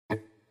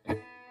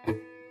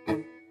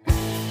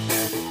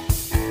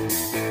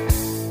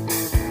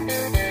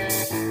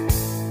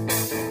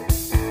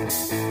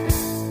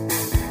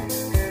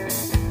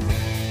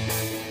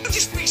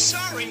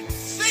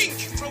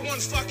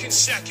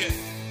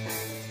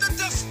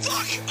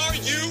are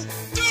you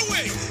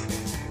doing?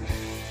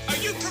 Are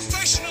you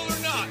professional or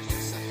not?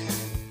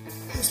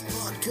 This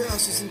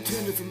podcast is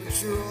intended for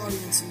mature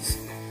audiences.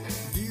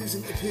 Views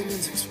and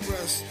opinions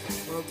expressed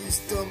are of these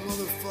dumb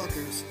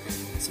motherfuckers.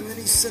 So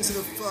any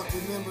sensitive fuck,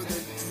 remember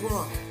they're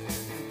drunk,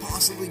 and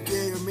possibly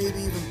gay or maybe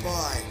even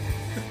bi,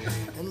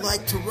 and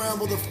like to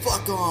ramble the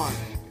fuck on.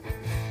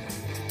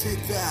 So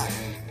take that.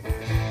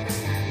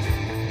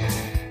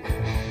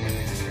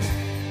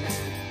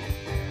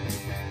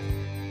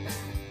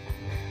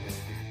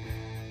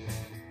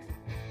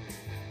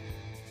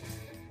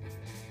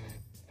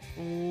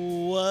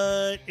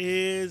 What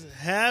is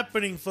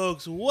happening,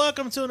 folks?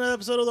 Welcome to another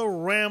episode of the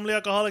Ramble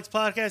Alcoholics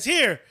Podcast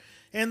here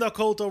in the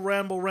Cult of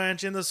Ramble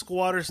Ranch in the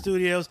Squatter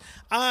Studios.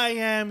 I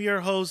am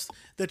your host,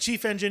 the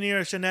Chief Engineer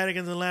of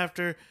Shenanigans and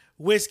Laughter,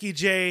 Whiskey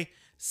J,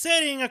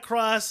 sitting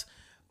across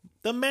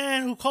the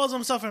man who calls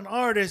himself an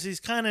artist. He's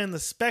kind of in the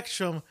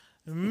spectrum,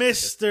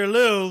 Mr.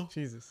 Lou.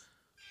 Jesus.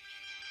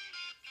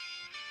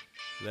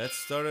 Let's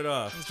start it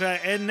off. That's right.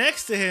 And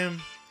next to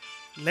him,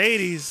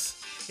 ladies,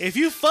 if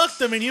you fuck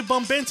them and you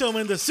bump into them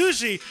in the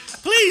sushi,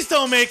 please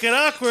don't make it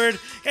awkward.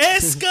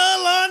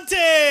 Escalante!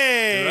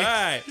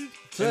 Right.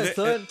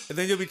 And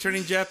then you'll be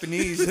turning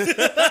Japanese.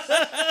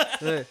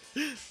 Hey,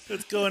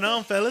 What's going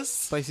on, fellas?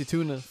 spicy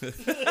tuna.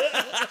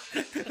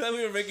 Thought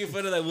we were making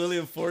fun of that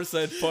William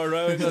Forsythe part,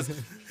 right? He goes,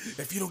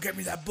 if you don't get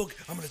me that book,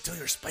 I'm going to tell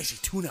you spicy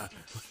tuna.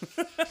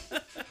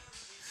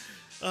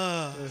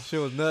 That shit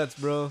was nuts,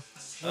 bro.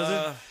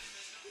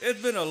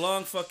 It's been a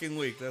long fucking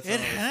week. That's It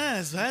all.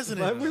 has, hasn't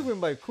My it? week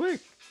went by quick.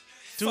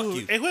 Fuck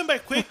you. Dude, it went by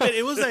quick, but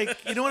it was like,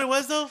 you know what it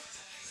was, though?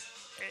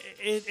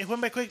 It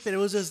went by quick, but it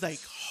was just, like,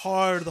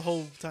 hard the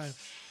whole time.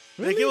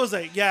 Like, Really? it was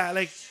like, yeah,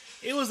 like,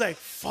 it was like,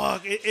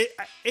 fuck.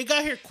 It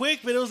got here quick,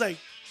 but it was like,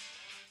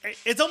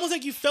 it's almost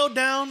like you fell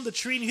down the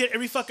tree and you hit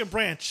every fucking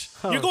branch.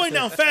 Oh, You're going okay.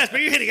 down fast,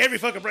 but you're hitting every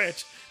fucking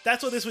branch.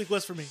 That's what this week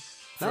was for me.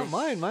 Not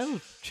mine. Mine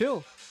was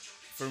chill.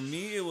 For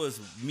me, it was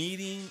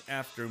meeting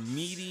after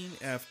meeting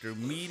after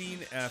meeting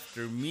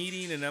after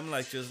meeting, and I'm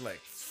like, just like,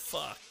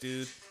 fuck,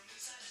 dude.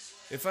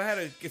 If I had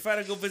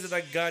to go visit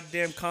that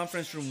goddamn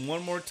conference room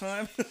one more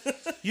time,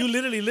 You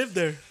literally lived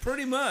there.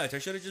 pretty much, I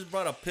should have just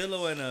brought a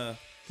pillow and a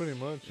Pretty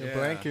much. Yeah. A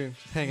blanket.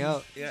 Hang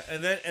out. yeah,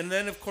 and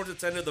then of course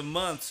it's end of the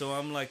month, so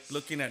I'm like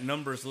looking at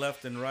numbers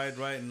left and right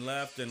and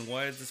left, and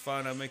why is this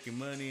file not making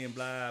money and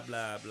blah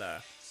blah blah.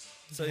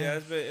 So yeah,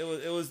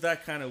 it was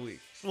that kind of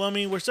week. Well, I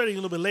mean, we're starting a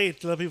little bit late.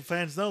 To let people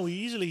fans know, we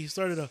usually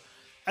started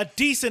a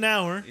decent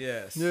hour.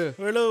 Yes. Yeah.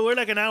 We're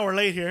like an hour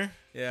late here.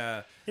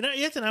 Yeah. You know,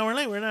 yeah, it's an hour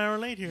late. We're an hour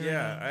late here.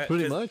 Yeah.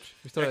 Pretty much.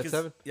 We started at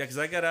 7. Yeah, because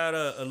I got out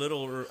a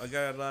little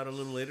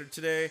later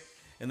today,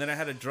 and then I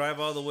had to drive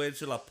all the way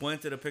to La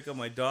Puente to pick up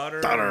my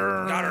daughter.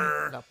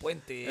 La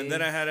Puente. And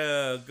then I had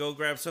to go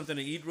grab something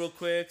to eat real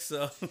quick.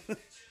 So,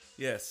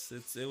 yes,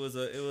 it was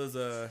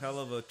a hell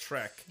of a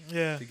trek.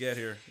 Yeah. To get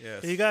here.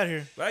 Yes. You got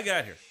here. But I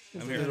got here.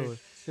 I'm here.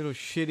 Little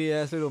shitty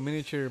ass little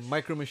miniature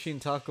micro machine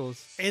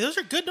tacos. Hey, those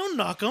are good. Don't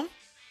knock them.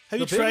 Have The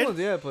you big tried? ones,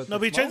 yeah, but No,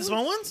 but you tried the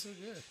small ones? They're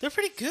good. They're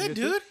pretty good, You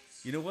dude.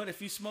 You know what?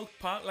 If you smoked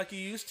pot like you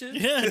used to,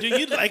 Yeah, dude,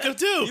 you'd like them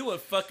too. you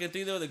would fucking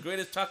think they were the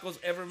greatest tacos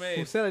ever Who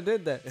made. said I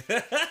did that?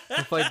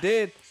 If I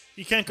did,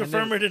 You can't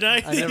confirm or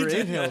deny. I never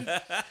inhaled.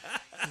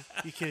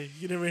 You can't.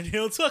 You never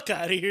inhaled. Fuck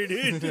out of here,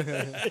 dude.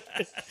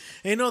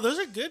 Hey, no, those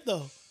are good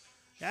though.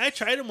 Yeah, I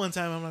tried them one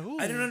time. I'm like, ooh.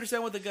 I didn't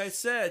understand what the guy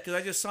said because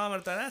I just saw him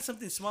and I thought that's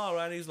something small,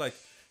 right? And he's like,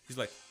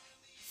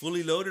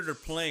 fully loaded or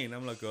plain?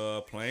 I'm like,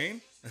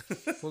 plain.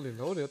 Fully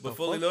loaded. But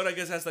fully loaded, I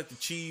guess, has like the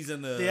cheese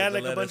and the. They add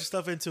like the a bunch of lettuce.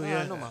 stuff into it.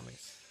 Yeah, Yeah, no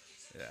mommies.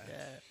 Yeah.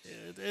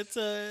 yeah. It's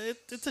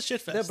a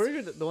shit fest. That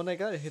burger, the one I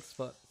got, it hit the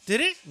spot.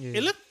 Did it? Yeah.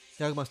 It looked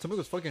Yeah, my stomach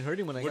was fucking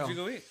hurting when I Where'd got you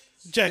go eat?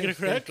 Jack and a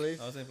Same crack. place.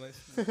 Oh, same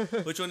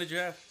place. Which one did you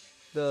have?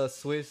 The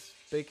Swiss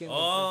bacon.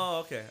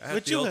 Oh, okay. I had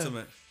What the you have?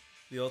 ultimate.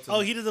 The ultimate. Oh,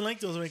 he doesn't like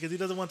those because he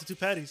doesn't want the two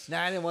patties.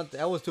 Nah, I didn't want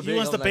that. I was too He big.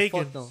 wants I was the like,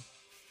 bacon. fuck no.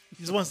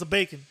 He just wants the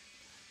bacon.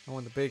 I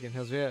want the bacon.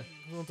 Hells yeah.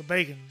 He wants the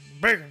bacon.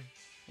 Bacon.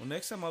 Well,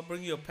 next time I'll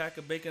bring you a pack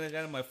of bacon I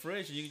got in my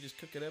fridge, and you can just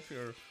cook it up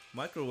here or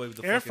microwave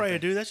the Air fucking fryer,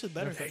 thing. dude. That shit's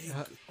better.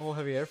 Oh,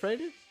 have you air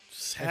fried it?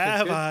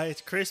 Have good? I?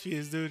 It's crispy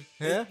as dude.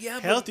 Yeah. Yeah,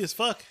 but Healthy as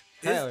fuck.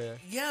 Hell yeah.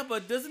 Yeah,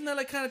 but doesn't that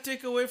like kind of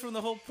take away from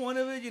the whole point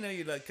of it? You know,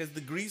 you like because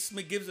the grease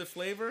gives it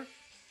flavor.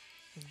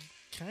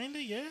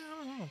 Kinda, yeah.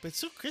 I don't know, but it's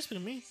so crispy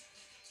to me.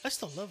 I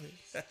still love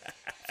it.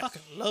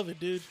 Fucking love it,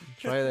 dude.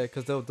 Try that,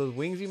 because those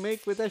wings you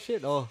make with that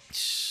shit, oh.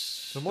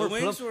 They're more The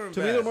wings plump. weren't To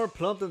me, bad. they're more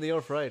plump than they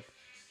are fried.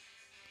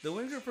 The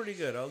wings are pretty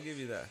good. I'll give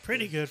you that.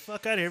 Pretty good.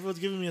 Fuck out of here. Everyone's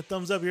giving me a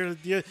thumbs up.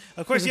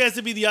 Of course, he has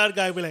to be the odd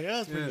guy. Be like, oh,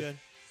 that's pretty Yeah. good.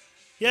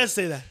 He has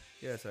to say that.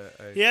 Yes,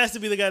 I He has to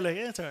be the guy like,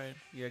 yeah, it's all right.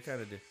 yeah,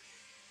 kind of do.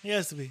 He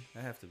has to be.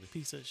 I have to be.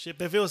 Piece of shit.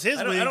 But if it was his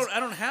I wings,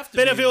 don't have to.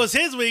 but be. if it was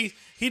his wings,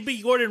 he'd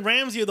be Gordon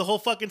Ramsay the whole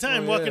fucking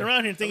time, Oh, walking yeah.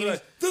 around here I'd be thinking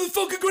like, they're the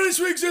fucking greatest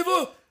wings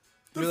ever.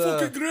 They're You're the-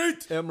 fucking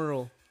great.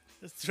 Emerald.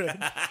 That's right.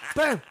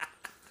 Bam!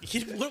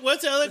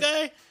 What's the other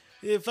guy?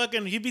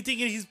 He'd be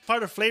thinking he's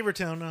part of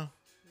Flavortown now.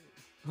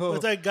 Oh.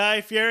 What's that,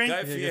 Guy Fieri?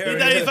 Guy He Fieri.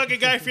 thought he's fucking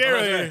Guy Fieri Oh,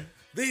 that's here. right.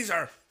 these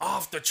are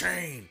off the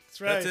chain.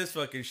 That's right. That's his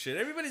fucking shit.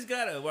 Everybody's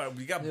got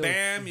you got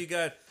Bam, you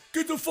got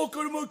get the fuck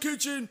out of my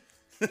kitchen.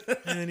 And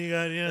then you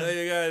got You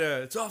got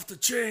it's off the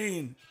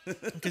chain.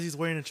 because he's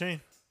wearing a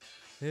chain.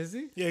 Is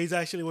he? Yeah, he's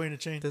actually wearing a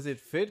chain. Does it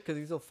fit? Because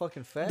he's so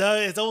fucking fat. No,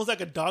 it's almost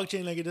like a dog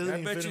chain. Like it doesn't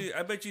even fit him.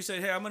 I bet you said,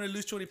 hey, I'm gonna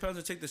lose 20 pounds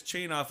and take this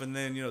chain off, and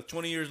then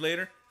 20 years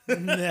later,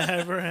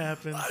 Never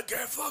happened. I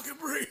can't fucking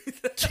breathe.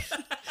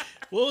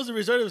 What was the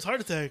result of his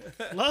heart attack?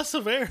 Loss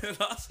of air.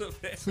 Lots of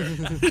air.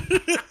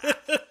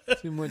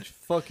 Too much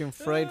fucking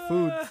fried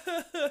food.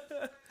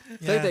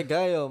 It's like that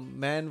guy,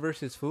 Man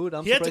versus Food.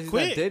 I'm He had surprised to he's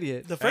quit. not dead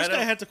yet. The first Adam-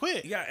 guy had to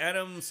quit. Yeah,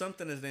 Adam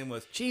something his name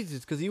was. Jesus,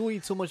 because he would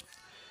eat so much.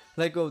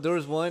 Like there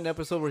was one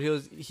episode where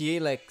he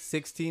ate like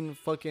 16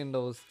 fucking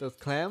those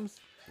clams.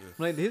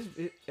 Like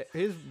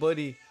his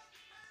buddy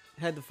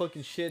had the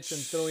fucking shits and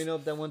throwing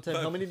up that one time.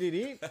 How many did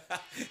he eat?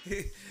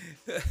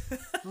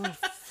 Oh,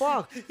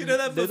 fuck. You know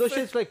that those buffet-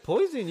 shit's like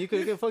poison. You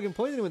could get fucking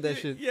poisoned with that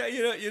shit. Yeah,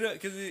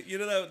 because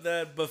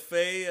that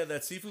buffet,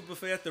 that seafood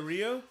buffet at the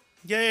Rio.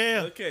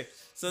 Yeah. Okay,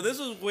 so this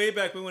was way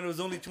back when it was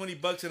only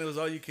 $20 and it was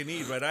all you can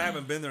eat, right? I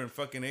haven't been there in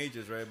fucking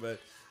ages, right? But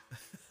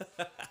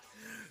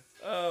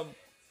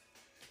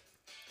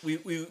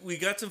we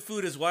got some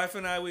food. His wife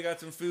and I, we got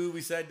some food.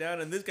 We sat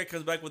down, and this guy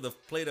comes back with a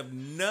plate of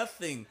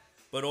nothing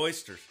but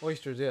oysters,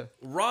 Oysters, yeah.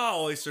 raw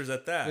oysters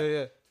at that.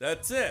 Yeah.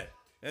 That's it.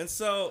 And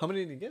so How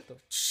many did he get though?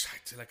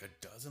 I'd say like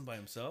a dozen by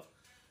himself.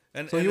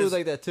 And So and he was his-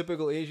 like that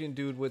typical Asian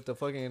dude with the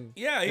fucking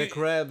the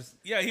crabs.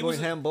 yeah, he going was-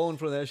 ham bone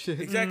for that shit.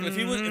 Exactly.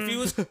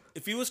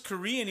 If he was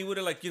Korean, he would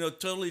have like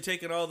totally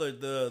taken all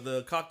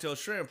the cocktail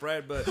shrimp,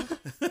 right? But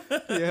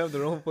They have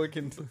their own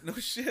fucking no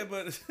shit.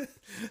 But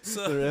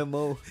so their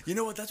mo. you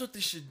know what? That's what they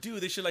should do.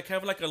 They should like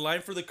have like a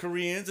line for the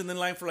Koreans and then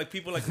line for like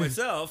people like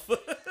myself,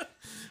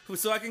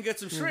 so I can get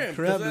some shrimp.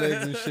 Crab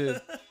legs and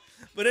shit.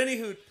 But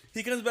anywho,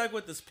 he comes back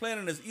with this plan,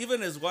 and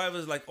even his wife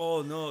is like,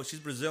 "Oh no, she's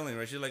Brazilian,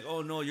 right?" She's like,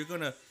 "Oh no, you're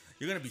gonna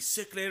be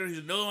sick later." He's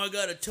like, "No, I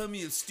got a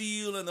tummy of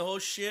steel and the whole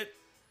shit."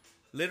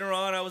 Later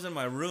on, I was in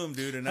my room,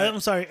 dude, and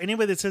I'm sorry.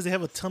 Anybody that says they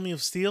have a tummy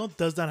of steel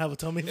does not have a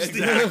tummy of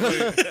steel.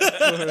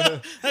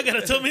 exactly. I got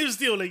a tummy of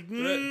steel. Like, I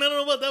don't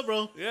know about that,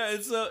 bro. Yeah,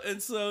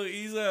 and so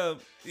he's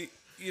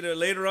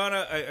later on,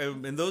 I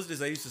in those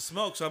days I used to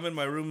smoke, so I'm in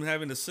my room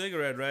having a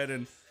cigarette, right,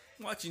 and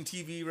watching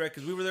TV, right,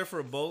 because we were there for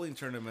a bowling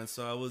tournament,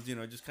 so I was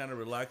just kind of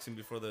relaxing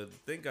before the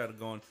thing got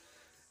going.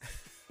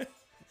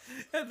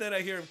 And then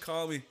I hear him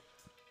call me,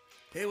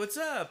 "Hey, what's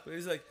up?" And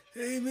he's like,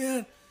 "Hey,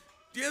 man,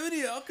 do you have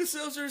any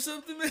Alka-Seltzer or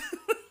something, man?"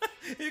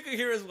 You can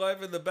hear his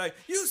wife in the back.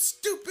 "You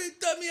stupid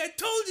dummy! I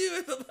told you."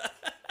 In the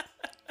back.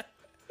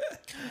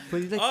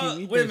 But he's like, you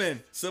eat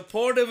Women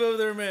supportive of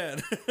their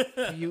man.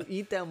 you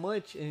eat that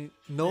much and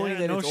knowing Yeah,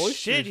 that no it's oysters,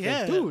 shit, like,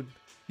 yeah. dude,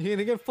 you're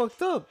gonna get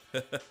fucked up.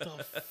 The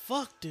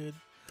fuck, dude?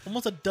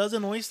 Almost a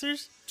dozen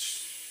oysters?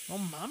 Oh,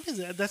 mom,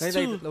 that's Like,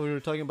 too. we were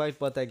talking about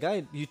that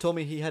guy. You told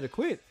me he had to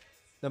quit.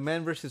 The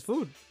Man versus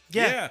Food.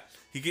 Yeah.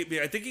 I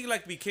think he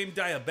like became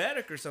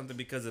diabetic or something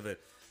because of it,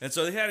 and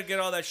so they had to get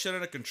all that shit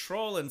under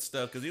control and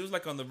stuff because he was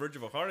like on the verge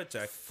of a heart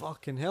attack.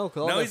 Fucking hell,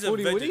 cause all Now that he's food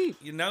he would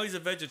eat. now he's a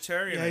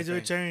vegetarian. Yeah, he's a I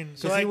think. vegetarian.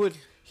 So Because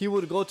he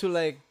would go to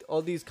like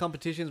all these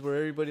competitions where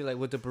everybody like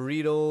with the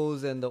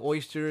burritos and the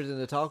oysters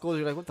and the tacos.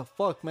 You're like, what the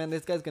fuck, man?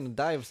 This guy's gonna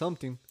die of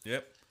something.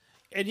 Yep.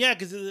 And yeah,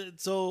 because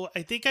so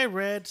I think I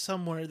read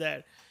somewhere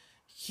that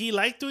he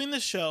liked doing the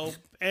show,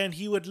 and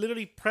he would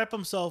literally prep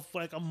himself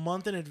like a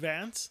month in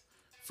advance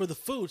for the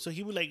food. So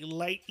he would like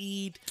light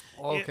eat,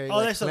 Okay, all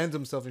like that stuff. cleanse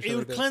himself and He shit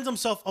would like that. cleanse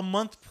himself a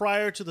month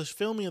prior to the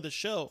filming of the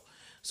show.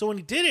 So when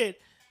he did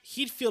it,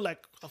 he'd feel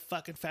like a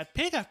fucking fat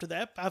pig after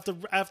that.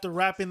 After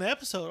wrapping the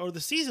episode or the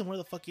season, where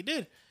the fuck he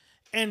did,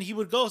 and he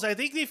would go. So I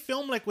think they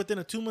film like within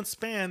a 2-month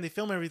span. They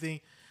film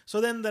everything.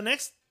 So then the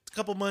next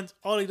couple months,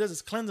 all he does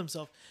is cleanse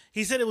himself.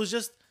 He said it was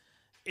just.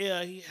 Yeah,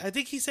 I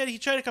think he said he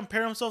tried to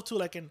compare himself to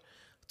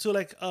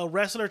a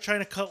wrestler trying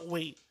to cut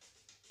weight.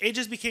 It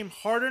just became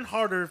harder and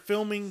harder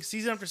filming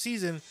season after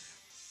season,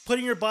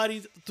 putting your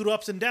body through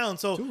ups and downs.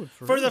 So Dude,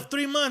 for for the real.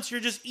 3 months,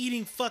 you're just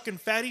eating fucking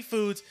fatty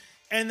foods,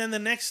 and then the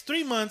next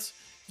 3 months,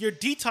 you're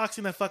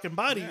detoxing that fucking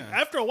body. Yeah.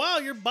 After a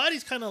while, your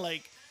body's kind of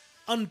like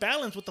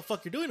unbalanced. What the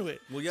fuck you're doing to it?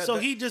 Well, yeah, so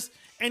that-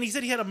 he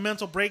said he had a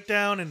mental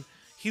breakdown, and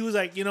he was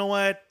like, you know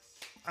what,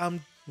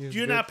 He's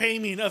you're good. not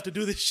paying me enough to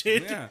do this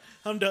shit. Yeah.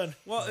 I'm done.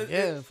 Well,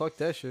 Yeah, fuck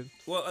that shit.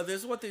 this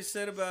is what they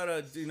said about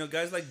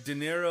guys like De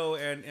Niro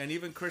and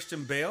even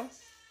Christian Bale,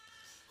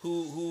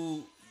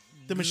 who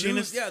The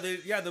Machinist?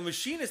 the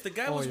machinist. The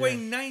guy Oh, was yeah.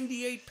 weighing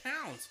 98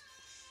 pounds,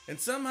 and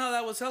somehow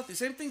that was healthy.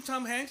 Same thing.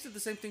 Tom Hanks did the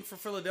same thing for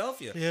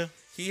Philadelphia. Yeah.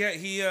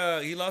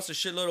 He lost a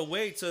shitload of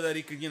weight so that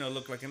he could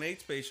look like an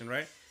AIDS patient,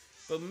 right?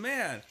 But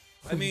man,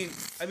 I mean,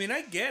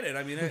 I get it.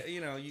 I mean,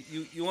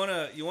 you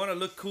wanna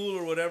look cool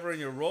or whatever in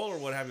your role or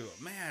what have you.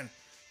 But man,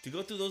 to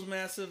go through those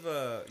massive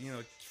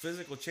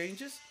physical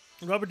changes.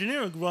 Robert De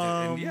Niro,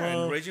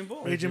 and Raging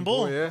Bull. Raging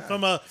Bull. yeah.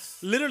 From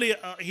literally,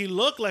 he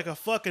looked like a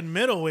fucking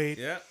middleweight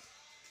Yeah,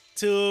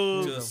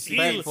 to To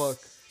he, fuck.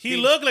 he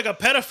looked like a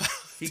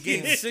pedophile.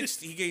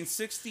 he gained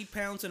 60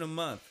 pounds in a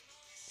month.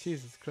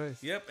 Jesus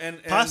Christ. Yep,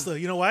 and Pasta.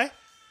 You know why?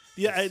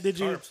 Yeah, did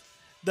you? Carbs.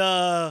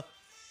 The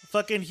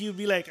fucking he would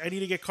be like, I need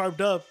to get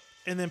carved up,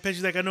 and then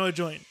Pesci's like, I know a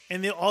joint,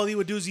 and then all he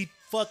would do is eat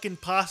fucking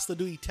pasta,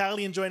 do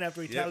Italian joint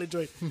after Italian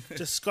joint,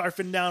 just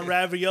scarfing down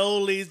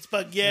raviolis,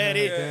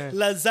 spaghetti,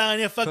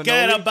 lasagna,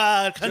 forget Cannoli?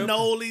 about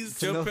cannolis.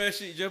 Joe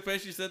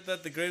Pesci said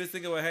that the greatest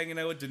thing about hanging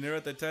out with De Niro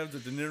at that time is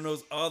that De Niro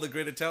knows all the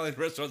great Italian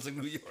restaurants in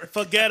New York.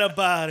 Forget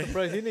about it.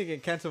 Bro, he didn't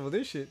get canceled for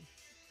this shit.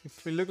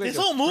 He looked like This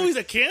whole movie's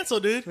a cancel,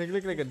 dude. He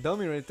looked like a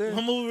dummy right there.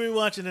 What movie were we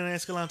watching in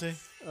Escalante?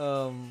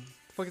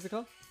 Fuck is it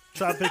called?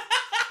 Tropic.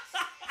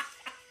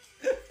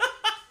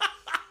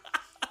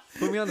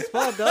 Put me on the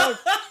spot, dog.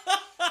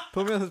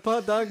 Put me on the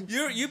spot, dog.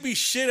 You'd be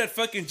shit at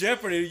fucking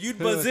Jeopardy. You'd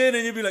buzz in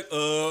and you'd be like,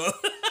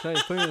 Trying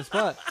to put me on the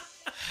spot.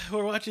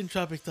 We're watching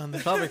Tropic Thunder.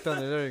 Tropic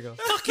Thunder, there you go.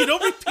 Fuck you,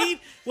 don't repeat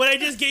what I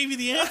just gave you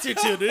the answer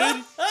to,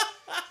 dude.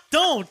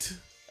 Don't.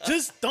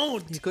 Just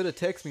don't. You could have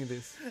texted me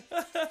this.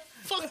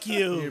 Fuck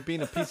You're you.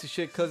 being a piece of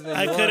shit cousin that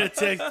I you could are. have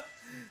texted.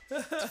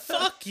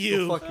 Fuck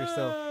you. Go fuck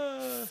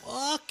yourself.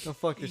 Fuck Go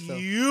fuck yourself.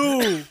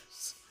 you.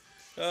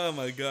 oh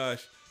my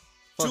gosh.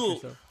 Fuck Tool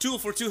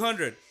yourself. for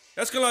 200.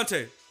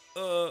 Escalante.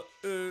 That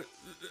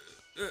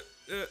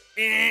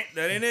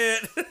ain't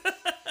it.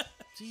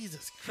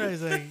 Jesus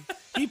Christ.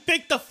 He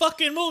picked the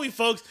fucking movie,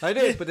 folks. I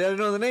did, but did I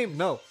know the name?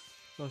 No.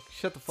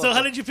 Shut the fuck So up.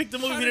 how did you pick the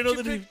movie if you didn't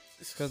know the name?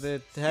 Because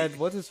it had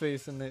what's his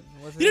face in it.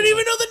 You didn't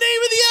even know the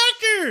name of the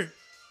actor.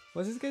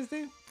 What's this guy's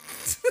name?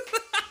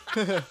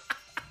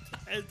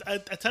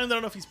 At times I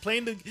don't know if he's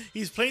playing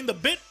the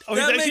bit or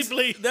he's actually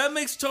playing. That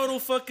makes total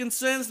fucking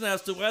sense now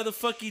as to why the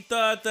fuck he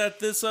thought that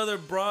this other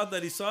broad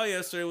that he saw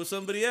yesterday was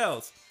somebody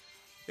else.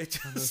 It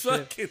just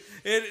fucking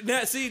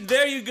see,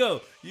 there you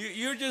go.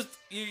 You just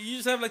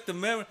have like the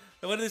memory.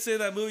 What did they say in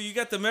that movie? You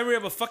got the memory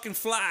of a fucking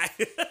fly.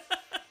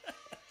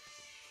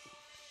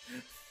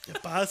 Te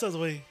pasas,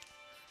 güey.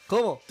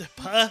 ¿Cómo? Te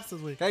pasas,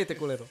 güey. Cállate,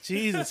 culero.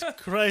 Jesus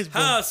Christ,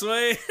 bro. House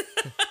way.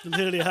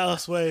 Literally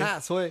house way. Ah,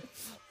 soy.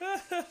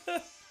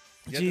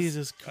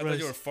 Jesus I thought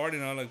you were Christ.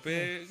 farting. I was like,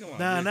 babe, come on.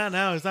 Nah, dude. not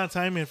now. It's not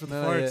time yet for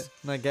the Not farts. yet.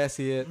 Not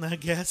gassy yet. Not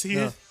gassy.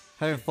 No.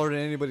 Haven't farted in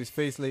anybody's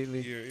face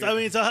lately. You're- I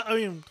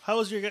mean, how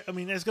was your? I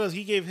mean, as good as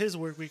he gave his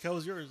work week, how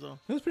was yours though?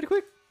 It was pretty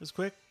quick. It was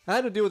quick. I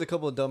had to deal with a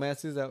couple of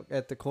dumbasses out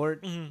at the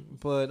court,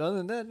 but other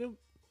than that,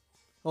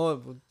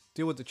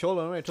 deal with the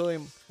cholo. Right? I told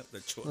him the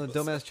the cholos.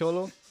 dumbass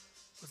cholo.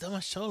 That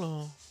much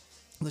cholo.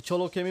 The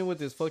cholo came in with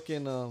his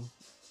fucking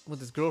with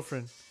his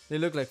girlfriend. They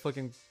look like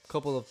fucking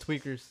couple of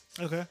tweakers.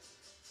 Okay.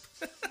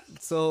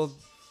 So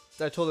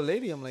I told the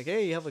lady, I'm like,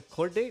 hey, you have a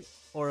court date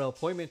or an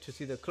appointment to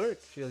see the clerk?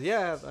 She goes,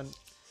 yeah,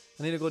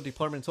 I need to go to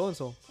department so and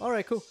so. All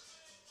right, cool.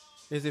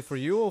 Is it for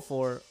you or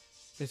for?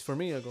 It's for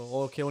me. I go,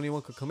 oh, okay, only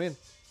one could come in.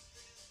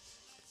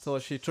 So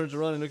she turns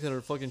around and looks at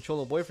her fucking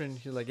cholo boyfriend.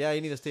 She's like, yeah, you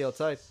need to stay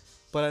outside,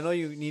 but I know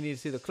you need to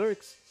see the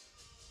clerks.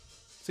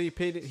 So he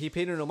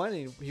paid her no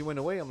money. He went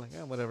away. I'm like,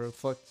 yeah, whatever,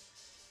 fuck.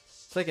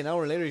 It's like an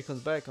hour later he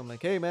comes back. I'm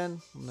like, hey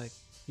man, I'm like,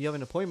 you have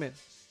an appointment?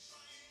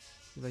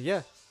 He's like,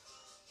 yeah.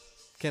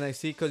 Can I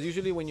see? Because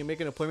usually when you make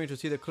an appointment to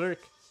see the clerk,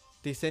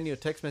 they send you a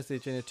text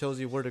message and it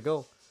tells you where to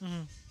go.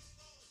 Mm-hmm.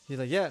 He's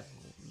like, yeah,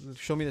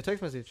 show me the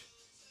text message.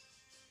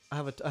 I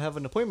have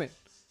an appointment.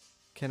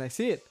 Can I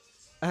see it?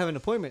 I have an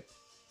appointment.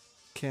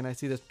 Can I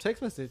see the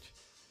text message?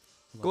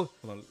 Go.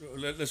 Hold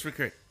on. Let's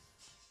recreate.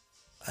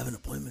 I have an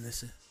appointment. I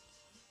said.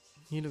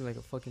 He looked like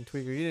a fucking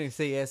tweaker. He didn't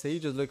say yes. He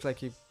just looked like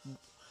he.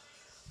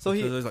 So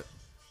he. So it's like,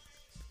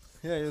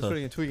 Yeah, he was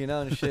pretty tweaking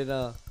out and shit.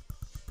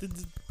 Did-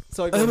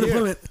 So I go,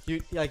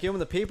 here. I give him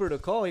the paper to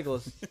call. He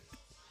goes,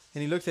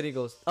 and he looks at it. He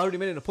goes, I already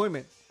made an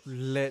appointment.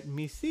 Let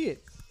me see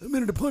it. I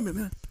made an appointment,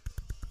 man.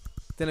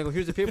 Then I go,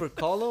 here's the paper.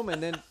 Call him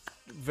and then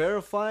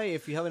verify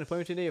if you have an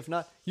appointment today. If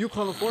not, you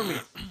call him for me.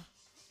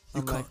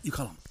 I'm like, You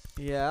call him.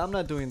 yeah, I'm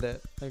not doing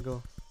that. I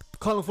go,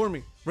 call him for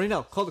me right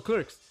now. Call the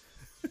clerks.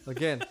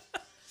 Again,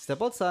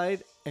 step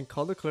outside and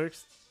call the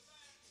clerks,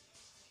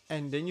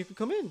 and then you can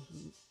come in.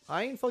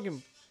 I ain't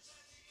fucking.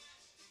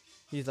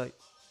 He's like,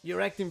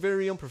 you're acting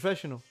very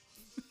unprofessional.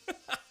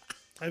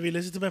 Have you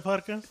listened to my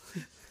podcast?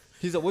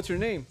 He's like, what's your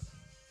name?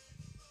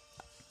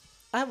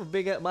 I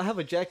have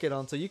a jacket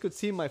on, so you could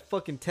see my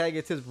fucking tag.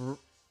 It says,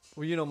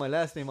 my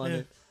last name on Yeah.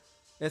 it,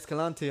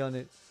 Escalante on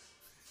it.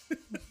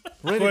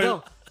 Write it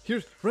down.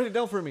 Write it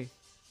down for me.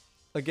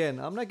 Again,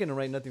 I'm not gonna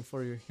write nothing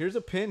for you. Here's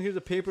a pen. Here's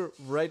a paper.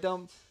 Write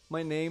down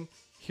my name.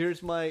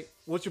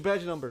 What's your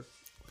badge number?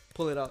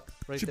 Pull it out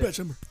right there. Badge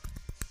number.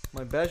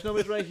 My badge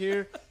number is right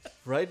here.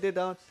 Write it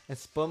down and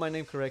spell my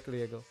name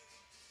correctly. I go,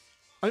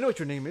 I know what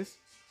your name is.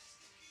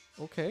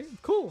 Okay,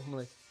 cool. I'm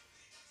like,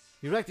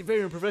 you're acting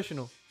very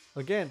unprofessional.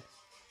 Again,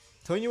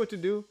 telling you what to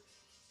do.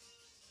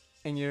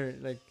 And you're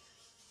like,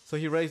 so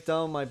he writes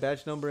down my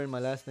badge number and my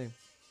last name.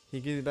 He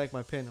gives me back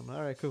my pen. I'm like,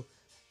 all right, cool.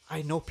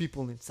 I know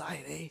people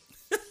inside, eh?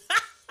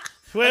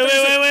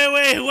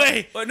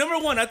 Wait. But number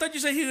one, I thought you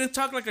said he didn't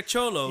talk like a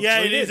cholo. Yeah,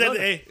 he he did, said no.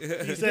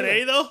 A. He said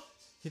A though.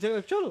 He talked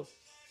like a cholo.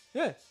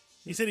 Yeah.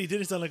 He said he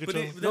didn't sound like a But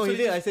cholo. he- That's No, what he he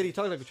did. just- I said he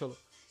talked like a cholo.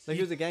 Like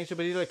he was a gangster,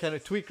 but he like kind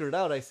of tweakered it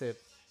out, I said.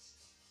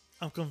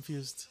 I'm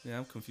confused. Yeah,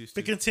 I'm confused.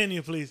 But Too.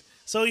 continue, please.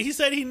 So he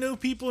said he knew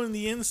people in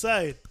the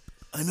inside.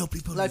 I know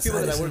people. Like people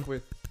that I work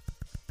with.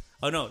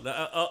 Oh no!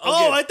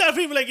 I thought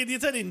people like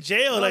inside in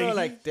jail. No,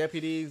 like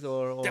deputies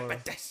or no,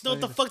 what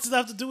the fuck does that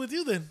have to do with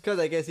you then? because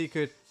I guess he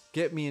could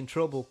get me in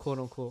trouble, quote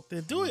unquote.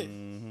 Then do it.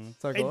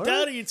 So I I go, "All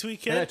doubt right." you,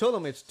 tweak And I head. told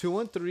him it's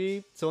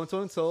 213 so and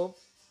so and so.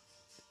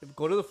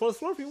 Go to the 4th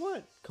floor if you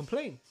want.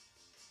 Complain.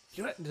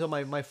 So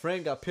my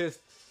friend got pissed.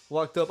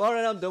 Walked up. All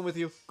right, I'm done with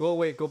you. Go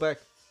away. Go back.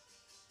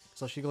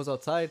 So she goes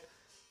outside.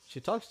 She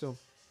talks to him,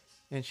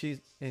 and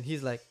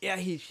he's like, yeah,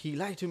 he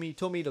lied to me. He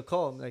told me to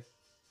call him. Like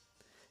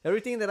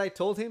everything that I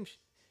told him,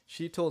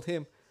 she told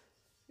him,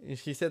 and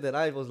she said that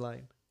I was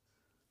lying.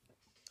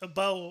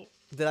 About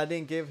That I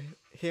didn't give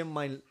him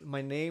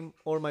my name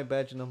or my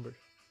badge number.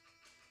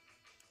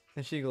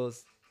 And she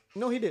goes,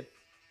 no, he did.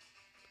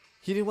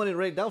 He didn't want it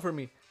written down for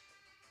me.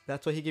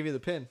 That's why he gave you the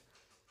pin.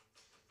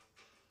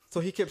 So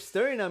he kept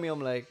staring at me.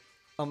 I'm like,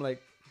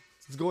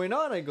 what's going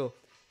on? I go,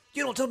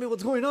 you don't tell me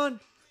what's going on.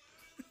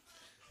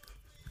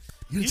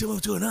 You tell me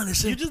what's going on. you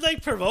just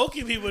like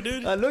provoking people,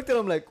 dude. I looked at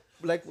him like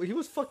he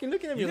was fucking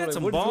looking at me. You I'm got like,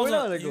 some what's balls. going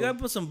on? I You go, gotta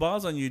put some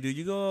balls on you, dude.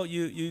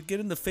 You get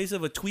in the face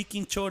of a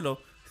tweaking cholo.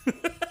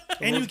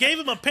 And you gave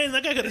him a pen.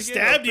 That guy could have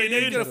stabbed you, He's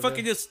dude. gonna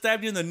fucking just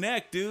stab you in the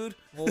neck, dude.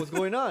 well, what's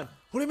going on?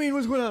 What do you mean,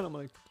 what's going on? I'm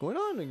like, what's going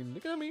on? Like,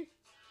 look at me.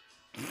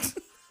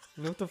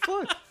 What the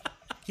fuck?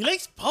 He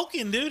likes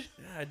poking, dude.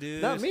 Yeah,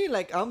 dude. Not me.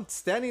 Like, I'm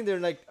standing there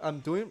like I'm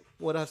doing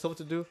what I'm supposed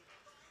to do.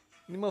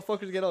 These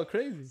motherfuckers get all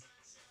crazy.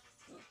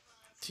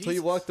 So he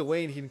Jesus. walked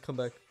away and he didn't come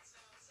back.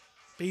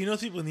 But you know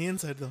people on the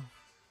inside, though.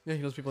 Yeah,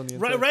 he knows people on the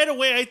inside. Right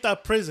away, I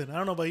thought prison. I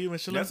don't know about you,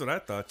 Michelin. That's what I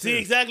thought too. See,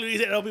 exactly. He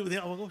said, "Oh, people."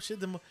 I'm like, "Oh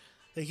shit!"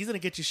 Like, he's gonna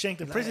get you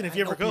shanked in prison if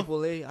you ever go.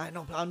 People,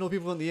 I know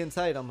people on the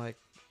inside. I'm like,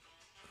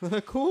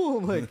 cool.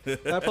 I'm like,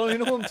 I probably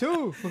know them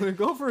too.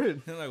 Go for it.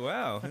 I'm like,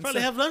 wow.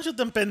 Probably have lunch with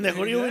them, pendejo.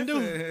 What are you gonna do?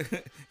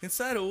 Exactly.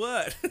 Inside of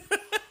what?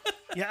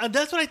 Yeah, and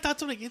that's what I thought.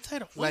 So, like,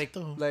 inside of what,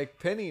 though? Like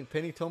Penny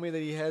told me that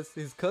he has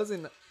his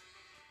cousin.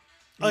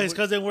 Oh, his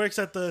cousin works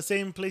at the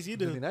same place you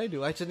do. Than I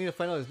do. I just need to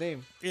find out his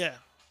name. Yeah.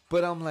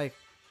 But I'm like,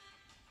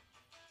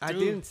 I Dude.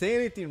 didn't say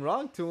anything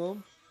wrong to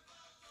him.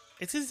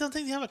 It's just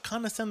sometimes you have a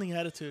condescending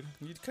attitude.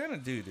 You kind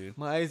of do, dude.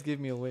 My eyes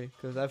give me away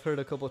because I've heard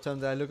a couple of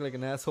times that I look like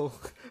an asshole.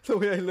 The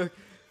way I look.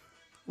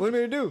 What am I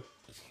gonna do?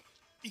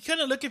 You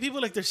kind of look at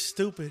people like they're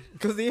stupid.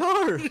 Because they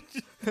are.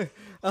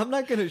 I'm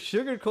not gonna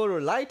sugarcoat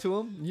or lie to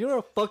them. You're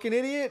a fucking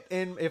idiot,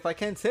 and if I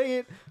can't say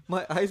it,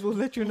 my eyes will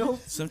let you know.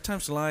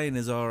 Sometimes lying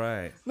is all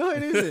right. No,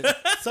 it isn't.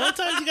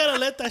 Sometimes you gotta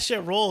let that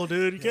shit roll,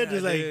 dude. You can't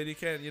just like. Dude, you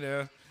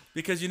can't,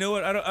 because you know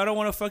what? I don't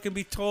want to fucking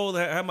be told.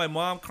 I have my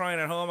mom crying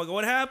at home. I go,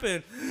 what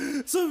happened?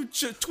 Some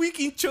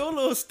tweaking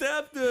cholo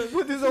stabbed him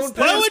With his own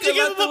Why pen. would you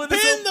give him a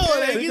pin though?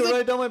 Like, He he's can a,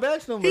 write down my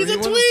badge number. he's a He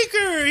wanna-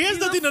 tweaker. He has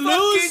nothing to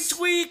lose.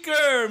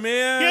 Tweaker,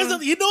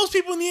 man. He knows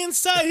people on the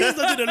inside. He has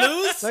nothing to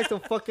lose. Like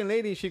some fucking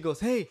lady. She goes,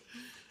 hey,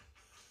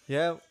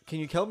 yeah, can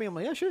you help me? I'm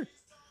like, yeah, sure.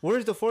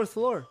 Where's the 4th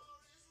floor?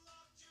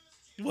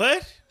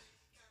 What?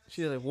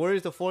 She's like, where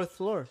is the 4th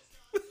floor?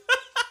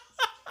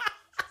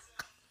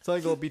 So I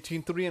go,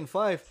 between 3 and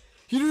 5.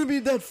 You didn't be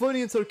that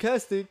funny and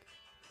sarcastic.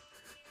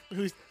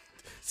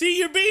 See,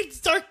 you're being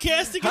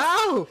sarcastic.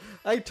 How?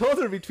 I told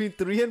her between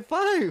 3 and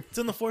 5. It's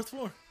on the 4th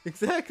floor.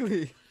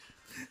 Exactly.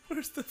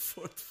 Where's the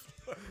 4th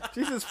floor?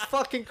 Jesus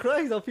fucking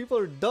Christ, how people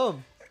are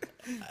dumb.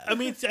 I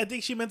mean, I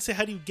think she meant to say,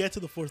 how do you get to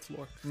the 4th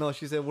floor? No,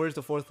 she said, where's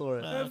the 4th floor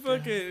at? That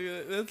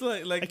fucking, that's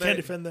like I can't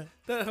defend that.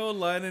 That whole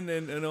line in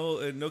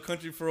No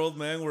Country for Old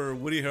Men where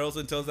Woody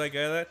Harrelson tells that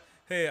guy that,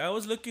 hey, I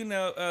was looking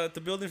out at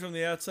the building from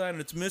the outside and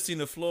it's missing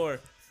a floor.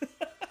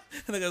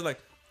 And the guy's like,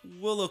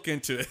 we'll look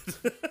into it.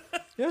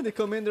 Yeah, they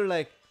come in, they're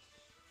like,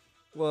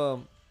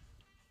 well,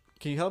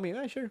 can you help me?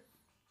 Yeah, sure.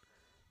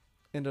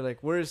 And they're like,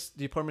 where's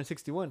the apartment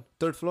 61?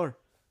 3rd floor.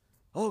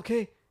 Oh,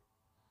 okay.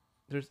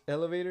 There's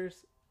elevators.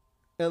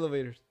 How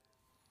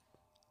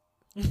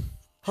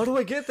do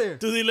I get there?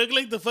 Do they look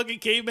like the fucking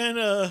caveman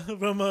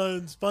from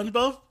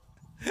SpongeBob?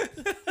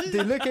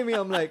 They look at me,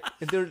 I'm like,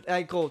 and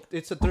I go,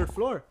 it's the 3rd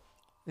floor.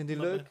 And they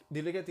look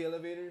at the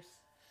elevators.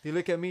 They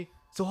look at me.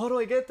 So how do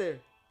I get there?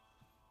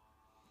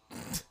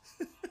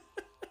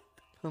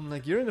 I'm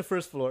like, you're in the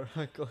 1st floor.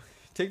 I go,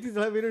 take these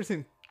elevators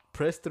and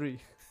press 3.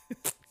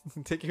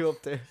 Take you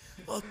up there.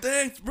 Oh,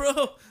 thanks,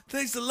 bro.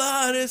 Thanks a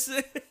lot.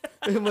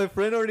 And my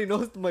friend already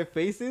knows my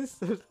faces.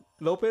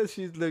 Lopez,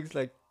 she looks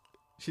like,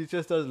 she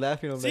just starts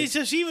laughing. I'm See, like,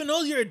 so she even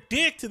knows you're a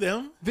dick to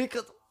them.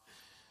 because,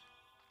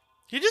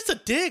 You're just a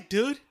dick,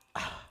 dude.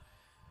 like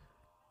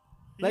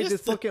You're this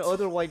just a- fucking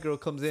other white girl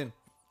comes in.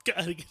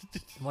 God,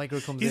 White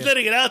girl comes he's in.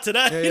 letting it out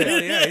tonight.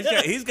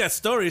 Yeah, he's got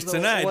stories No,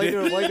 tonight, white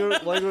dude.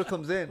 girl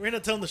comes in. We're gonna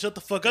tell him to shut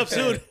the fuck up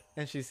soon.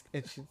 And she,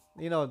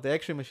 you know, the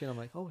X-ray machine. I'm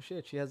like, oh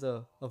shit, she has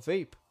a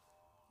vape.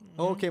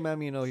 Oh, okay,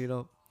 ma'am,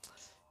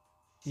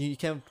 you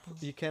can't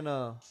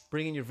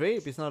bring in your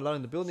vape. It's not allowed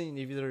in the building.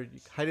 You either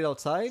hide it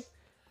outside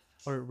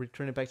or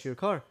return it back to your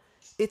car.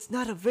 It's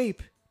not a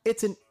vape.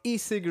 It's an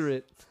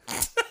e-cigarette.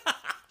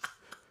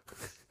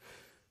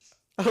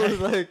 I was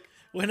like,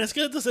 When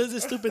Esqueleto says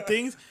these stupid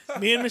things,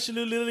 me and Michelle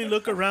literally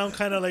look around,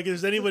 kind of like,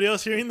 is anybody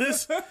else hearing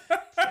this?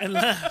 And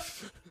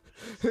laugh.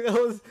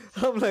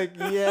 I'm like,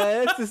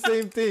 yeah, it's the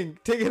same thing.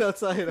 Take it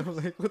outside. I'm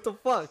like, what the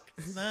fuck?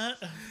 Nah.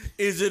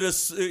 Is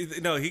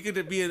it no? He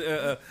could be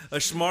a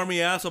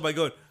schmarmy asshole by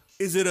going,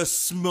 is it a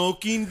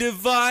smoking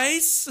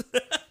device?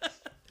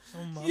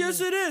 Oh,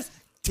 Yes, it is.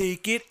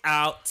 Take it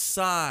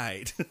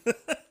outside.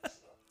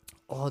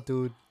 Oh,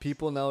 dude,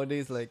 people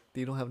nowadays, like,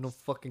 they don't have no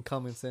fucking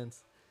common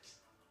sense.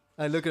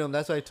 I look at them.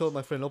 That's why I told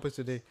my friend Lopez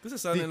today. This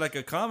is sounding like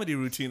a comedy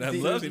routine.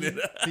 I'm loving it.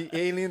 The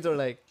aliens are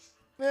like,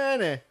 nah.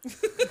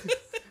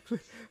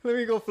 Let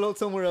me go float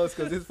somewhere else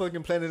because this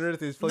fucking planet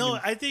Earth is fucking. No,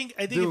 I think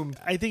doomed.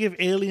 if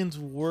aliens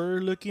were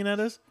looking at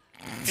us,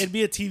 it'd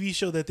be a TV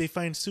show that they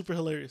find super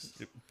hilarious.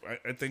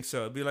 I think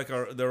so. It'd be like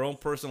their own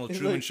personal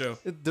Truman like, show.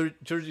 The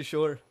Jersey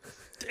Shore.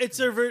 It's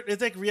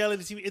like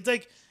reality TV.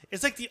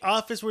 It's like The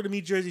Office were to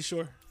meet Jersey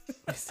Shore.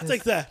 It's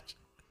like that.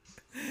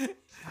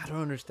 I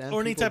don't understand.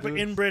 Or any people, type of dude.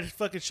 inbred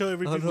fucking show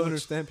every I people don't watch.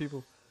 understand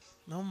people.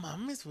 No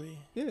mames, we.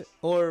 Yeah.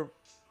 Or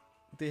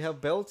they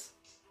have belts.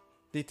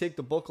 They take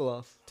the buckle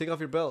off. Take off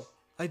your belt.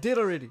 I did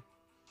already.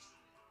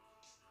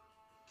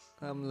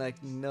 I'm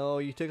like, no,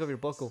 you take off your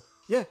buckle.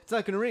 Yeah, it's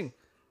not gonna ring.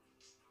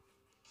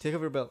 Take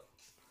off your belt.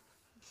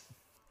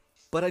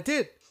 But I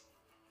did.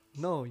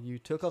 No, you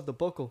took off the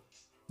buckle.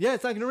 Yeah,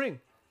 it's not gonna ring.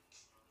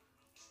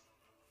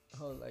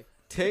 I was like,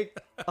 take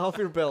off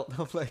your belt.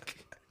 I'm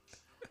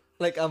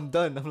like I'm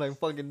done. I'm like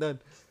fucking done.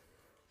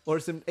 Or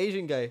some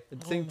Asian guy,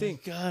 the same thing.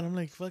 God, I'm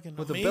like fucking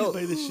With the amazed belt.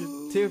 by this shit.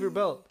 Take off your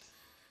belt.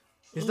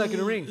 It's not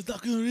gonna ring. It's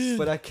not gonna ring.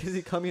 But I guess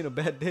he caught me in a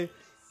bad day.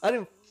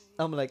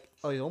 I'm like,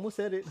 oh, you almost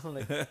said it. I'm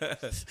like,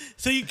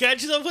 So you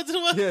catch yourself once in a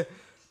while? yeah.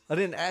 I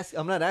didn't ask.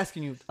 I'm not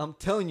asking you. I'm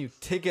telling you,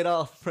 take it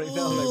off right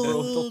now. I'm like, bro,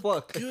 what the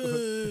fuck?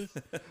 Good.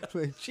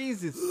 Like,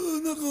 Jesus.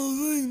 Not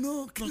gonna ring,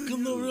 no. Not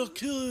gonna real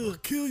kill you.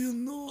 Kill you,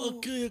 no. I'll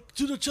kill you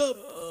to the chop.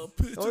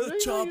 Put Or, to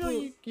the chopper.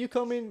 you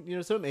come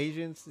in, some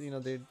Asians,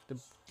 the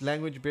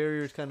language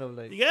barrier is kind of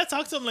like. You gotta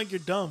talk to them like you're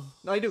dumb.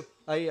 No, I do.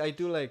 I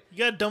do like. You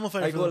gotta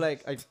dumbify. I for go them.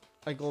 like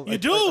I go. You I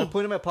do? put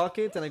it in my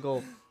pockets and I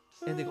go,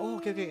 and they go, oh,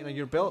 okay, and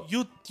your belt.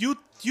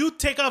 You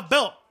take off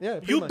belt. Yeah,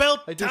 pretty You much. belt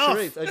I do off.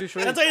 charades. I do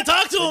charades. That's how you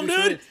talk to I them, do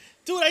dude. charades.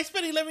 Dude, I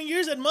spent 11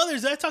 years at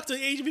Mother's. I talk to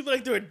Asian people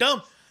like they're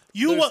dumb.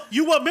 You There's-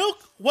 want milk?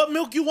 What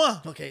milk you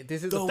want? Okay,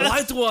 this is The the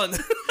white one.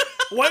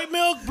 White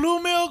milk,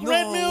 blue milk,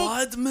 red milk.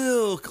 White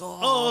milk.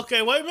 Oh,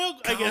 okay, white milk.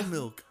 I Cow guess.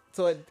 milk.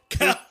 So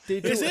Cow. they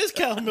do. This is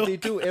cow milk. They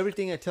do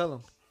everything I tell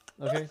them.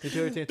 Okay, they do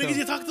everything I tell Because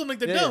you them. talk to them like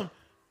they're Yeah, dumb.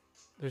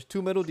 There's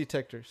 2 metal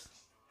detectors.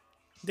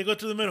 They go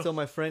to the middle. So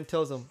my friend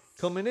tells them,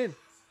 coming in,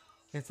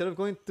 instead of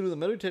going through the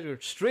metal detector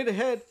straight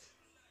ahead,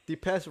 they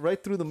pass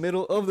right through the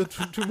middle of the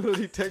 2 metal They're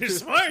detectors.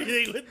 smart.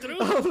 They went through.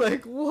 I'm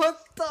like, what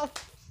the?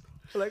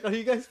 Like, are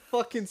you guys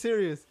fucking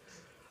serious?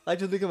 I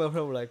just look at my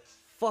friend. We're like,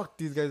 fuck,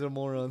 these guys are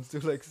morons,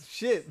 dude. Like,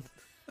 shit.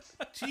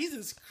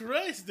 Jesus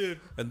Christ, dude.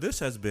 And this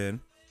has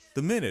been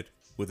The Minute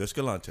with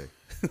Escalante.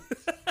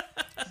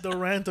 The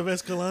rant of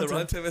Escalante. The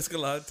Rant of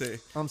Escalante.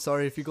 I'm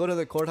sorry. If you go to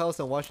the courthouse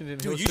in Washington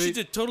Hill Dude, you Street,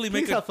 should totally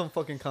please make a... have some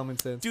fucking common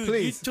sense. Dude,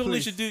 please, you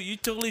please,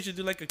 totally should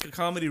do like a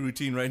comedy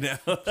routine right now.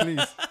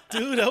 please,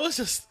 Dude, I was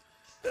just...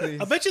 please.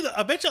 I bet you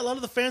a lot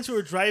of the fans who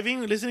are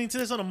driving, listening to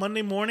this on a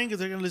Monday morning, because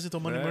they're going to listen to a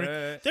Monday morning,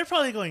 Right. they're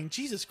probably going,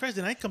 Jesus Christ,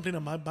 did I complain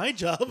about my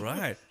job?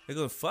 Right. They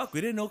go, fuck,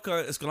 we didn't know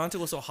Escalante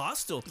was so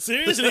hostile.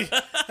 Seriously.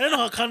 I don't know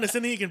how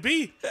condescending he can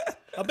be.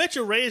 I bet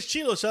you Reyes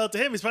Chilo, shout out to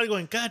him, he's probably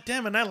going, God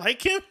damn, and I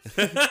like him?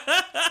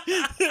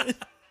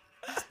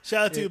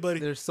 Shout out to you, buddy.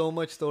 There's so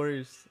much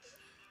stories.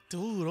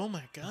 Dude, oh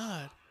my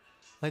God.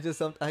 I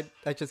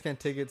just can't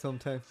take it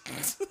sometimes.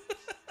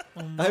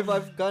 Oh my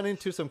I've gone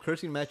into some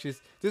cursing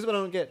matches. This is what I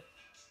don't get.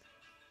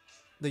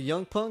 The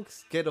young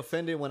punks get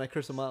offended when I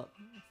curse them out,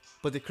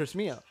 but they curse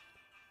me out.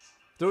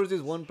 There was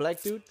this one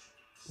black dude.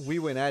 We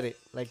went at it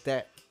like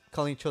that,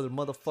 calling each other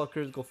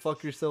motherfuckers, go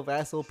fuck yourself,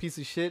 asshole, piece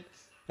of shit.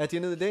 At the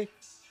end of the day,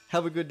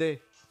 have a good day.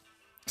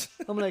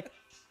 I'm like,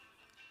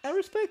 I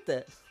respect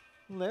that.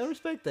 I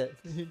respect that.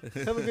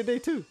 Have a good day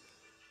too.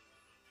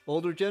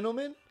 Older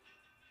gentleman,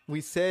 we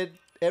said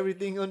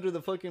everything under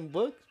the fucking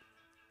book.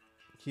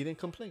 He didn't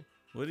complain.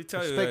 What did he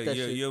tell Respect that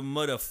you? shit. You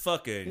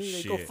motherfucking He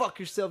shit. didn't go fuck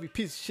yourself, you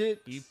piece of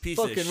shit. You piece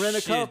fucking of rent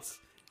a shit. cop.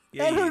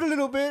 Yeah, That hurt a you,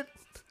 little bit.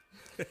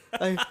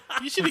 I,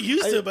 You should be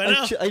used to it by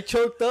now. I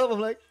choked up. I'm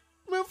like,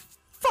 man,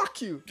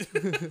 fuck you.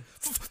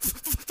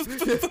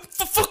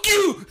 fuck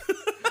you!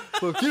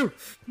 Fuck you.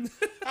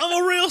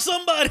 I'm a real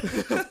somebody.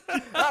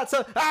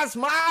 That's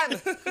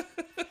mine.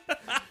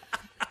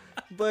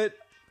 But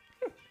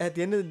at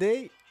the end of the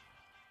day,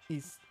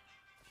 he's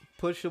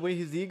pushed away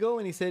his ego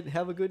and he said,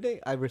 have a good day.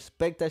 I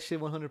respect that shit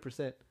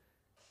 100%.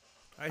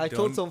 I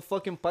told some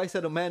fucking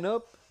paisa to man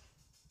up.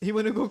 He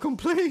went to go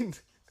complain.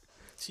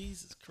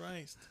 Jesus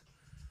Christ.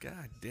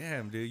 God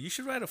damn, dude. You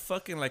should write a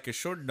fucking, like, a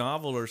short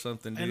novel or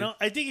something, dude. I know.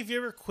 I think if you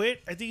ever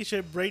quit, I think you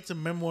should write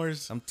some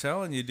memoirs. I'm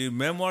telling you, dude.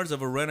 Memoirs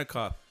of a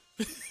rent-a-cop.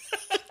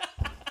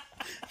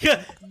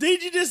 Yeah,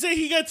 did you just say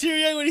he got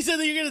teary-eyed when he said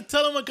that you're going to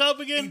tell him a cop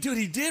again? Dude,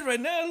 he did right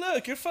now.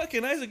 Look, your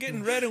fucking eyes are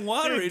getting red and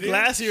watery, You're dude.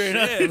 glassy right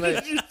now. Shit.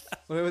 Like,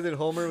 what was it,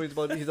 Homer? He's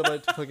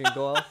about to fucking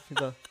go off.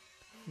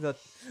 He's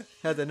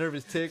had that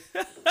nervous tick.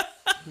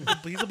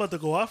 He's about to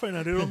go off right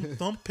now, dude.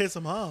 Don't piss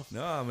him off.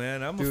 No,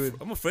 man, Dude.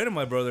 I'm afraid of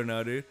my brother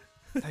now, dude.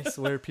 I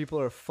swear, people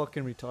are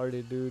fucking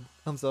retarded, dude.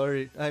 I'm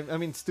sorry. I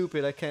mean,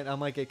 stupid. I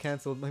might get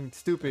canceled. I mean,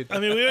 stupid. I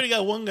mean, we already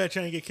got one guy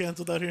trying to get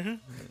canceled out here.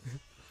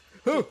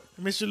 Who?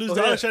 Mr. Lou's Oh,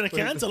 daughter yeah. trying to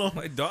cancel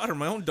him.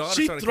 My own daughter.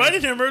 She trying to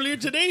threatened him earlier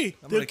today.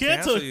 I'm They'll gonna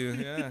cancel cancel you.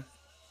 Yeah.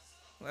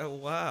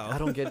 Wow. I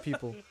don't get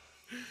people.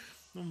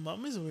 No,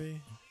 mommy's away.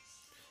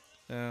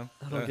 Yeah.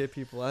 I don't get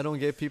people. I don't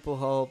get people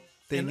how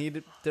they And- need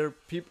it. They're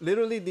people.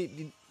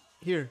 Literally,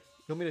 here.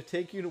 You want me to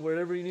take you to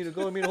wherever you need to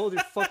go? I mean, hold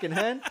your fucking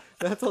hand.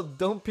 That's how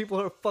dumb people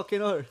are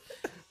fucking are.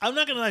 I'm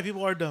not gonna lie,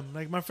 people are dumb.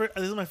 Like this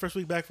is my first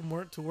week back from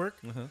work,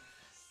 Uh-huh.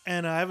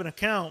 and I have an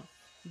account.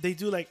 They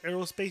do like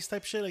aerospace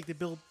type shit. Like they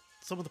build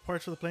some of the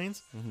parts for the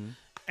planes,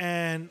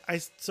 and I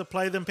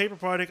supply them paper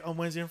product on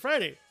Wednesday and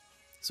Friday.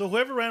 So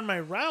whoever ran my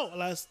route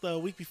last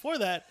week before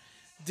that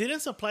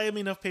didn't supply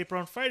me enough paper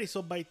on Friday.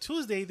 So by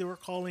Tuesday they were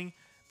calling.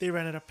 They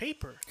ran out of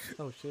paper,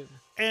 Oh shit.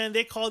 and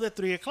they called at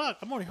 3:00.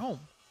 I'm already home,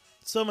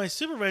 so my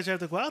supervisor had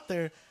to go out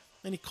there,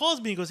 and he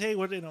calls me. He goes, "Hey,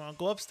 what? I'll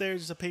go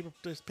upstairs. There's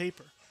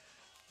paper.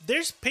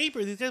 There's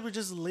paper. These guys were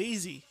just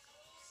lazy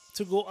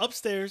to go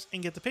upstairs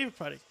and get the paper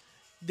product.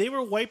 They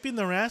were wiping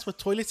their ass with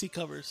toilet seat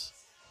covers.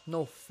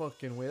 No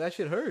fucking way. That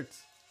shit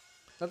hurts.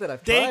 Not that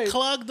I've They tried.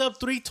 clogged up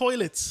 3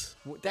 toilets.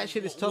 That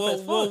shit is tough Whoa,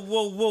 as whoa, fuck.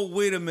 whoa!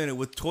 Wait a minute.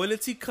 With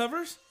toilet seat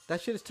covers? That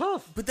shit is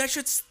tough. But that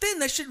shit's thin.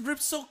 That shit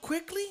rips so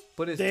quickly.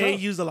 But it's They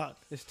tough. used a lot.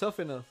 It's tough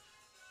enough.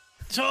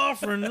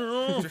 Tougher,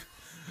 no.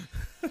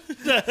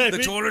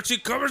 The toilet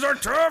seat covers are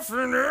tough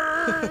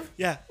enough.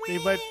 Yeah, they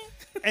wiped.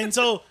 And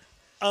so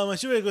my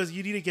supervisor goes,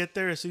 "You need to get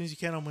there as soon as you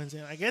can on Wednesday."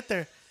 And I get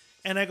there,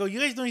 and I go, "You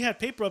guys know you had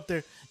paper up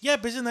there?" "Yeah,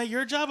 but isn't that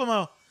your job?" I'm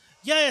out.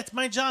 "Yeah, it's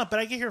my job, but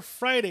I get here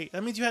Friday.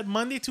 That means you had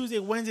Monday, Tuesday,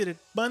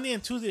 Monday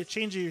and Tuesday to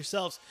change it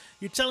yourselves.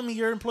 You're telling me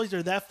your employees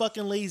are that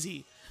fucking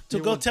lazy to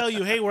go tell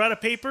you, hey, we're out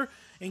of paper?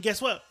 And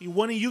guess what?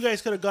 One of you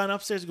guys could have gone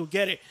upstairs to go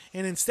get it,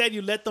 and instead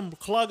you let them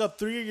clog up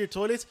 3 of your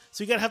toilets,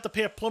 so you gotta have to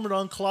pay a plumber to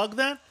unclog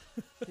that?"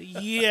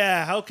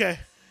 "Yeah, okay.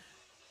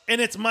 And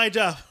it's my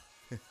job."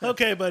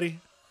 "Okay, buddy."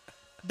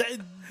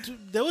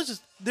 There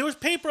was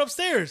paper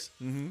upstairs.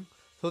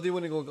 So they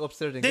wouldn't go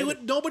upstairs and They get would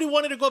it. nobody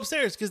wanted to go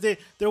upstairs because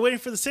they're waiting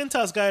for the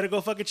Cintas guy to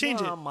go fucking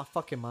change Nah, it. my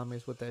fucking mom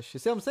is with that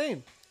shit. See what I'm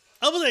saying?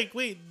 I was like,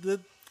 wait,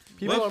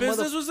 People What are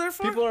business was there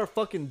for? People are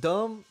fucking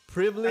dumb,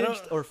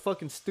 privileged, don't- or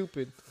fucking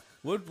stupid.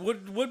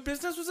 What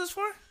business was this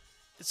for?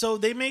 so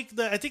they make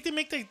I think they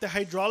make the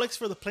hydraulics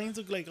for the planes,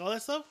 like all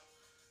that stuff.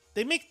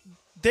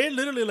 They're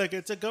literally like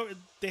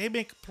they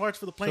make parts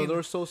for the plane. So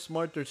they're so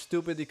smart, they're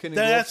stupid. They couldn't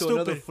That's go up to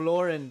another stupid.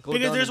 floor and go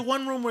because down. there's and-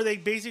 one room where they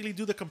basically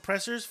do the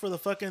compressors for the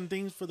fucking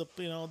things for the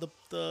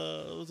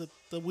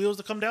the wheels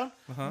to come down.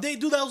 They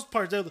do those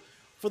parts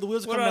for the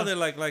wheels to What come are down. they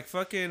like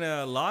fucking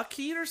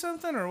Lockheed or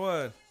something or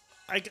what?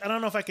 I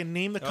don't know if I can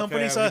name the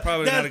company, so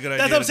probably not a good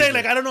that's idea what I'm to saying. do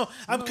Like I don't know.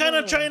 I'm kind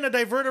of trying to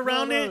divert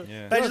around No, it.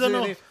 Yeah. But I just don't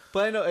No, know.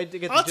 But I know. I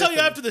get the I'll tell gist you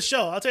of it.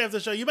 after the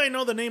show. You might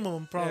know the name of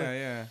them probably.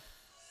 Yeah.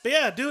 But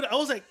yeah, dude, I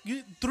was like,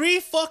 3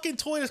 fucking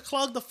toilets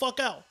clogged the fuck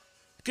out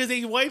because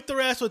they wiped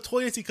their ass with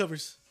toilet seat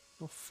covers.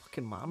 No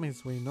fucking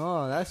mommy's way.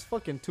 No, that's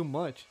fucking too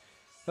much.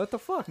 What the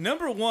fuck?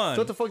 Number one.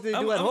 So what the fuck do they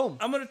do at home?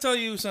 I'm gonna tell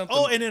you something.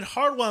 Oh, and then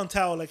hard wound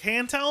towel, like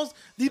hand towels.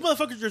 These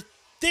motherfuckers are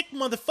thick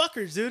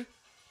motherfuckers, dude.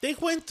 They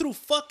went through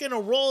fucking a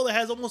roll that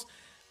has almost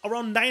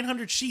around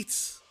 900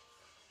 sheets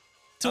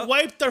to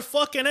wipe their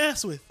fucking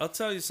ass with. I'll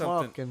tell you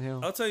something. Fucking hell.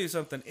 I'll tell you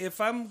something.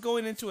 If I'm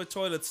going into a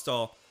toilet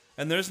stall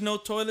and there's no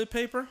toilet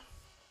paper,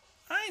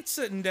 I ain't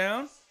sitting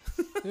down.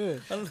 Yeah.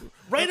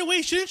 Right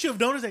away, shouldn't you have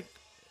noticed like,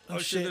 Oh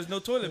shit, there's no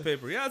toilet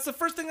paper. Yeah, it's the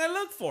first thing I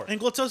look for. and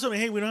go tell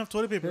somebody, hey, we don't have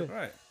toilet paper.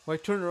 Right. Why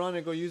turn around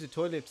and go use the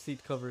toilet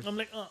seat covers? I'm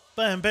like,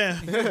 bam, bam.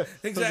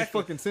 Exactly. It's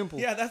fucking simple.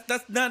 Yeah,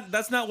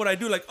 that's not what I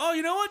do. Like, oh,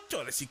 you know what?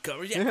 Toilet seat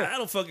covers. Yeah, I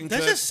don't fucking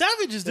That's cut. just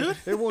savages, dude.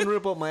 It won't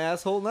rip up my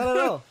asshole. Not at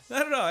all. I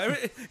don't know.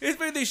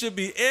 Everything should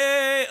be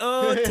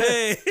A-O-T.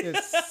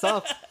 It's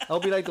soft. I'll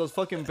be like those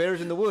fucking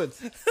bears in the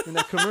woods in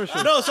that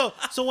commercial. No,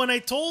 so when I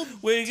told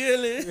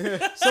Wiggly.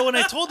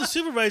 the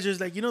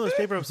supervisors, like, there's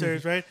paper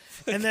upstairs, right?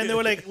 And then they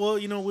were like, well,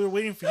 we were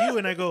waiting for you.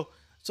 And I go,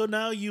 so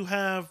now you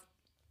have,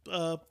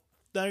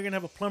 now you're going to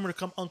have a plumber to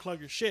come unclog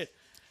your shit.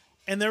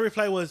 And their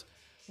reply was,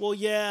 well,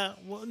 yeah,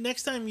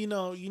 next time, you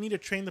need to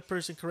train the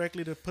person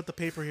correctly to put the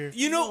paper here.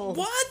 You know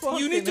what?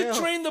 You need to fucking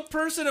hell. train the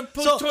person to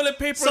put toilet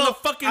paper in the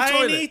fucking I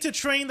toilet. need to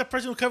train the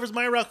person who covers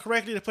my route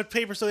correctly to put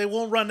paper so they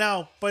won't run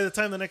out by the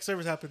time the next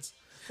service happens.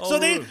 So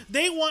rude.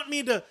 they want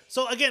me to.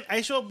 So again,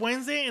 I show up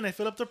Wednesday and I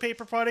fill up their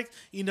paper product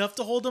enough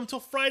to hold them till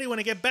Friday when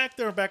I get back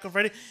there back on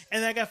Friday,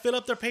 and I got to fill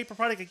up their paper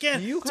product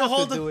again You to have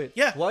hold to them. do it.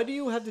 Yeah. Why do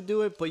you have to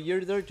do it? But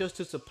you're there just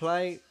to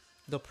supply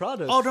the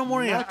product. Oh, don't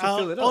worry. Not to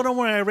fill it up. Don't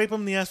worry. I rape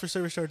them in the ass for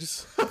service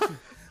charges.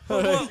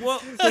 Well,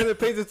 And it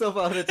pays itself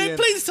out at the It end.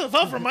 plays itself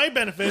out for my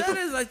benefit. that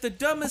is like the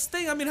dumbest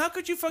thing. I mean, how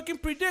could you fucking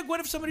predict? What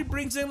if somebody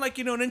brings in like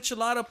an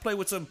enchilada plate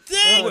with some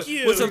Thank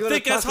you. with some You go to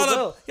thick ass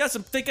Taco Bell.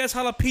 some thick ass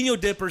jalapeno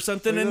dip or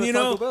something, Or you and go to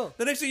Taco Bell.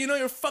 the next thing you know,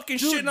 you're fucking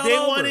Dude, shitting all they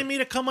over. wanted me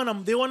to come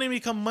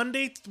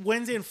Monday,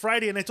 Wednesday, and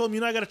Friday, and I told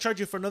them, I got to charge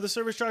you for another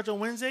service charge on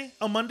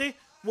Monday.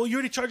 well, you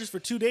already charged us for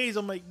 2 days.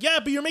 I'm like, yeah,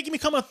 but you're making me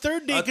come a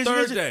third day A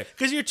third day.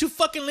 because you're too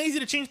fucking lazy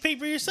to change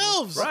paper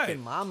yourselves. Right.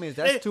 Fucking mommies,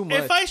 that's too much.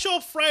 If I show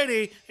up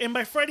Friday and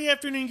by Friday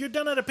afternoon you're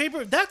done out of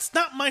paper, that's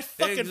not my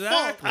fucking fault.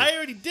 Exactly. I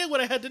already did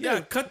what I had to do. Yeah,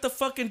 cut the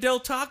fucking Del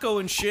Taco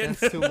and shit.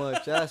 That's too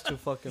much. That's too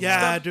fucking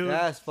Yeah, much. dude.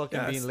 That's fucking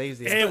Yeah, being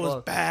lazy. It as was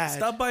fuck. bad.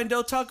 Stop buying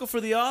Del Taco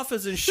for the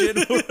office and shit.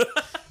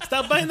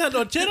 Stop buying that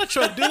lonchera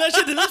truck, dude. That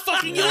shit is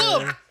fucking you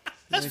up.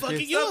 That's Yeah, fucking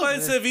kid. you Stop up. buying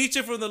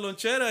ceviche from the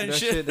lonchera and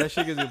shit. That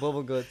shit gives you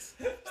bubble guts.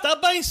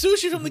 Stop buying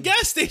sushi from the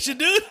gas station,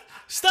 dude.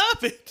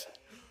 Stop it.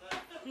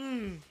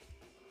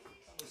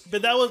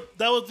 But that was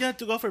you had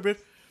to go for it, bro.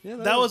 Yeah,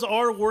 That was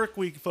our work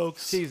week,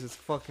 folks. Jesus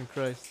fucking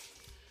Christ.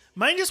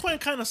 Mine just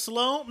went kind of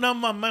slow. No,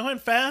 mine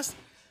went fast,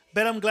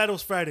 but I'm glad it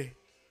was Friday.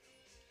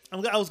 I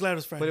was glad it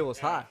was Friday. But it was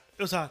hot.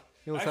 It was hot.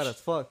 It was hot as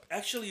fuck.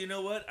 Actually, you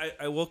know what?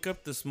 I woke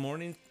up this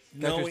morning.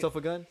 Got yourself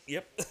a gun?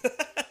 Yep.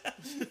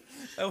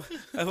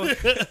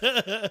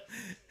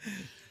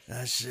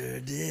 I sure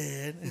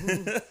did.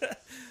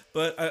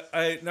 But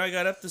I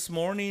got up this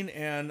morning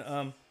and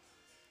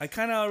I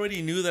kind of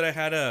already knew that I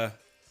had to,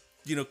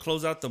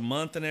 close out the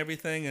month and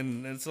everything.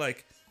 And it's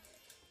like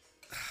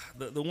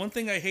the one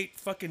thing I hate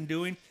fucking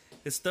doing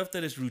is stuff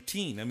that is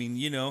routine. I mean,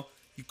 you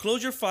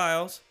close your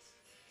files,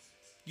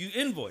 you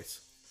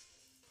invoice.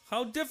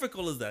 How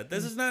difficult is that?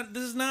 This is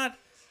not.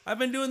 I've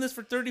been doing this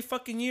for 30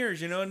 fucking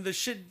years, and the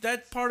shit,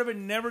 that part of it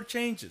never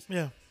changes.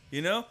 Yeah.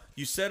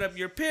 You set up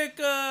your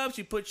pickups,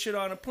 you put shit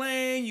on a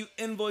plane, you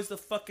invoice the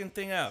fucking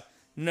thing out.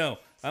 No,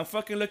 I'm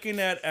fucking looking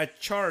at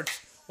charts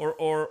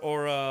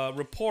or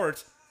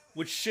reports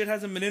which shit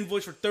hasn't been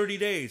invoiced for 30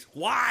 days.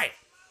 Why?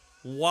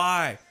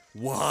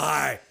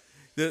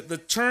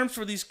 The terms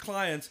for these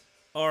clients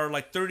are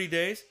like 30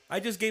 days. I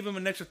just gave them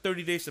an extra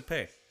 30 days to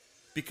pay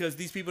because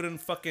these people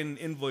didn't fucking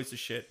invoice the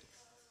shit.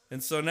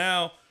 And so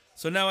now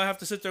I have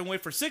to sit there and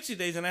wait for 60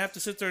 days, and I have to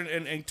sit there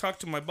and talk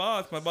to my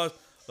boss. My boss,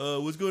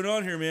 what's going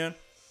on here, man?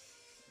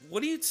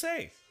 What do you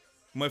say?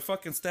 My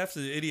fucking staff's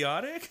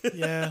idiotic?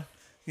 Yeah.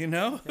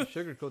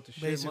 Sugarcoat the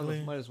shit.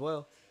 Basically. Might as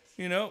well.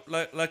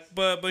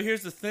 But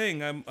here's the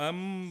thing.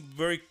 I'm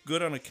very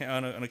good on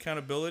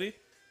accountability.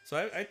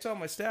 So I tell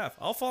my staff,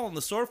 I'll fall on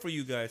the sword for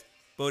you guys.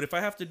 But if I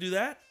have to do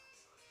that,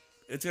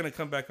 it's gonna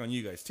come back on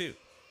you guys too.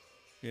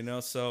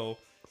 So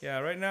yeah.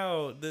 Right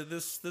now,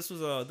 this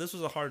was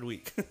a hard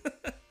week.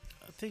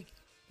 I think.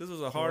 This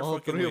was a hard All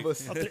fucking three week. of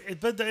us.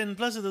 And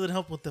plus it doesn't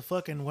help with the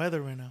fucking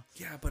weather right now.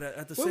 Yeah, but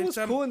at the Well, it same was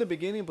time, cool in the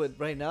beginning, but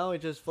right now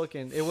it just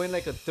fucking it went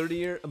like a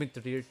 30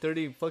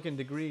 fucking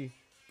degree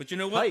but you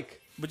know what?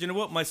 hike. But you know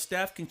what? My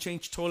staff can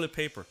change toilet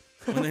paper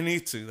when they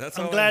need to. That's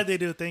I'm all. glad they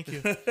do. Thank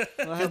you.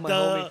 I had my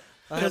the-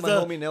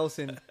 homie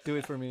Nelson do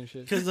it for me and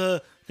shit. Because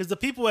the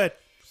people at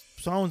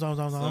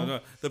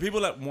The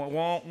people that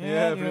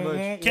Yeah, pretty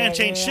much. can't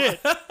change shit.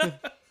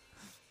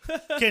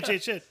 Can't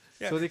change shit.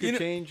 So they could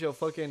change a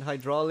fucking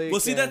hydraulic. Well,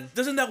 see that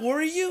doesn't that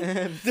worry you?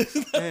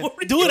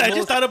 Dude, I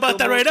just thought about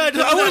that right now.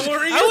 I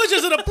was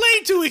just in a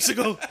plane 2 weeks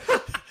ago.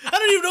 I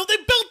don't even know if they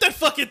built that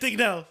fucking thing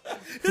now.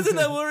 Doesn't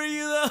that worry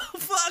you though?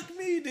 Fuck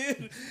me,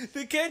 dude.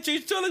 They can't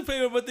change toilet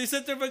paper, but they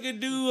sit there fucking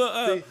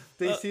do.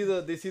 They see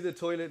the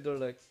toilet. They're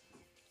like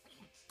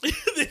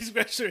They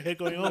scratch their head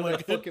going, oh my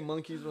god. fucking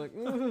monkeys. Like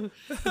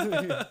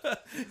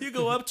You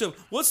go up to them.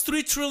 What's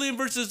 3 trillion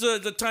versus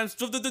the times?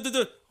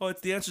 Oh,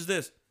 it's the answer's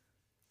this.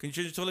 Can you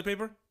change the toilet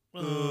paper?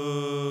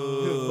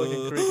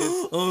 fucking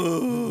crickets.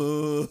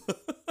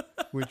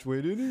 Which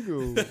way did he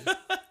go?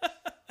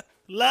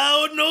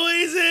 Loud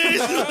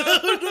noises.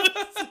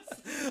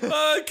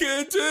 I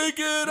can't take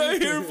it. I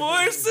hear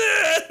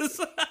voices.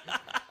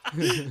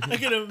 I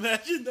can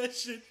imagine that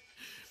shit.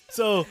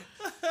 So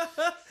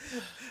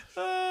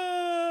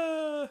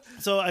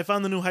I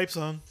found the new hype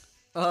song.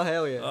 Oh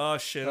hell yeah! Oh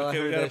shit. Oh, I Okay,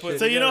 we heard gotta that put. shit.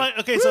 So you know what?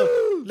 Okay,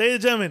 so ladies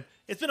and gentlemen,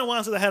 it's been a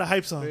while since I had a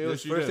hype song.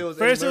 First you did. it was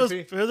First Eddie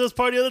it Murphy. was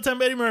Party All the Time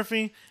by Eddie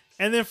Murphy,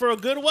 and then for a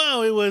good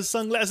while it was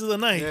Sunglasses of the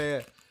Night. Yeah,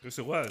 yeah. Yes,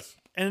 it was.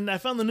 And I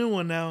found the new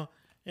one now,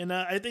 and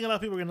I think a lot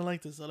of people are gonna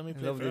like this. So let me I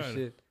play love it. this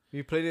shit.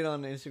 You played it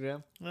on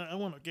Instagram. I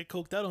want to get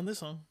coked out on this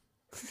song.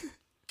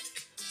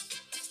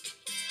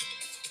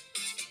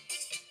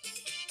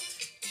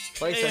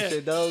 Spice Yeah. that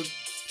shit, dog.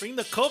 Bring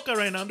the coca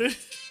right now, dude.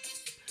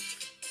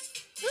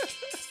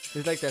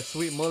 It's like that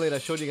sweet mullet I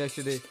showed you guys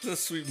today. The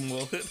sweet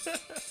mullet.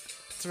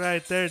 It's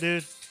right there,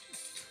 dude.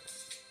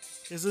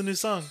 It's a new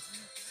song.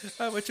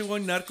 I bet you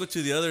one narco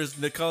to the others.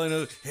 They're calling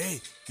us, hey,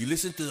 you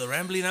listen to the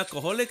Rambling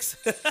Alcoholics?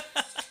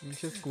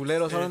 Pinches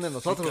culeros hablan de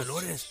nosotros.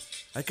 Calores.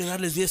 Hay que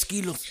darles 10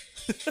 kilos.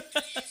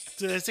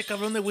 Dude, ese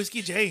cabrón de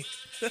Whiskey J.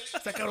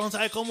 Este cabrón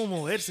sabe cómo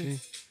moverse.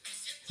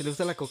 Se le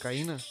gusta la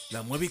cocaína.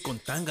 La mueve y con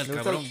tanga el Le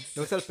cabrón.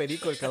 gusta el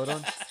perico, el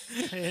cabrón.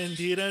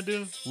 Indeed, I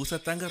do. Usa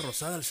tanga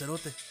rosada el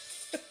cerote.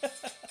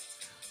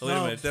 No,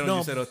 Obviamente, era no,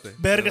 un cerote.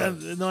 Verga,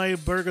 no hay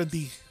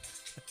Burgundy.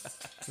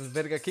 El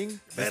Verga King.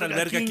 ¿Ves al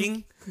Verga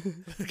King?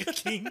 Burger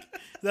King.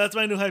 That's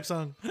my new hype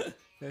song.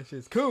 That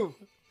shit's cool.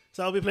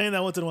 So I'll be playing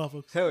that once in a while,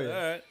 folks. Hell yeah.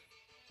 All right.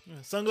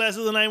 Sunglasses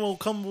of the Night will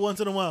come once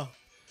in a while.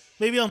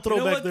 Maybe on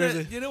Throwback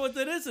Thursday. You know what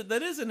that is?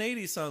 That is an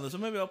 80s song, though. So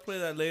maybe I'll play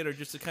that later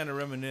just to kind of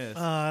reminisce.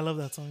 I love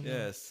that song.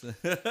 Yes.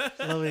 I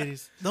love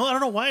 80s. No, I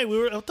don't know why.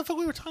 What the fuck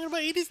we were talking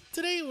about 80s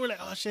today? We were like,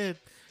 oh, shit.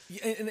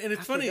 Yeah, and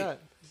it's funny. forgot.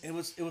 It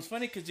was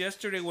funny because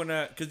yesterday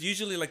because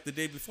usually like the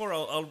day before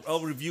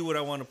I'll review what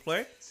I want to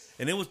play,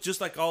 and it was just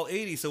like all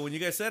 80s. So when you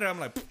guys said it, I'm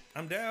like,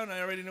 I'm down. I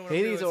already know what I'm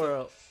doing. 80s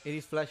or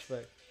 80s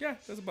flashback. Yeah,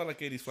 that's about like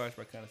 80s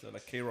flashback kind of stuff,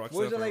 like K-Rock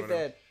Where's stuff. it or like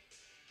whatever. that?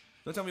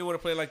 Don't tell me you want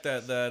to play like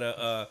that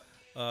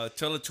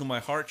Tell It to My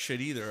Heart shit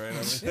either,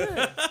 right?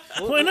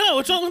 I mean, Why not?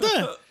 What's wrong with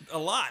that? a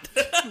lot.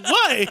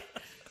 Why?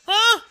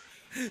 Huh?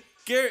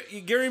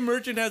 Gary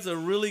Merchant has a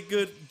really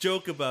good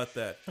joke about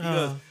that. He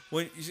goes,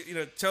 when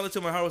Tell It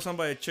to My Heart was sung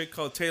by a chick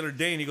called Taylor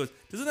Dane. He goes,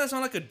 doesn't that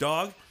sound like a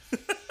dog?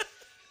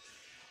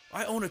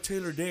 I own a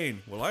Taylor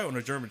Dane. Well, I own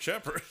a German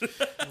Shepherd.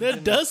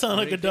 That does sound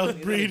like a dog Isn't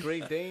that breed. a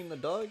Great Dane, the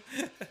dog?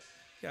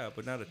 Yeah,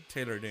 but not a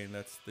Taylor Dane.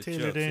 That's the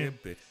Taylor joke. Dane.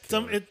 See,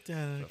 a bit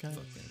God killer.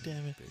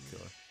 damn it. Bit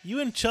killer. You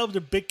and Chubbs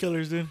are big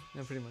killers, dude.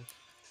 Yeah, pretty much.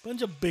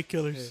 Bunch of big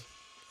killers.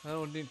 Yeah. I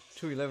don't need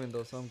 211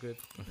 though, so I'm good.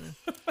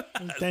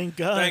 Thank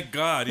God. Thank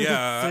God,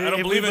 yeah. See, I don't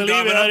if believe we in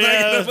God, but it, I'm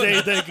yeah, thanking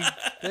him. thank you.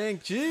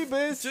 Thank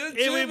Jeebus.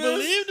 If we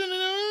believed in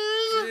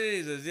it,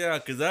 Jesus, yeah,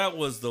 because that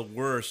was the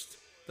worst.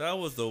 That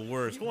was the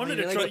worst. you wanted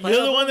You to like try. the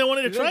You're the one that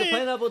wanted to You try like the it.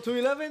 pineapple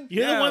 211?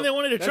 You're the Yeah, one that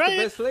wanted to That's try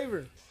the it. best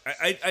flavor.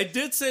 I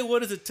did say,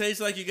 what does it taste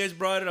like? You guys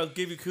brought it. I'll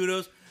give you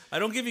kudos. I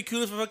don't give you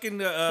kudos for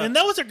fucking. And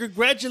that was to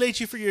congratulate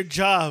you for your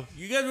job.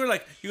 You guys were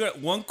like, you got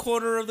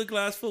 1/4 of the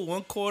glass full,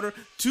 1/4,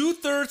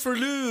 2/3 for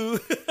Lou.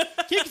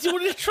 Yeah, because you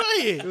wanted to try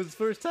It it. was the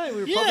first time.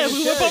 We were Yeah, popping we a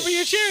were cherry. popping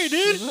your cherry, We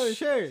were dude. popping a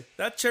cherry.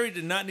 That cherry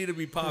did not need to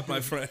be popped,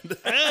 my friend.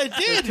 I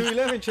did.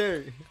 211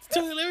 cherry. It's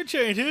a liver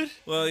cherry, dude.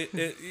 Well,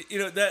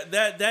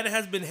 that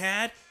has been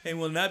had and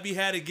will not be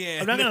had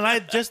again. I'm not gonna lie,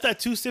 just that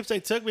 2 sips I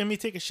took made me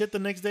take a shit the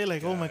next day.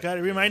 Like, oh my God,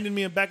 it reminded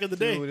me of back of the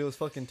day. Dude, it was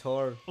fucking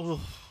tar.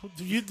 Oh,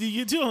 you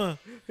too, huh?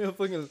 Yeah,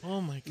 fucking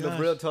Oh my the God.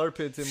 real tar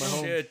pits in my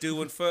home. Shit, dude,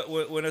 when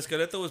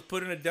Escaleto was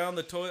putting it down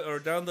the toilet or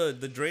down the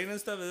drain and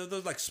stuff, there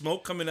was like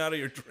smoke coming out of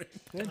your drain.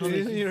 Yeah, dude,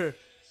 isn't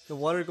the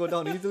water go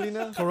down easily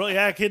now?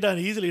 Yeah, it came down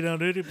easily now,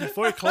 dude.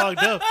 Before it clogged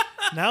up.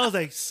 Now it's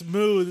like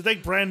smooth. It's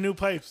like brand new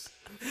pipes.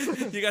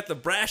 You got the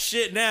brass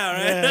shit now,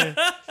 right?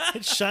 Yeah.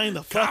 It shined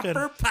the fuck out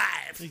Copper of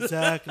pipes.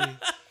 Exactly.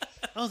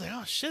 I was like,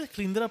 oh shit, I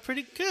cleaned it up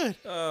pretty good.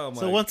 Oh my.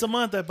 So once a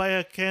month, I buy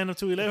a can of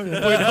 211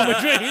 and pour it down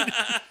my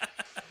drain.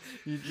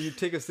 You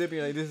take a sip and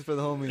you're like, this is for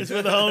the homies. It's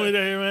for the homie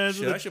there, man.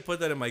 Shit, I should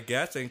put that in my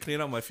gas tank and clean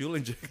out my fuel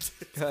injector.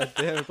 God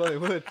damn, it probably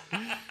would.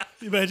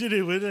 Imagine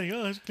it would like,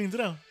 oh, it cleans it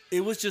out.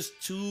 It was just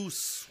too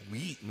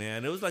sweet,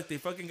 man. It was like they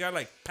fucking got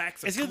like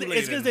packs of It's Kool-Aid.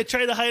 because they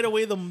try to hide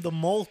away the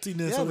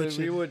maltiness Yeah, of the but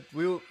shit.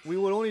 we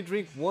would only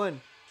drink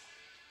one.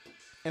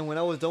 And when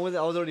I was done with it,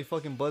 I was already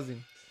fucking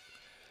buzzing.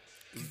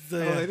 I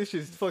was like, this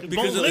shit's fucking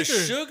because of liquor. the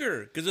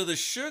sugar. Because of the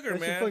sugar, That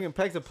shit man. fucking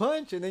packs a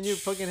punch, and then you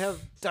fucking have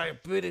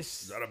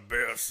diabetes. Not a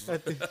best.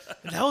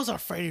 That was our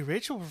Friday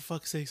ritual, for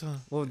fuck's sakes, huh?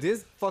 Well,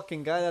 this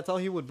fucking guy, that's all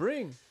he would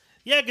bring.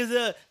 Yeah,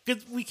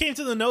 because we came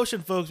to the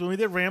notion, folks, when we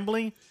did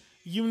Rambling,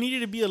 you needed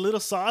to be a little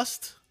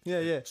sauced.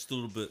 Yeah. Just a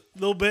little bit. A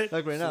little bit.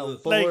 Like right now. So,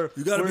 But like,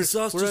 you gotta be we're-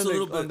 sauced we're just on a the-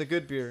 little bit. On the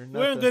good beer. not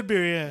We're in the- good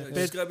beer, yeah.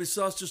 Just gotta be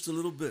sauced just a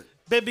little bit.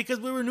 But because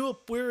we were new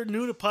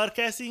to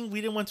podcasting, we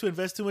didn't want to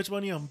invest too much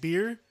money on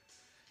beer.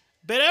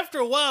 But after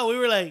a while, we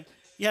were like,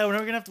 yeah, we're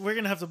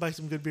gonna have to buy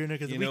some good beer now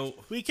because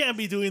we can't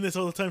be doing this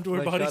all the time to our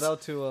Like, bodies. shout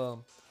out to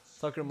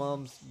Soccer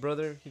Mom's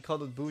brother. He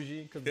called us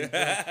bougie because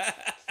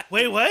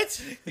Wait,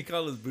 what? He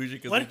called us bougie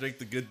because What? we drink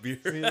the good beer.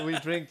 we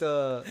drink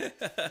the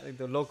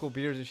local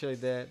beers and shit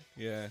like that.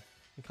 Yeah.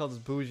 He called us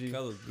bougie. He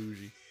called us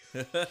bougie.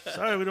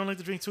 Sorry, we don't like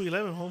to drink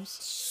 211,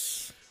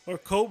 Holmes. Or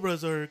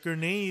Cobras, or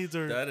Grenades,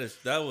 or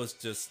That was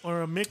just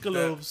a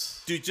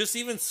Michelob's. dude, just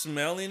even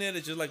smelling it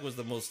just like was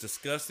the most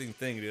disgusting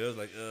thing, dude. It was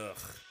like, ugh.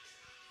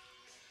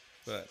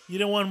 But You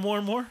didn't want more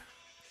and more?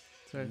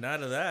 Sorry.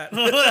 none of that.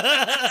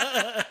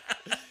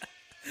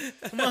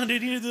 Come on,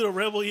 dude, you need to do the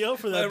Rebel Yell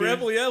for that My beer.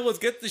 rebel yell was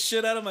get the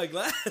shit out of my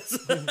glass.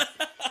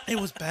 It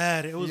was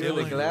bad. It was Yeah,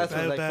 really the glass bad,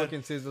 was like bad.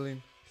 fucking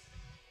sizzling.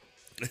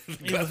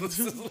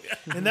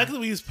 And that's because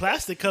we used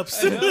plastic cups.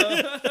 It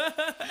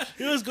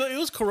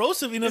was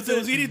corrosive enough that it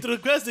was eating through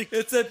the plastic.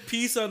 It said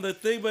peace on the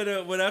thing,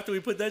 but when after we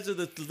put that, so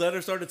the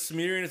letter started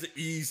smearing. It said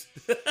ease.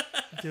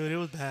 Dude, it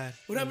was bad.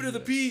 What happened to the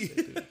P?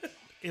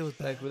 It was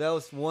bad. Like, that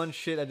was one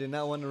shit I did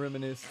not want to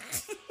reminisce.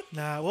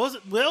 Nah, what was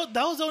it? Well,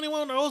 that was the only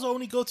one. That was the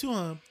only go-to,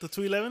 huh? The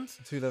 211s.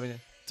 211. Yeah.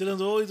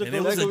 211s always a And it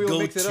go-to. was Like, a we will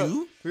mix it up.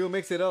 go-to? We will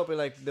mix it up with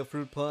like the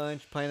fruit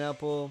punch,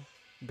 pineapple,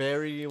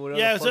 berry, whatever.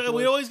 Yeah, the fuck so it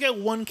we'd was. always get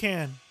one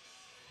can,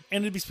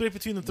 and it'd be split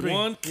between the three.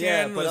 One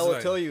Yeah, can but I was will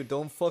like, tell you,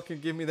 don't fucking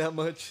give me that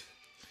much.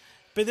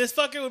 But this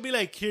fucker would be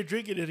like, "Here,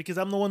 drink it," because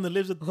I'm the one that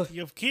lives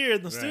here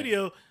in the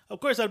studio. Of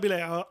course, I'd be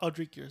like, "I'll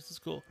drink yours. It's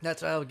cool."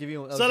 That's right. I'll give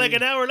you. So like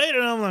an hour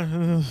later,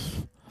 I'm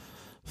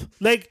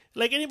like,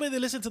 like anybody that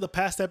listened to the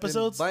past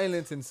episodes.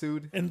 Violence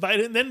ensued. And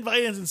then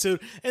violence ensued,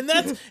 and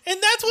that's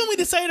when we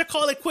decided to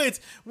call it quits.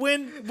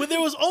 When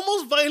there was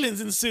almost violence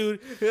ensued,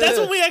 that's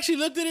when we actually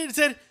looked at it and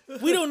said,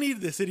 "We don't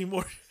need this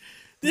anymore."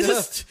 This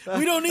is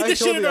we don't need I this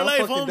shit told in you, our I'm life,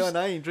 fucking Holmes. done.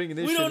 I ain't drinking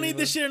this We shit don't need anymore.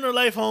 this shit in our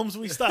life, Holmes.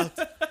 We stopped.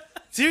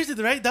 Seriously,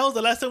 right? That was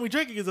the last time we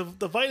drank it because of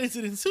the violence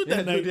that ensued Yeah,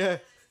 that night. dude, yeah.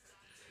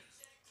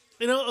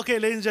 You know, okay,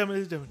 ladies and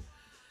gentlemen.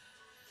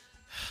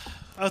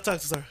 I'll talk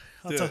to story.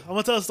 I'm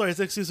gonna tell a story. It's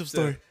an exclusive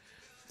story.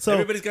 So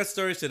Everybody's got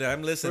stories today.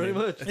 I'm listening.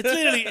 Pretty much. it's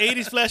literally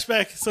 80s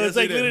flashback. So Yes, it's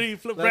like it is. literally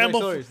Flashback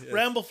stories, yes.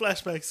 ramble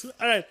flashbacks.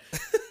 All right.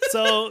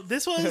 So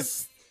this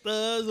was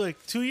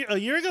like 2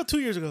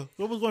 years ago.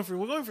 We're going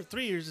for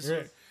 3 years this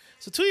year.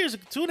 So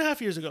 2.5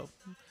 years ago.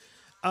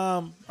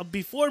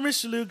 Before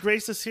Mr. Lou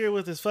graced us here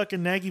with his fucking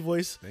naggy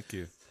voice. Thank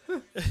you.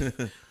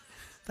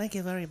 Thank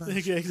you very much.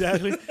 Yeah,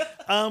 exactly.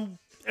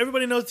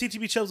 Everybody knows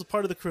TTB Chubbs was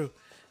part of the crew.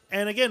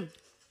 And again,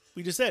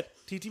 we just said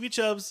TTB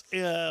Chubbs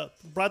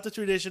brought the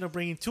tradition of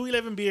bringing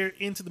 211 beer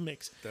into the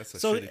mix. That's a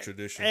shitty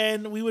tradition.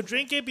 And we would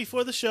drink it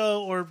before the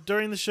show or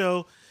during the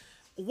show.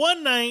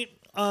 One night,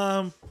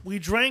 we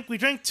drank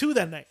 2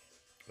 that night.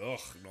 Oh,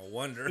 no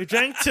wonder. We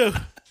drank 2.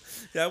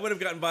 Yeah, I would have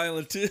gotten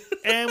violent too.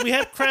 And we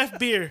had craft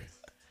beer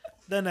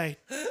that night.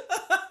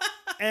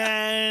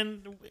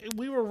 And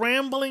we were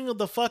rambling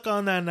the fuck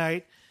on that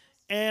night.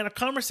 And a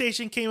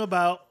conversation came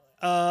about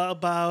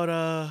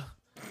I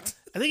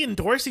think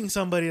endorsing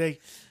somebody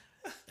like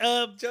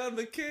John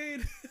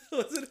McCain.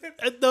 Was it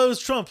him? no, it was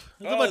Trump.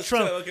 It was about it's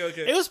Trump.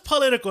 Okay. It was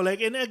political.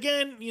 Like, and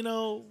again, you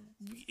know,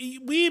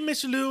 we,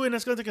 Mr. Lou, and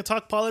us going to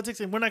talk politics,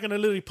 and we're not going to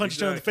literally punch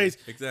each other in the face.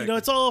 Exactly.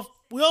 You know,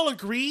 we all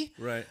agree.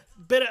 Right.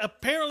 But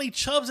apparently,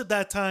 Chubbs at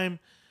that time,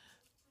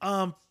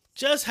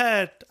 just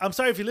had. I'm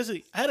sorry if you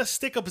listen. I had a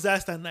stick up his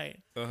ass that night,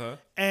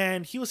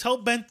 and he was hell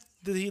bent.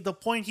 The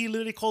point he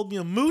literally called me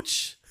a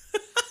mooch.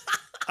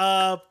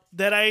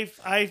 That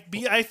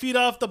I feed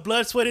off the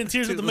blood, sweat, and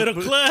tears of the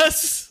middle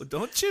class. Well,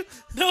 don't you?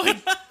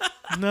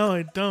 No,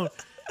 I don't.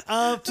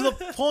 To the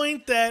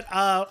point that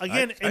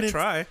again, I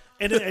try.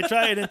 And I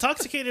try. And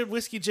intoxicated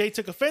whiskey J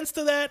took offense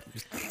to that,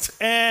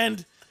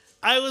 and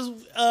I was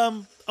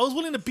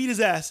willing to beat his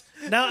ass.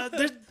 Now,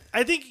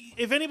 I think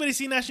if anybody's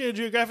seen National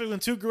Geographic when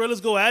 2 gorillas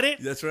go at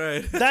it, That's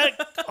right. that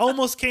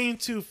almost came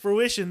to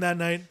fruition that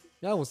night.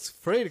 Yeah, I was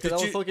afraid because I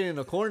was you- fucking in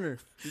the corner.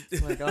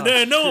 Like, oh,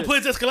 No one shit.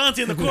 puts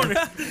Escalante in the corner.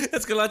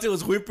 Escalante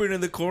was whimpering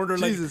in the corner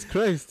like Jesus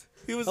Christ.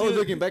 he was. I was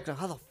looking back like,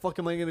 how the fuck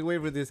am I gonna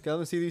wait for this guy? I'm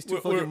gonna see these 2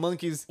 We're- fucking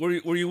monkeys. Were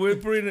you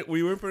whimpering? Were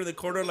you whimpering in the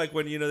corner like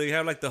when they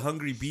have like the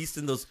hungry beast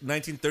in those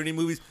 1930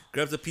 movies?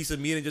 Grabs a piece of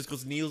meat and just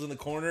goes kneels in the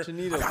corner. I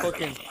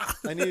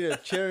need a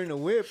chair and a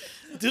whip.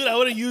 Dude, I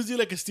would have used you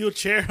like a steel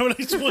chair. I would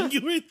have swung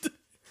you right.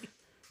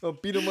 I'll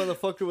beat a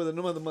motherfucker with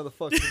another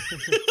motherfucker.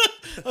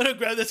 I would have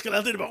grabbed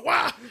Escalante and about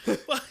wow.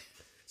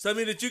 So I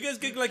mean, did you guys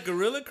get like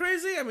gorilla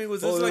crazy? I mean,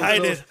 was this Oh, like I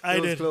it was did. close.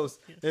 It was close.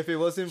 If it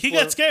wasn't He for,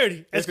 got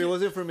scared. If it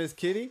wasn't for Miss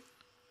Kitty,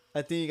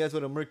 I think you guys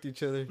would have murked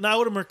each other. No, I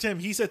would have murked him.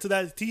 He said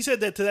that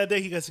to that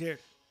day he got scared.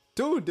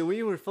 Dude, the way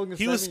you were fucking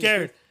He was slamming your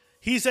scared. face-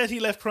 He said he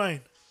left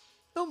crying.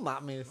 No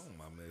mames.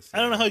 I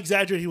don't know how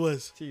exaggerated he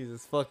was,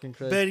 Jesus fucking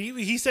Christ. but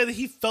he said that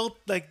he felt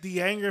like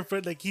the anger in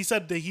front. Like he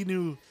said that he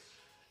knew,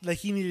 like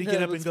he needed to Yeah,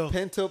 get it up and was go.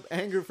 Pent up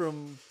anger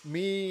from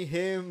me,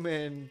 him,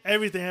 and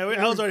Everything.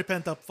 I was already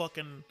pent up.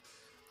 Fucking,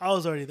 I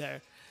was already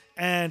there,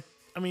 and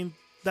I mean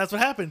that's what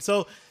happened.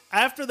 So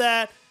after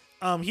that,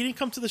 he didn't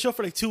come to the show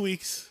for like 2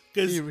 weeks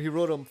because he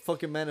wrote a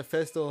fucking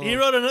manifesto. he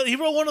wrote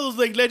one of those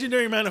like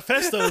legendary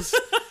manifestos,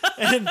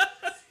 and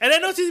I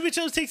know TCB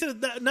Chubbs takes it.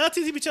 Now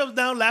TCB Chubbs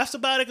now laughs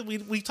about it. 'Cause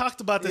we talked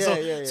about this,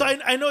 so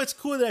I know it's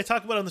cool that I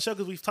talk about it on the show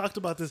because we've talked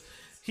about this.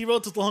 He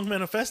wrote these long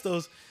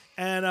manifestos,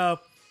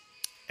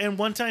 and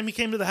one time he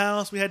came to the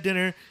house. We had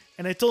dinner,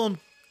 and I told him,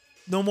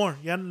 "No more,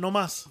 yeah, no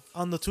mas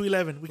on the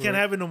 211. We can't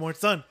have it no more. It's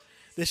done.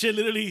 This shit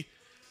literally.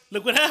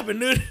 Look what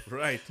happened, dude.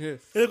 right? Yeah.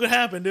 Look what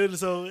happened, dude.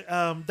 So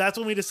that's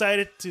when we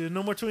decided to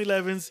no more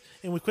 211s,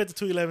 and we quit the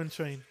 211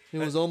 train. It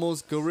was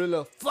almost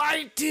guerrilla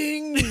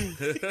fighting.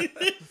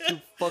 You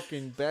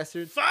fucking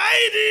bastard.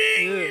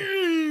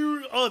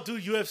 Fighting! Oh,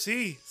 dude,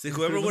 UFC. See,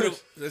 whoever would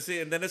have, let's see,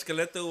 and then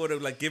Esqueleto would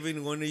have like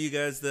given one of you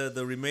guys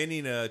the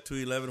remaining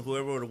 211.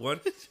 Whoever would have won,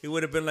 he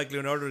would have been like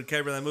Leonardo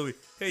DiCaprio in that movie.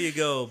 Here you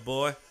go,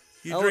 boy.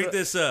 You I drink would've-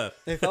 this up.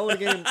 If I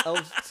would have I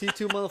would see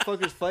 2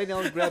 motherfuckers fighting,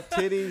 I would grab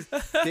titties,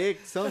 dick,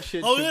 some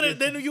shit. Oh,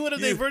 then you would have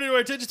diverted our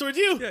attention towards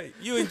you. Yeah,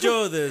 you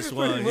enjoy this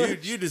one.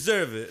 much. You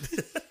deserve it.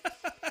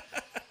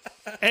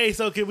 Hey,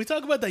 so can we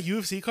talk about that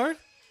UFC card?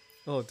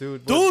 Oh,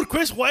 dude. Dude,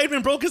 Chris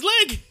Weidman broke his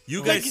leg.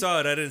 You guys saw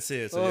it. I didn't see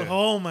it. So yeah.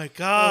 Oh my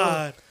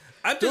god.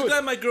 I'm just Dude.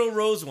 glad my girl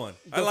Rose won.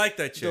 I like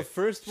that chick. The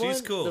first one.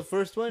 She's cool. The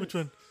first one. Which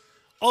one?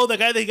 Oh, the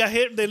guy that got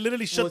hit. They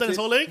literally shut down his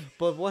whole leg.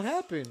 But what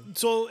happened?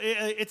 So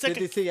it's like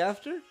Did they say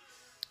after?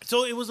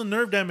 so it was a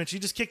nerve damage. He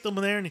just kicked him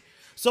in there,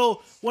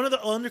 so one of the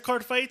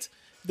undercard fights,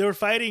 they were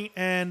fighting,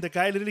 and the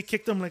guy literally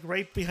kicked him like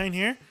right behind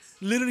here.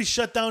 Literally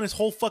shut down his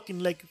whole fucking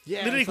leg. Yeah,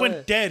 Literally I saw went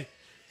that. dead.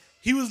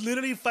 He was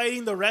literally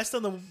fighting the rest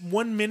of the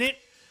 1 minute,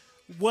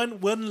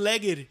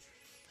 one-legged.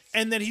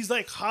 And then he's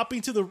like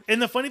hopping to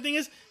and the funny thing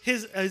is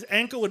his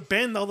ankle would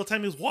bend all the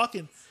time he was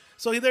walking.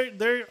 So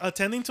they're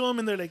attending to him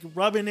and they're like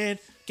rubbing it,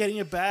 getting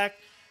it back.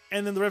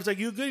 And then the ref's like,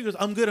 "You good?" He goes,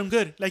 I'm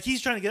good. Like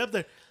he's trying to get up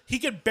there. he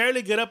could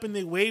barely get up and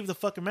they waved the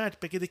fucking match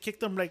because they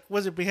kicked him like,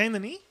 was it behind the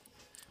knee?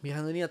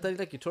 Behind the knee, I thought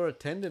like you tore a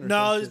tendon or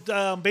No,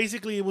 something.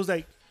 basically it was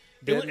like,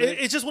 Dead leg?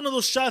 it's just one of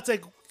those shots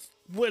like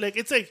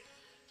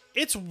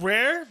it's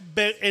rare,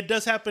 but it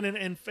does happen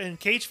in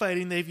cage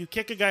fighting that if you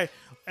kick a guy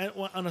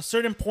on a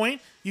certain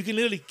point, you can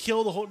literally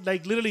kill the whole,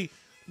 like literally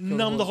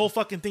numb the whole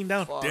fucking thing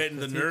down. Dead in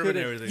the 'cause nerve and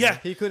everything. Yeah.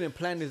 He couldn't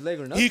plant his leg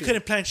or nothing. He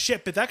couldn't plan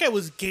shit, but that guy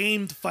was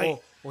game to fight.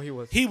 Oh, he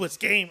was. He was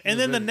game. And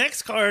then the ready.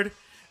 next card,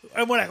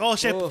 and we're like, oh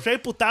shit, Oh.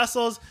 straight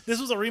putazos. This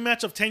was a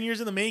rematch of 10 years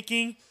in the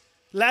making.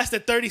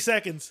 Lasted 30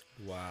 seconds.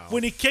 Wow.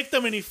 When he kicked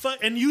him and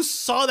you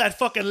saw that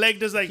fucking leg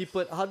just like,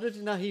 How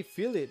did not he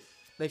feel it?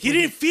 Like he when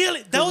didn't feel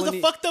it. That when was the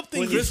he- fucked up thing.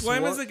 when Chris he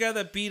Wyman's swung- the guy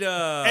that beat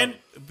And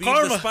beat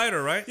Karma. the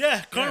Spider, right?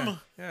 Yeah,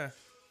 Karma. Yeah.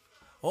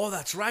 Oh,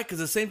 that's right. Because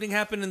the same thing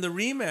happened in the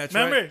rematch.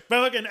 Remember? Right?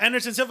 Fucking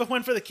Anderson Silva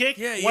went for the kick.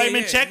 Yeah, yeah,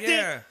 Whiteman yeah, checked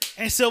yeah. it,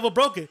 and Silva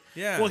broke it.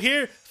 Yeah. Well,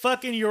 here,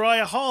 fucking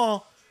Uriah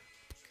Hall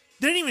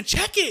didn't even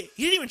check it.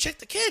 He didn't even check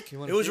the kick. You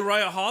wanna It was see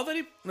Uriah Hall that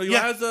he. No, Yeah.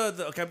 Uriah's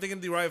the okay, I'm thinking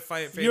the Uriah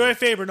Faber. Uriah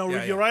Faber, no, Yeah,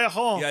 yeah. Uriah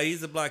Hall. Yeah,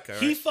 he's the black guy.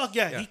 He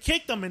Right? he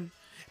kicked him,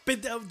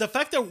 but the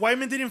fact that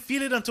Whiteman didn't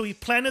feel it until he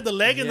planted the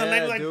leg, and the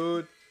leg Yeah, like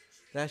dude.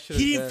 That should.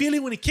 he didn't feel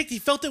it when he kicked. He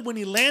felt it when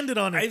he landed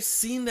on it. I've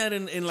seen that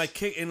in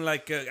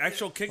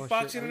actual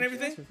kickboxing and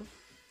everything.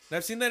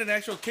 I've seen that in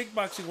actual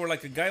kickboxing where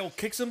like a guy will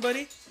kick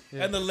somebody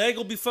and the leg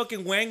will be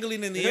fucking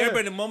wangling in the air,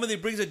 but the moment he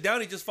brings it down,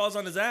 he just falls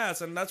on his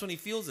ass, and that's when he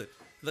feels it.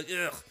 Like,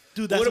 ugh.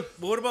 Dude, But that's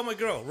what about my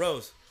girl,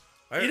 Rose?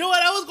 you know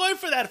what? I was going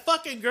for that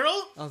fucking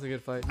girl. That was a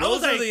good fight. I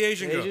was Rose or like- the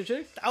Asian girl? Asian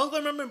chick? I was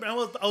going to remember.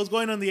 I was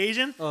going on the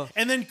Asian, Oh.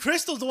 and then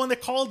Crystal's the one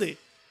that called it.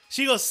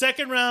 She goes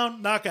second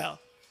round knockout.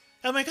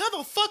 I'm like, how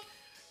the fuck?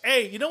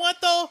 Hey, you know what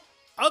though?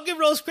 I'll give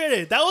Rose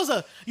credit. That was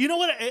a. You know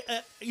what?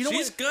 You know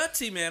She's what?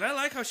 gutsy, man. I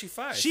like how she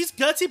fights. She's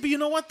gutsy, but you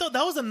know what though?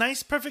 That was a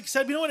nice, perfect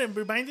set. You know what it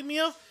reminded me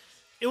of?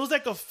 It was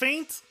like a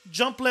feint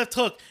jump left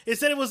hook.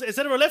 Instead of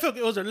her left hook,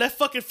 it was her left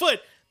fucking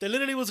foot. That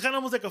literally was kind of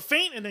almost like a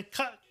feint, and then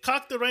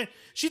cocked the right.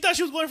 She thought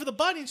she was going for the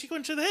body, and she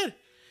went to the head.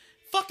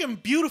 Fucking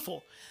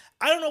beautiful.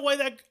 I don't know why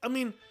that. I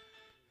mean,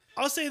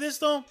 I'll say this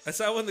though. I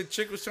saw when the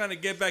chick was trying to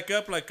get back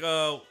up, like,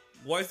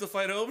 why's the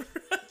fight over?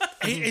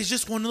 It's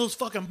just one of those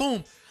fucking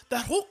boom.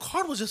 That whole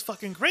card was just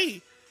fucking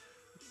great.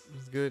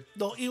 It's good.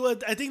 Though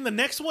I think the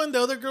next one, the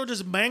other girl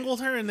just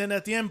mangled her, and then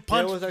at the end Yeah,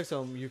 punched. it was like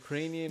some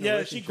Ukrainian. or Yeah,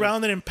 Russian she chick.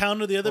 grounded and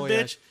pounded the other Oh,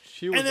 yeah. bitch.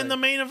 She was And then like- the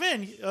main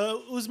event,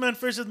 Usman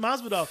versus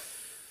Masvidal.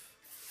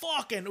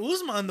 Fucking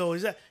Usman though,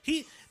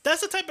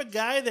 that's the type of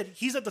guy that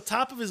he's at the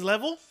top of his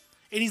level,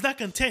 and he's not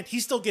content.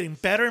 He's still getting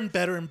better and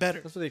better and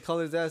better. That's what they call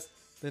his ass,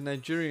 the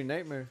Nigerian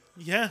Nightmare.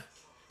 Yeah,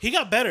 he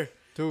got better.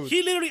 Dude,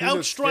 he literally he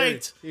looks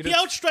outstriked. scary. He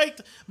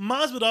outstriked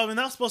Masvidal, and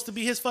that's supposed to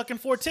be his fucking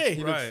forte.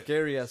 He Right. looks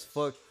scary as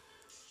fuck.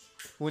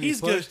 When He's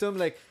he punched him,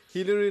 like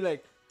he literally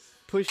like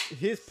pushed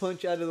his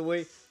punch out of the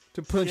way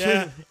to punch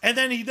Yeah, him. and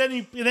then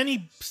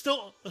he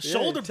still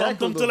shoulder bumped him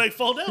tackled to him. like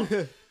fall down.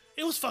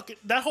 It was fucking.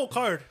 That whole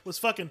card was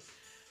fucking.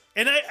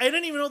 And I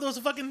didn't even know there was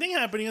a fucking thing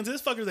happening until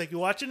this fucker's like, you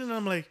watching? And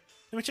I'm like,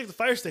 let me check the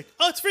fire stick.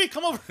 Oh, it's free.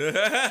 Come over.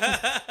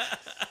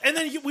 And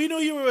then we knew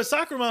you were a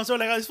soccer mom, so we're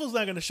like, oh, this fool's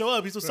not gonna show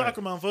up. He's a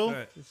soccer mom, fool.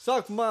 Right.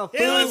 Suck my It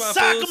foot. was Mom,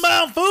 soccer fools.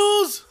 mom,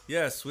 fools.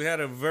 Yes, we had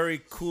a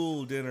very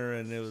cool dinner,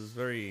 and it was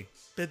very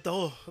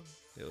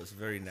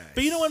nice.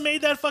 But you know what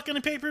made that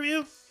fucking pay per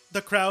view?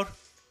 The crowd.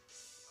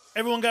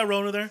 Everyone got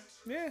Rona there.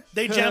 Yeah.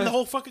 They jammed the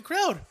whole fucking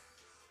crowd.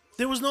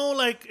 There was no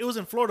like. It was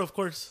in Florida, of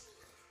course.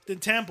 In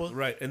Tampa.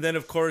 Right, and then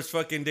of course,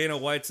 fucking Dana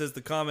White says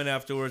the comment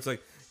afterwards,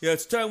 like, "Yeah,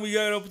 it's time we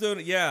got open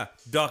it." Yeah,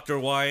 Dr.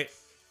 White,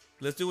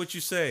 let's do what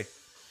you say.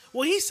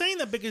 Well, he's saying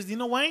that because you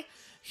know why?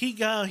 He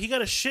got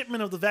a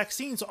shipment of the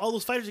vaccine, so all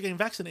those fighters are getting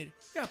vaccinated.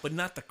 Yeah, but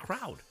not the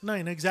crowd. No,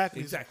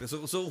 exactly. Exactly. So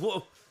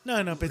whoa.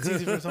 No, but it's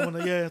easy for someone to,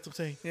 yeah, that's what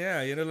I'm saying.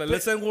 Yeah, you know, like,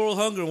 let's end world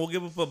hunger, and we'll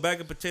give up a bag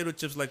of potato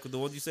chips like the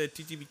one you said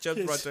TTV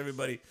Chubbs brought to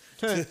everybody,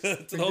 to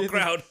the whole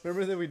crowd.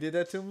 Remember that we did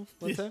that to him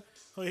one time?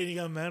 Oh, yeah, he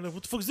got mad. Like,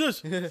 what the fuck is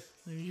this?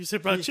 You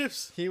said brought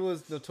chips. He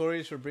was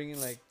notorious for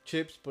bringing like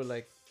chips, but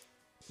like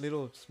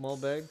little small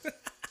bags.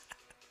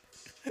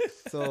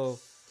 So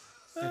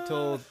I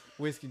told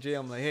Whiskey J,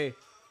 I'm like, hey,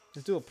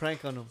 let's do a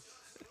prank on him.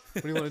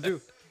 What do you want to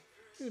do?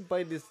 You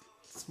buy this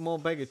small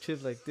bag of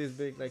chips like this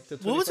big, like the.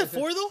 What was it 25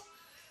 for, cents. though?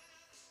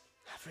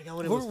 I forgot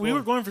what it was. We for.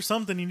 were going for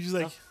something, and he's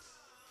like,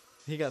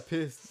 He got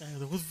pissed.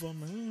 what's for,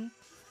 man?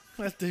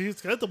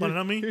 He's got the money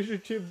on me. Here's your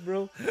chips,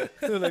 bro.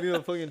 So like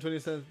little fucking 20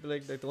 cents,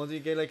 like the ones you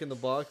get like in the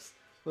box,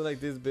 were like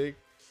this big,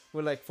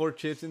 with like 4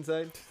 chips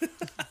inside.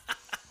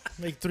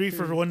 Like 3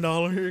 for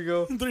 $1. Here you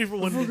go. 3 for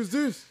What the fuck $1. is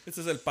this? This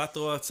is El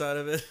Pato outside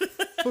of it.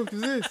 Fuck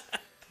is this?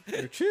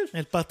 Your chips.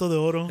 El pato de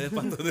oro. El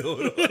Pato de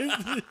Oro.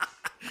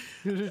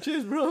 Here's your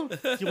chips, bro.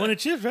 You wanted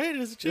chips, right?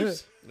 It's the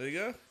chips. There you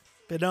go.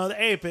 But no,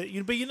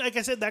 like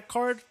I said, that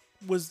card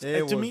was It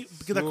to was me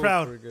because the super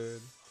crowd,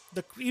 good.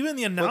 even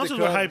the But the announcers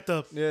were crowd- hyped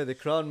up. Yeah, the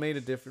crowd made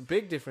a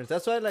big difference.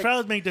 That's why like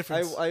Crowds make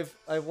difference.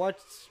 I've watched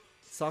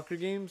soccer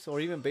games or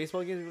even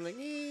baseball games. We're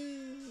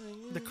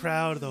like, The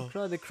crowd, though.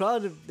 The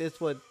crowd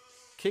is what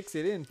kicks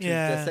it in to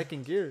Yeah. the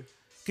second gear.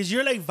 Because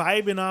you're like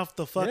vibing off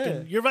the fucking.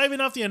 Yeah. You're vibing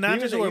off the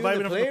announcers who are vibing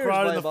off the players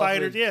crowd and the vibe off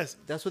fighters. it. Yes.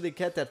 That's what they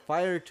kept that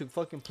fire to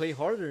fucking play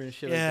harder and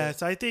shit. Yeah. Like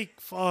So I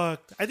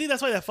think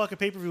that's why that fucking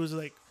pay per view was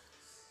like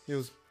that. It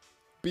was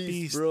beast,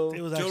 beast. bro.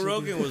 It was Joe actually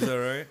Rogan beast. was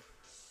there, right?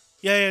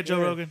 Yeah, Joe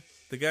Yeah. Rogan.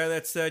 The guy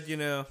that said, you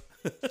know,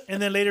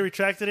 And then later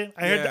retracted it.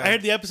 I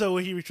heard the episode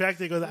where he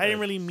retracted it. Goes, I didn't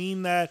really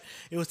mean that.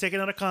 It was taken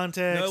out of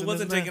context. no, it and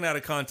wasn't this and taken out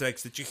of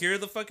context. Did you hear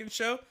the fucking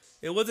show?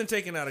 It wasn't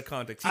taken out of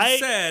context. He I-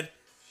 said,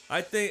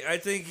 I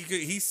think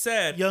he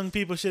said that. Young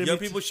people should. young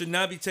people should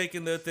not be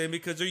taking the thing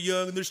because they're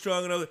young and they're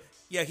strong and all that.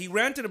 Yeah, he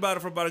ranted about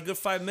it for about a good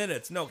 5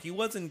 minutes. No, he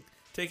wasn't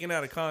taken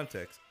out of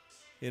context.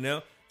 You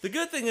know? The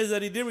good thing is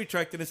that he did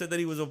retract it and said that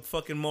he was a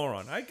fucking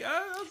moron. I'll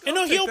And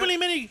no, he take openly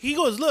that. admitted. He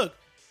goes, look,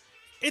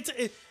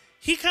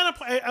 he kind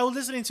of. I was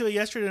listening to it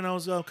yesterday and I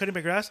was cutting my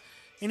grass,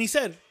 and he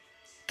said,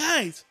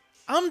 guys,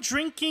 I'm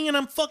drinking and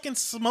I'm fucking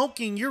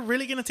smoking. You're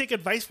really gonna take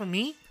advice from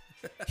me?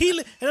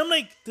 And I'm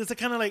like, there's a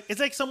kind of like it's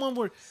like someone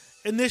would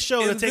in this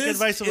show to take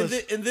advice from us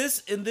in this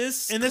in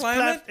this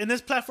climate. in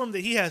this platform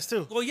that he has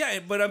too. Well, yeah,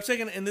 but I'm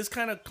saying in this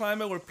kind of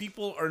climate where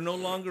people are no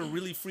longer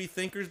really free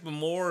thinkers, but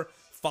more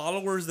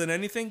followers than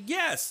anything,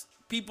 yes,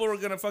 people are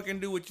gonna fucking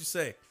do what you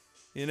say,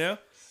 you know.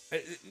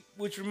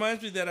 Which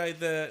reminds me that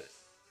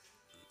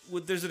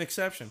there's an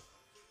exception,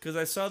 because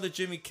I saw the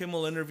Jimmy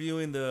Kimmel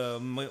interviewing the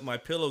My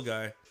Pillow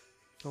guy.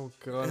 Oh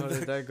god, how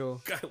did that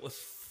go? Guy was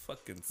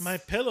fucking My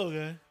pillow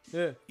guy.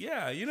 Yeah.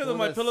 yeah, you know The the one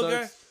My that Pillow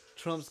guy. sucks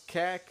Trump's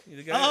cack.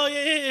 The guy Oh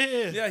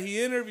yeah. Yeah,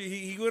 he interviewed.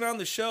 He went on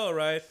the show,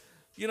 right?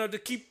 You know, to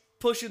keep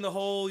pushing the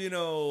whole, you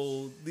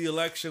know, the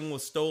election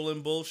was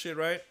stolen bullshit,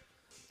 right?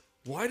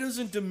 Why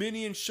doesn't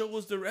Dominion show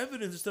us their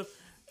evidence and stuff?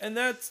 And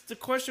that's the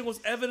question: was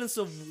evidence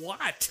of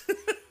what?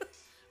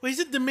 Wait, is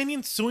it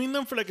Dominion suing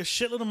them for like a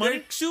shitload of money?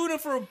 They're suing them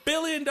for $1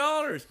 billion,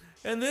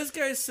 and this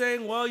guy's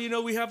saying, "Well, you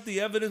know, we have the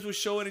evidence. We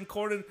show it in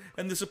court,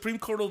 and the Supreme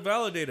Court will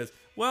validate us."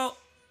 Well,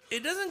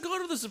 it doesn't go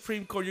to the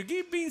Supreme Court.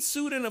 You're being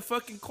sued in a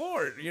fucking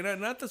court. You know,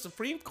 not the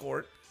Supreme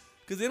Court,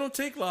 because they don't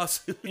take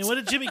lawsuits. And what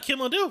did Jimmy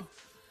Kimmel do?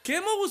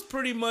 Kimmel was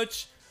pretty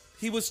much,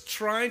 he was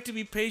trying to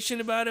be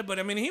patient about it, but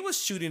I mean, he was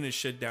shooting his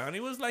shit down. He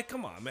was like,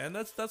 come on, man,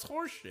 that's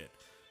horse shit.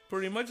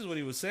 Pretty much is what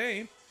he was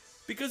saying.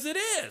 Because it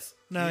is.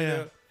 No, You yeah.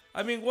 know?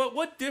 I mean,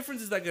 what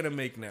difference is that going to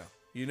make now?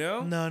 You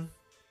know?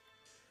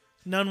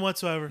 None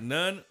whatsoever.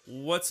 None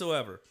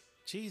whatsoever.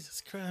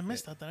 Jesus Christ, I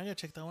missed that. Then I gotta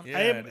check that one.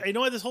 Yeah. I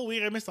know what, this whole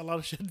week I missed a lot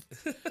of shit.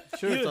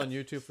 Sure, it's on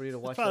YouTube for you to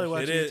watch. Probably That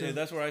watch shit. It is. too.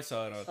 That's where I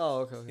saw it on. Oh,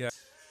 okay. Yeah.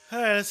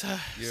 All right, let's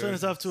send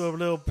us off to a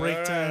little break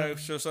All time. right,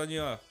 show son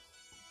you off.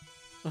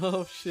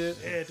 Oh shit.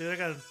 Yeah, dude, I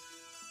got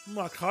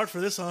rock hard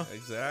for this song.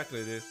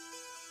 Exactly, dude.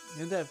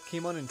 And that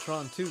came on in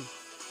Tron too.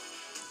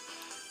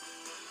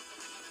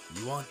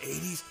 You want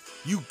 80s?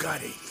 You got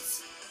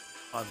 80s.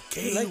 On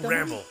You like that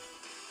Ramble.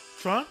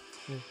 Tron,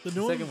 Yeah. the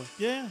new second one. one.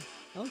 Yeah,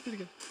 That was pretty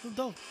good. that's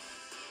dope.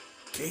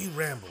 K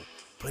Ramble.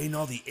 Playing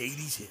all the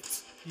 80s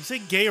hits. You say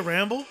gay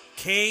ramble?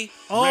 K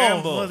Oh,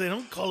 Ramble. well, they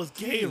don't call us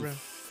gay ramble.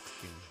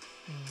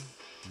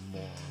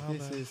 My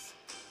This bad. is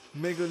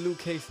Mega Luke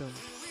Haysom.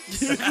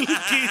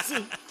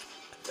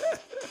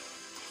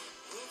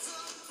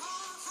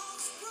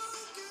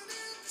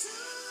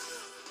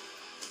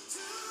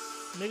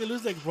 Make it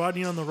lose like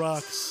Rodney on the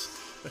Rocks.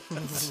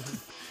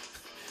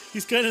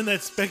 He's kind of in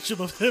that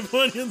spectrum of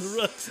Rodney on the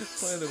Rocks.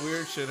 Playing the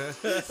weird shit,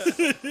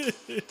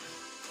 huh?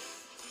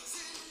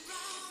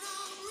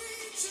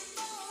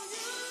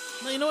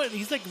 No, you know what?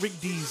 He's like Rick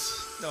Dees.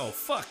 No,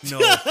 fuck no.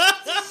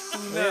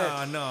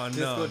 No.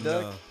 Disco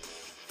Duck.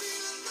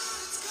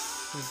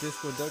 With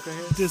Disco Duck right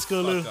here.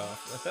 Disco Lou.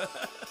 Fuck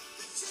off.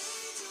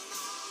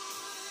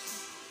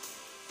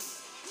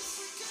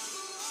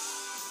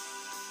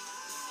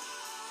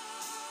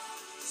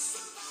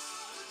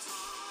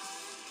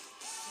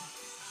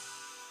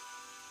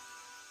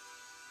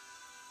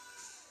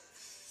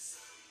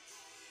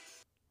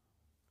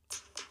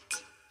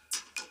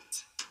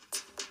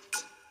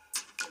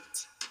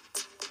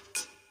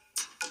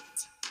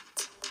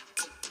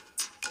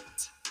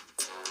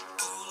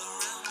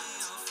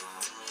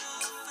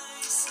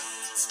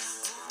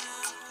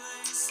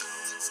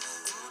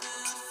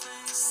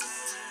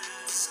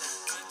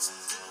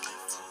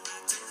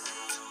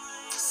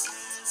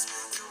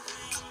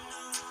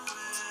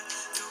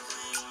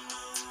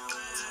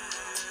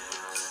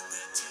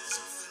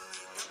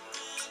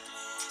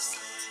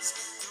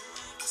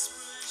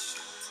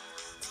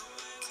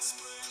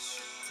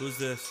 Who's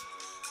this?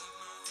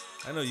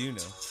 I know you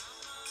know.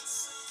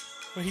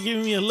 But he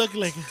giving me a look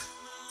like,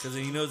 Because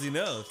he knows he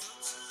knows.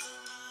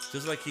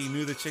 Just like he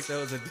knew the chick that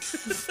was a...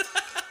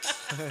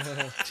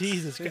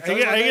 Jesus Christ. talk Are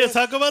you about going to that?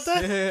 talk about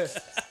that? Yeah.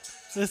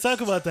 Let's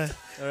talk about that.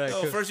 All right.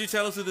 No, cool. first you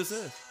tell us who this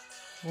is.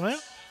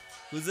 What?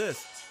 Who's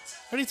this?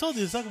 I already told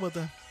you to talk about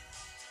that.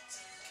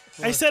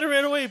 I said it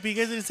right away, but you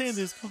guys didn't say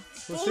anything. It's cool.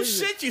 Well, Oh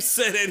seriously. shit, you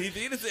said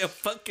anything. You didn't say a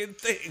fucking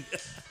thing.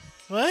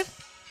 What?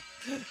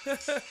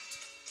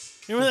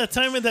 Remember that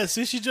time at that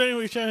sushi joint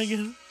we were trying to get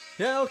him?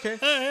 Yeah. Okay.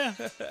 Oh, yeah.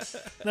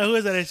 Now, who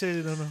is that? I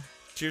seriously don't know.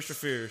 Cheers for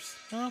Fears.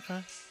 Oh,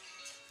 okay.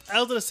 I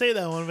was going to say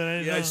that one, but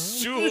I didn't know. Yeah,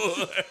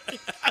 sure.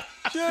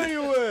 Sure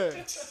you were.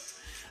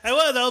 I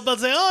was about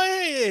to say, oh,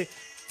 hey,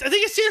 I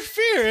think it's your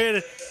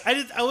fear.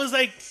 And I was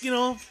like,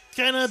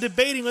 kind of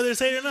debating whether to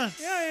say it or not.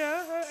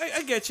 Yeah,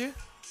 I get you.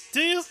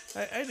 Do you?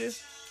 I do.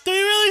 Do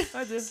you really?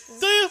 I do.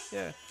 Do you?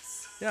 Yeah.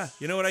 Yeah.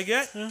 You know what I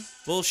get? Huh?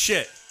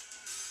 Bullshit.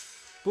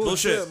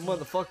 Bullshit,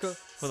 motherfucker.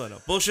 Hold on,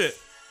 no. Bullshit.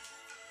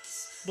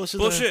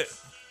 Bullshit.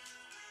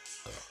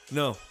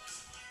 No.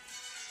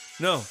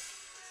 No.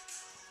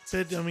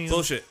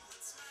 Bullshit.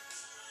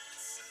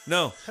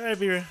 No. All right,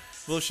 B-Ray.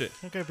 Bullshit.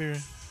 Okay,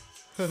 B-Ray.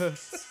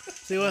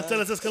 So you want to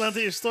tell us,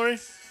 Escalante, your story?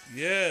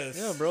 Yes.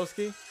 Yeah,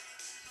 broski.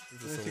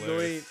 This We is used to go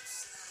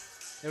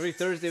hilarious. eat. Every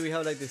Thursday we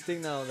have like this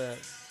thing now that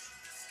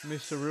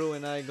Mr. Rue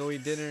and I go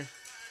eat dinner,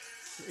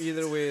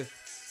 either with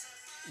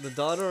the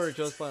daughter or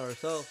just by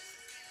ourselves.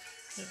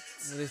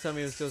 And this time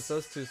it was just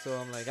us two, so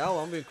I'm like, oh,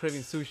 I'm been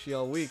craving sushi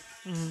all week.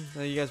 Mm-hmm.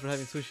 And you guys were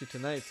having sushi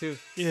tonight too.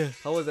 Yeah.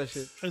 How was that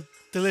shit? It's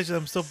delicious.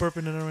 I'm still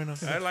burping in it right now.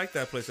 I like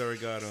that place,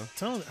 Arigato.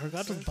 Tell me,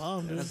 Argato's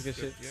bomb, dude. That's good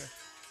shit. Yeah.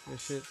 Good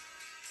shit.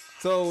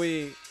 So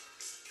we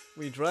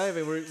drive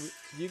and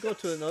you go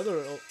to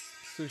another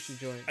sushi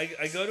joint.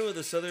 I go to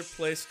this other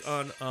place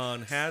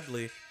on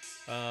Hadley,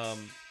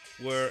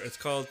 where it's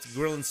called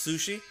Grill and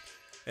Sushi,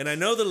 and I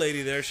know the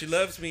lady there. She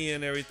loves me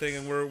and everything,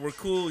 and we're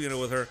cool,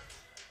 with her.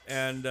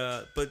 And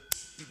but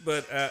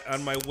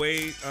on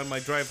my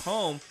drive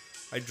home,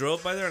 I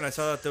drove by there and I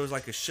saw that there was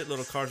like a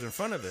shitload of cars in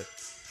front of it.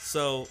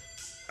 So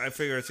I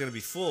figure it's gonna be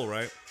full,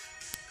 right?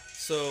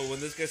 So when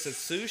this guy said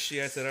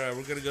sushi, I said, all right,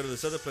 we're gonna go to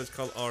this other place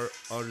called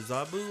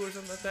Arzabu or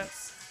something like that.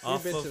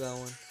 We've been to that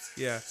one.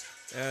 Yeah,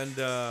 and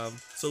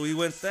so we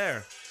went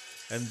there,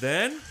 and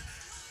then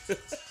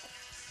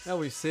Now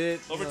we sit.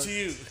 over to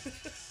you.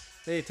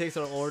 Lady takes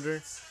our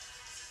order.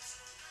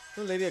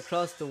 The lady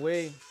across the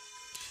way,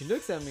 she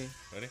looks at me.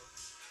 Ready?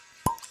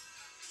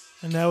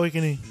 And now we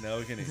can eat. Now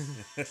we can eat.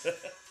 So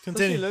she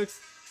Continue. looks,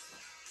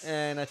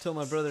 and I told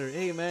my brother,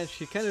 hey man,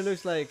 she kind of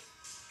looks like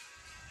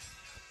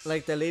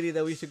the lady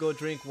that we used to go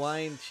drink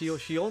wine.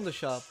 She owned the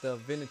shop, the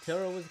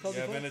Venetero, was it called?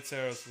 Yeah, before?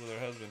 Veneteros with her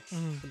husband.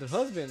 With her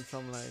husband. So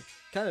I'm like,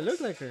 kind of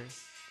looked like her.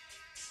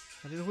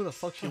 I didn't know who the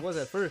fuck she was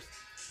at first.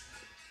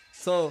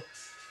 So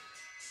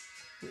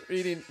we were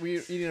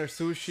eating our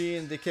sushi,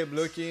 and they kept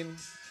looking.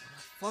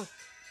 Fuck.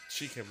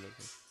 She kept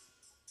looking.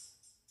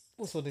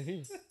 Oh, so did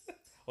he?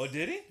 Oh,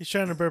 did he? He's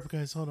trying to burp,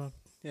 guys. Hold on.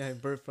 Yeah, I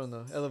burped from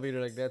the elevator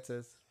like that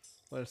says.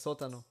 Or el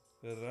sótano.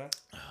 ¿Verdad?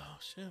 Oh,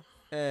 shit.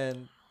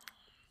 And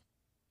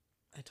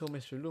I told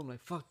Mr. Lou, I'm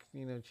like, fuck,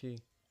 she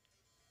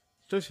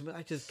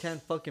I just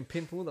can't fucking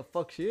pinpoint who the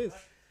fuck she is.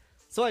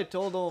 So I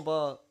told him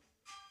about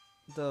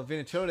the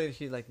Venetero lady.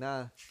 She's like,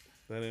 nah.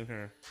 That ain't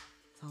her.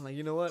 So I'm like,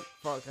 you know what?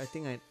 Fuck, I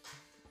think,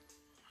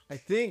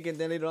 and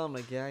then later on, I'm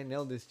like, yeah, I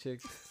nailed this chick.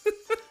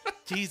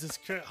 Jesus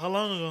Christ. How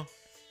long ago?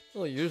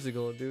 Oh, years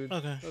ago, dude.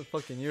 Okay. That was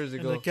fucking years In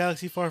ago. the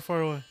galaxy far,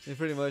 far away. Yeah,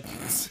 pretty much.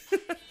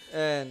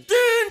 And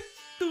throughout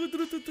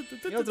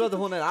the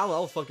whole night, I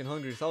was fucking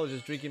hungry. So I was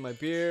just drinking my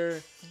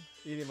beer,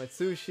 eating my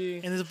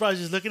sushi. And this bro's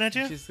just looking at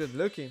you? She kept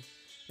looking.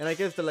 And I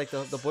guess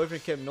the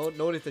boyfriend kept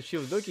noticed that she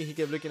was looking. He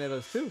kept looking at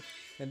us too.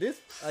 And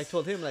I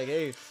told him like,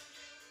 hey,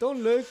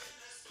 don't look,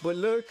 but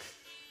look.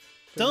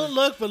 Don't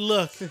look, but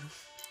look.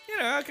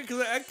 I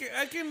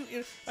can.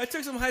 I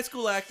took some high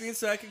school acting,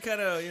 so I can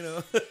kind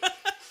of,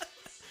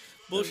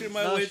 bullshit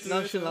my way through it.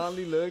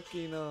 Nonchalantly look,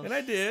 And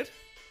I did.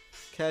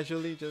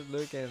 Casually just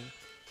look, and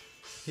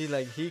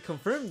he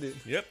confirmed it.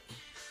 Yep.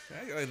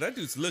 That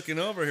dude's looking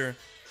over here.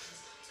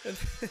 And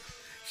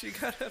she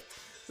got up.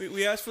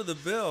 We asked for the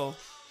bill,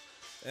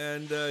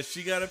 and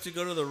she got up to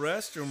go to the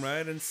restroom,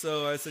 right? And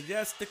so I said,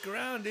 "Yeah, stick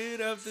around,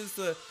 dude. I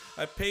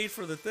paid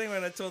for the thing,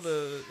 right?" I told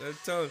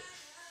her,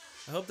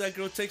 I hope that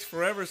girl takes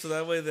forever, so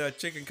that way that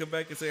chick can come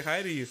back and say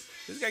hi to you.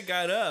 This guy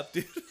got up,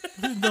 dude.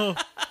 No.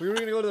 We were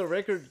gonna go to the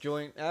record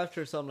joint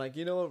after, so I'm like,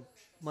 you know what?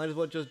 Might as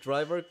well just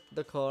drive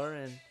the car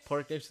and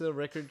park next to the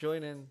record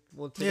joint, and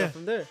we'll take off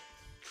from there.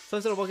 So I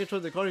started walking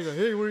towards the car. He's like,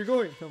 "Hey, where are you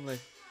going?" I'm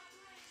like,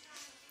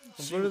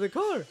 "I'm going to the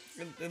car."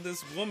 And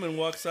this woman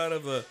walks out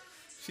of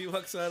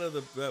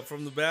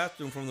from the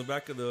bathroom from the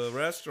back of the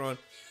restaurant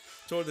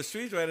toward the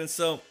street, right? And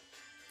so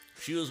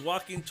she was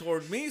walking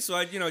toward me, so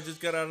I just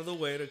got out of the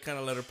way to kind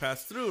of let her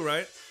pass through,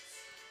 right?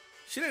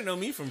 She didn't know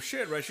me from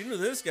shit, right? She knew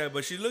this guy,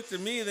 but she looked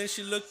at me, and then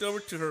she looked over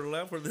to her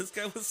left where this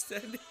guy was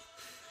standing,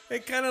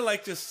 and kind of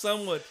like just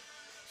somewhat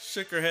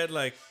shook her head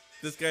like,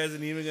 this guy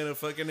isn't even gonna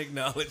fucking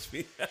acknowledge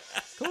me.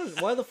 Come on,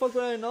 why the fuck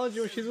would I acknowledge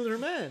you when she's with her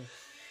man?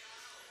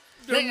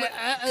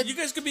 You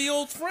guys could be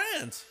old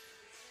friends.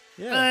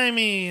 Yeah, I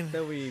mean,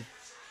 that we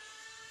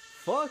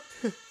fucked.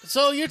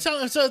 so you're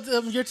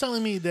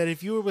telling me that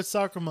if you were with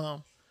soccer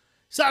mom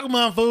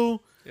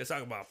fool, Yeah,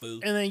 talk about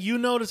food. and then you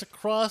notice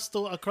across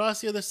the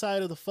other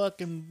side of the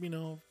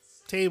fucking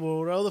table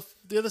or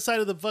the other side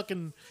of the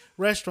fucking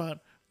restaurant,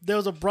 there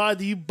was a bride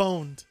that you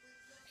boned,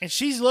 and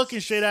she's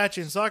looking straight at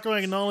you, and soccer mom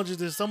acknowledges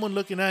there's someone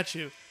looking at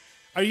you.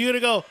 Are you gonna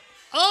go,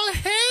 "Oh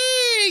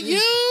hey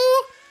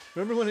you"?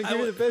 Remember when I gave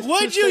you the best?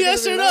 Would you?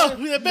 Yes or no?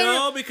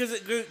 No, because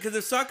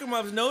if soccer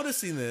mom's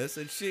noticing this,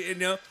 and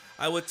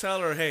I would tell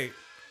her, hey,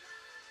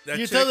 that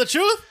You chick, tell the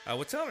truth? I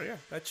would tell her, yeah.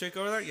 That chick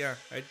over there, yeah.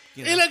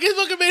 Hey, look, it's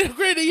fucking made him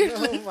crazy. You're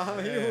Oh,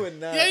 mama, you would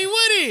not. yeah, you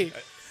would he?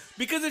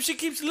 Because if she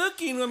keeps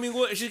looking, I mean,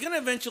 she's gonna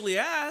eventually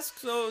ask,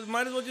 so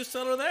might as well just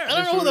tell her there. I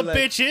don't know She who the was like,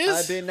 bitch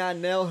is. I did not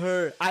nail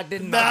her. I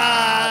did Nah.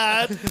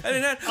 not. I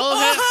didn't have,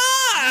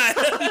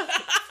 Oh,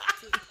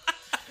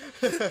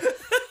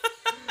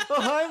 Oh,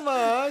 hi,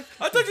 Mark.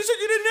 I thought you said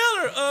you didn't nail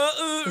her.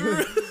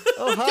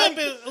 Oh, Yeah, hi.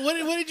 but what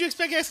did you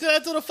expect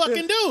Escalator to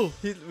fucking do?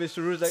 Mr.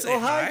 Rue's like, Say oh,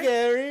 hi, hi.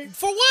 Gary.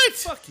 For what?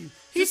 Fuck you.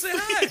 Just say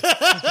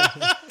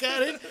hi.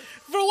 Got it.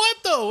 For what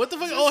though? What the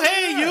fuck? Oh,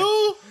 hey,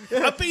 you.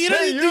 You know,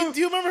 Hey, you. do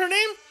you remember her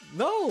name?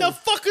 No. The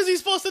fuck is he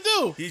supposed to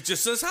do? He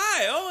just says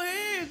hi. Oh,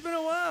 hey, it's been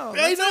a while. I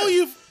That's know it.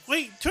 you.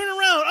 Wait, turn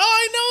around. Oh,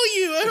 I know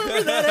you. I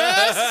remember that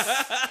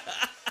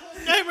ass.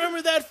 I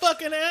remember that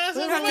fucking ass.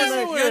 I remember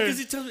Yeah, her. because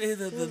he tells me, hey,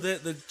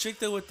 the chick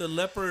there with the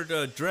leopard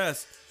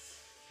dress,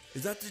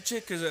 is that the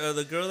chick? Because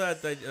the girl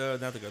not the girl,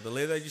 the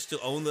lady that used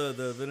to own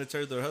the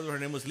military, their husband, her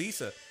name was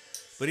Lisa.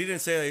 But he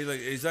didn't say that. He's like,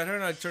 is that her?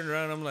 And I turned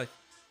around and I'm like,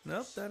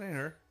 nope, that ain't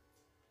her.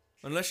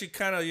 Unless she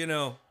kind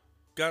of,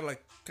 got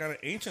like kind of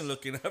ancient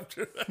looking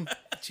after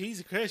that.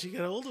 Jesus Christ, you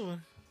got a hold of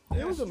one.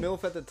 It was a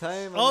MILF at the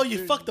time. Oh, I'm you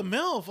sure fucked the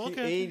MILF. She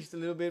Okay. aged a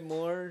little bit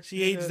more.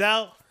 She aged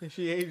out.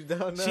 She aged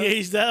out now. She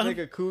aged out. Like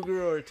a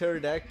cougar or a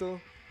pterodactyl.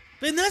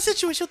 But in that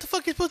situation, what the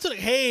fuck are you supposed to do? Like,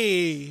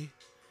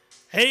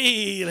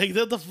 hey, like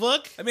what the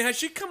fuck? I mean, had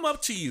she come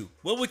up to you,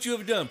 what would you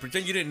have done?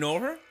 Pretend you didn't know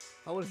her?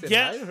 I would have said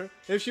Yeah. hi to her.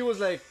 If she was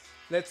like,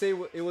 let's say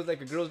it was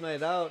like a girl's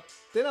night out,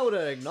 then I would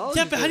have acknowledged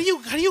Yeah, but her.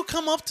 how do you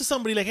come up to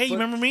somebody like, hey, you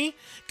But- remember me?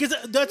 Because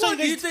that's all What,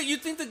 you guys. you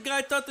think the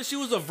guy thought that she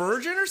was a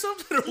virgin or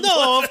something? Or No,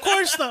 what? of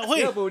course not. Wait,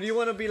 Yeah, but do you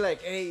want to be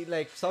like, hey,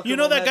 like, soccer you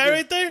know mom that had guy this-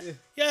 right there?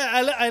 Yeah,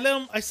 I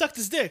let him. I sucked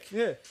his dick.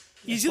 Yeah.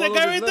 You I see that followed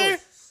guy his right there? nose.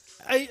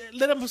 I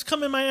let him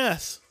come in my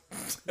ass.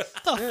 The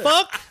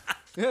fuck?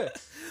 Yeah.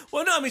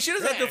 Well, no, I mean, she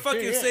doesn't have to Yeah,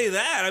 fucking yeah. say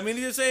that. I mean,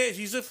 you just say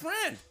she's a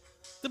friend.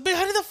 But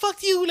how did the fuck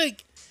do you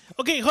like?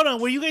 Okay, hold on.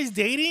 Were you guys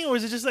dating or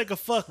is it just like a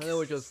fuck? I know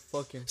we're just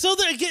fucking. So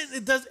there, again,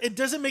 it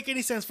doesn't make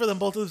any sense for them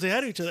both to say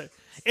hi to each other.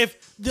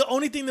 If the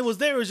only thing that was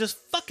there was just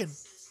fucking,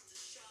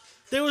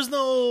 there was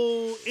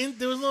no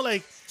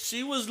like.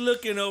 She was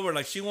looking over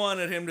like she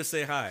wanted him to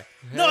say hi.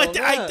 No, Hell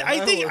yeah,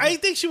 I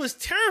think she was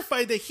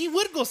terrified that he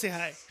would go say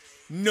hi.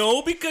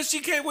 No, because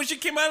when she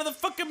came out of the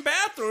fucking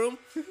bathroom,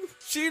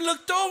 she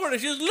looked over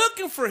and she was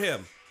looking for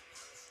him.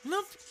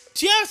 No,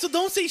 yeah. So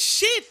don't say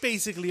shit.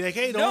 Basically, like,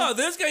 hey, don't. No,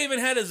 this guy even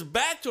had his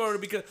back to her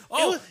because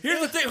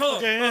here's the thing. Hold on,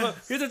 Okay, hold yeah. on.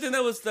 Here's the thing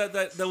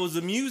that was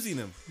amusing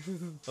him.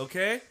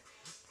 Okay,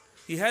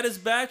 he had his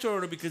back to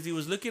her because he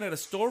was looking at a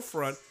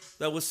storefront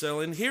that was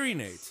selling hearing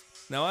aids.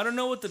 Now I don't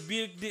know what the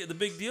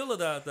big deal of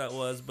that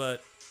was,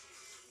 but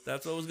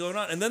that's what was going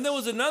on. And then there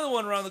was another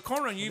one around the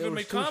corner, and you There even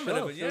was made two comment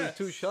of shops. it. There Yeah, was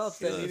two shops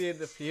that Yeah.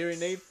 needed a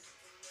hearing aid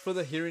for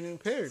the hearing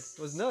impaired. It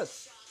was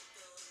nuts.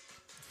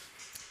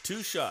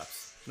 two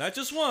shops, not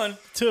just one,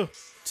 Two.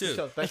 two.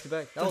 Shops back to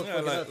back. That was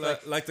Yeah, fucking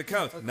nuts. like the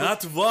count,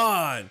 not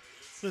one,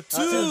 The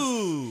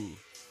two.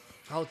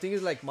 I would think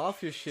it's like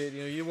mafia shit.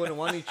 You know, you wouldn't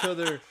want each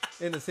other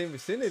in the same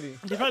vicinity.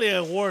 They probably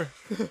at war.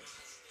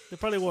 They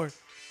probably war.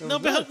 No,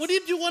 but nuts. what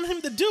did you want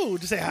him to do?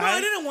 To say No, hi?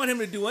 I didn't want him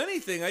to do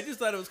anything. I just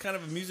thought it was kind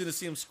of amusing to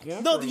see him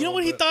squirm. No, for a you know little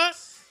what he bit. thought?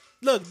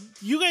 Look,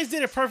 you guys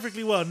did it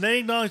perfectly well. They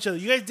acknowledge each other.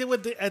 You guys did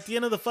what at the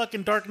end of the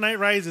fucking Dark Knight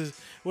Rises,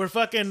 where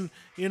fucking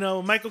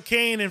Michael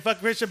Caine and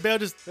fucking Christian Bale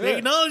just they Yeah.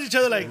 acknowledge each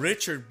other like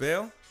Richard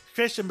Bale.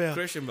 Christian Bale.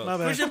 Christian Bale. My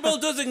bad. Christian Bale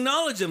does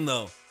acknowledge him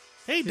though.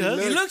 Hey, he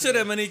does. He looks at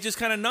him and he just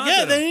kind of nods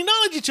Yeah, at they him.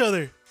 acknowledge each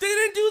other. They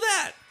didn't do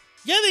that.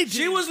 Yeah, they did.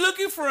 She was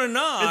looking for a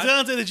nod.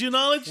 Dante, did you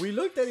acknowledge? We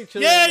looked at each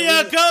other. Yeah, and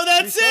yeah, we- go,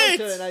 that's we saw each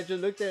it. other, and I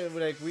just looked at it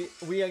like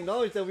we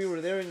acknowledged that we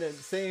were there in the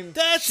same.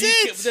 That's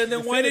it.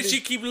 Then why did Vicinity.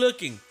 she keep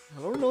looking?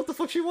 I don't know what the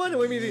fuck she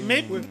wanted. I mean,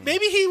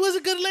 Maybe he was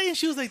a good lady and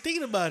she was like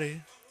thinking about it.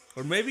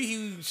 Or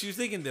maybe she was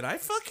thinking, did I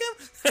fuck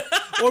him?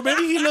 Or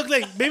maybe he looked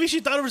like, maybe she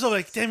thought of herself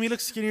like, damn, he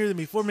looks skinnier than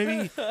me before.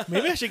 Maybe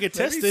I should get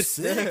Maybe tested.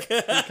 sick.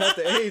 he cut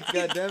the AIDS.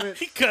 God damn it.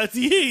 He got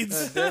the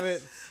AIDS. God damn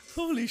it.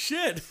 Holy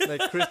shit.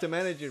 Like Chris the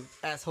manager,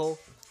 asshole.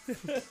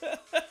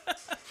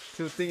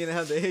 She was thinking I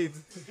had the AIDS.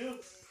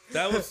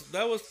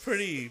 That was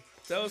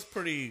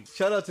pretty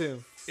Shout out to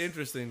him.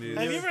 interesting, dude.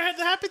 Have you ever had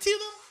that happen to you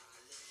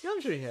though? Yeah,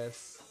 I'm sure he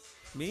has.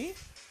 Me?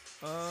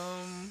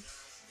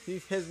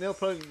 He has now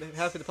probably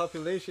half of the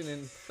population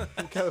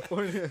in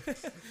California.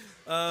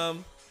 I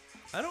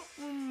don't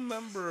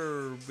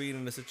remember being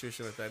in a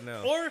situation like that,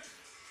 no. Or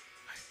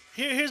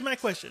here's my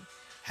question: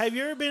 have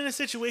you ever been in a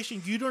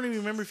situation you don't even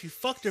remember if you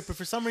fucked her, but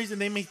for some reason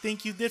they may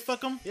think you did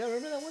fuck them? Yeah,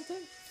 remember that one time?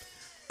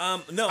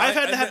 No, I've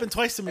had that happen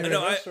twice to me.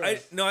 No,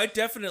 already. I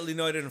definitely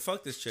know I didn't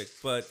fuck this chick,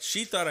 but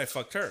she thought I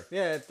fucked her.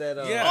 Yeah, at that.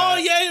 Yeah. Oh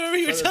yeah, I remember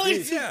you were For the telling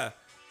beach. me.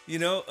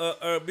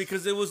 Yeah,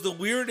 because it was the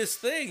weirdest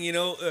thing.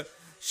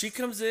 She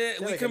comes in, Yeah,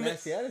 we like come a in.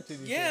 nasty attitude.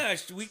 you Yeah,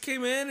 we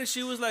came in and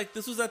she was like,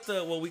 this was at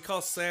the what we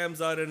call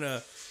Sam's out in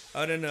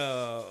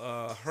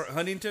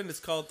Huntington.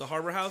 It's called the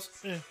Harbor House.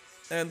 Yeah.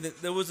 And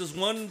there was this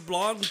one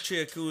blonde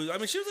chick who, I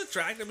mean, she was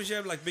attractive. I mean, she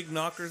had like big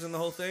knockers and the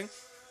whole thing.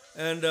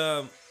 And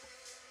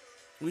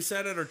we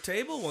sat at our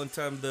table one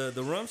time. The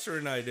rumster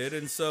and I did,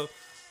 and so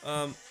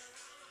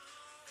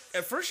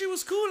at first she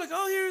was cool, like,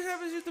 oh,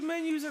 here's the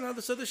menus and all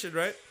this other shit,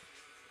 right?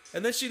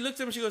 And then she looked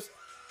at me, she goes,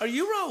 "Are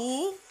you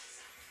Raul?"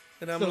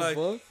 And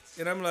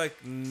I'm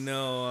like,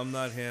 "No, I'm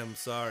not him.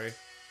 Sorry."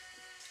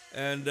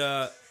 And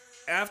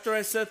after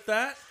I said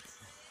that,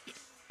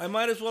 I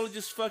might as well have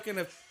just fucking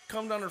have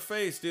come on her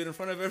face, dude, in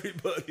front of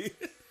everybody.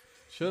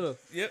 Should have.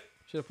 Yep.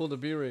 Should have pulled a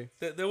B-ray.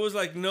 There was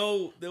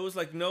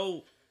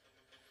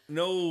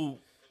no.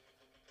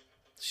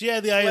 She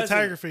had the eye of the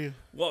tiger for you.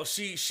 Well,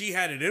 she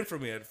had it in for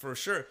me for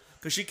sure,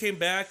 because she came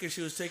back and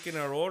she was taking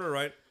our order,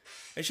 right?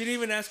 And she didn't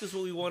even ask us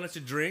what we wanted to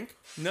drink.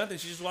 Nothing.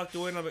 She just walked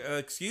away and I'm like,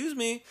 "Excuse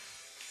me,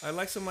 I'd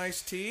like some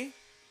iced tea."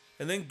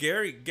 And then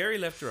Gary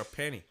left her a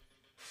penny.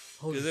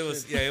 Because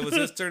it was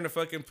his turn to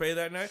fucking pay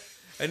that night.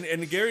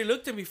 And Gary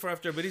looked at me for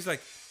after, but he's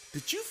like,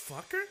 "Did you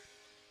fuck her?"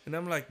 And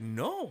I'm like,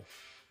 "No."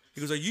 He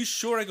goes, "Are you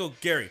sure?" I go,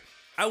 "Gary,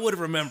 I would have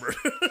remembered."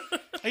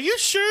 Are you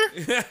sure?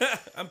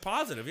 I'm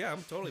positive. Yeah,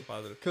 I'm totally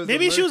positive.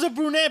 Maybe she was a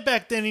brunette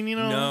back then, and you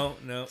know.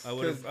 No, I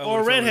would have.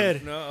 Or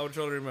redhead. No, I would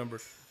totally remember.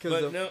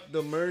 Because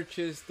the merch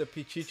is the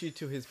pichichi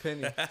to his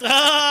penny.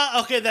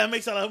 Okay, that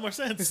makes a lot more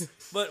sense.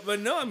 But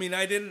no, I mean,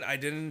 I didn't.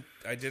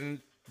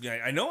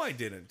 Yeah, I know I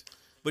didn't.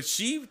 But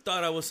she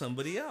thought I was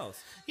somebody else.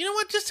 You know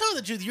what? Just tell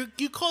the truth.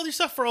 You called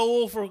yourself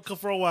Raul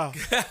for a while.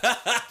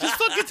 Just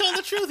fucking tell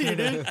the truth here,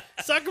 dude.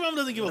 Soccer mom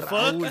doesn't give a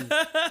fuck.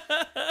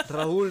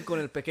 Raúl con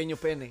el pequeño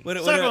pene.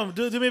 Soccer mom,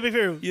 do me a big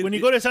favor. When you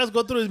go to his house,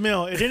 go through his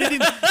mail. If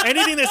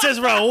anything that says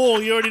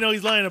Raul, you already know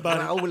he's lying about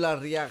it. Raúl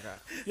Arriaga.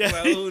 Yeah.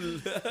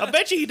 Raul. I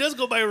bet you he does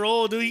go by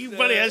Raul, dude. He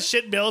probably has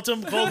shit mailed to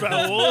him called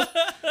Raul.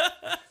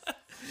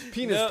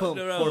 Penis pump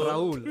for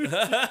Raúl.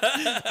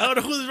 I don't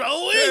know who this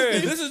Raul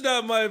is. Hey, this is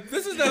not my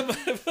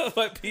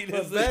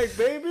penis. My bag,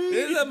 baby.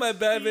 This is not my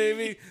bag,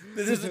 baby.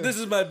 This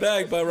is my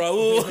bag by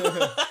Raul.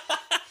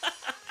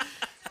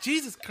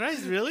 Jesus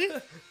Christ, really?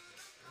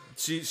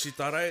 She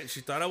thought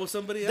I was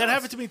somebody else. That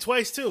happened to me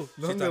twice too.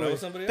 She thought I was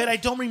somebody else. But I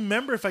don't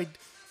remember if I've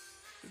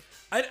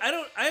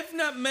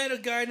not met a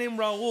guy named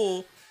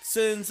Raul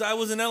since I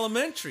was in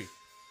elementary.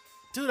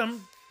 Dude,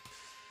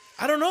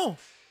 I don't know.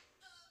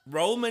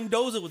 Raul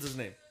Mendoza was his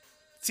name.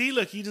 See,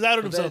 look, he just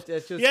outed himself.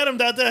 That's just- He had him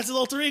out there. That's his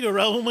alter ego.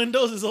 Raul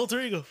Mendoza's alter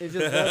ego. It's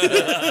just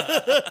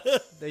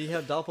that you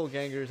have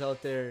doppelgangers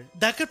out there.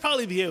 That could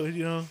probably be it,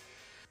 you know.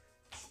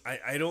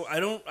 I don't,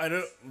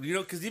 you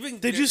know, because even...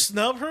 Did you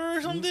snub her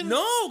or something?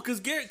 No,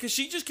 because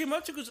she just came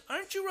up to me and goes,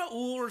 "Aren't you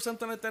Raul?" or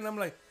something like that. And I'm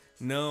like,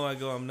 "No," I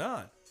go, "I'm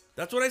not."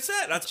 That's what I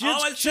said. That's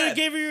all I She said.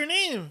 gave her your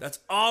name. That's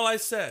all I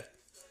said.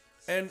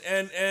 And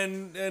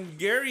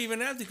Gary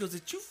even asked, he goes,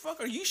 "Did you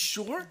fuck? Are you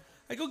sure?"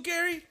 I go,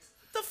 "Gary,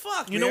 the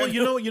fuck, You know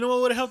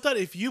what would have helped out?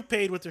 If you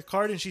paid with your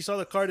card and she saw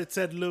the card that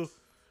said Lou.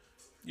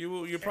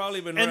 You're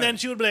probably been And right. then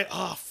she would be like,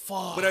 "Oh,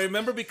 fuck." But I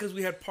remember because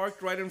we had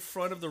parked right in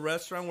front of the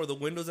restaurant where the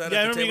windows at. Yeah,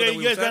 I at the remember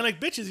table you guys that ran we like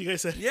bitches, you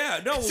guys said.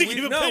 Yeah, no, So you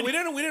give a penny. we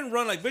didn't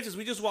run like bitches.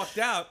 We just walked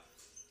out,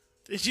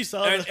 And she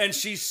saw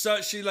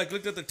and she like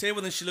looked at the table,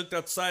 and then she looked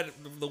outside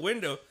the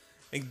window,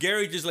 and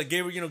Gary just like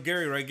gave her,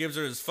 Gary, right, gives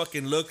her his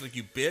fucking look like,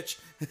 "You bitch."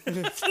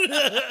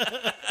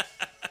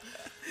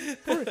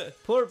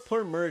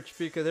 Poor Merch,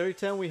 because every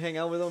time we hang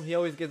out with him, he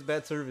always gets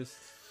bad service.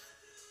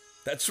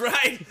 That's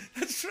right.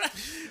 That's right.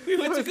 We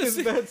went to go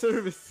see. bad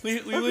service. We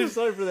I'm went,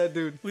 sorry for that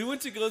dude. we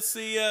went to go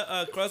see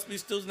Crosby,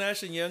 Stills,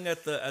 Nash and Young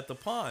at the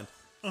pond,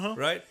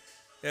 right?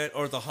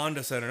 Or the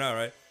Honda Center now,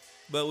 right?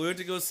 But we went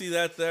to go see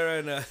that there,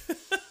 and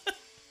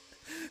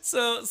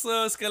so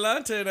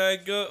Escalante and I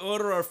go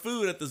order our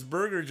food at this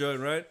burger joint,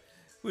 right?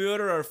 We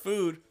order our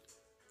food,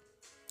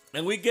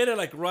 and we get it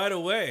like right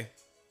away.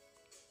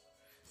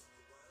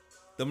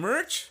 The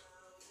merch,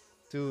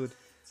 Dude.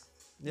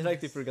 It's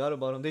like they forgot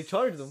about him. They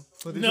charged him.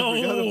 But they No.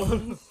 just forgot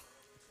about him.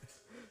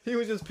 He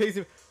was just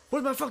pacing.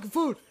 "Where's my fucking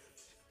food?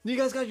 You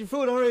guys got your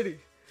food already.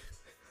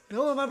 I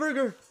want my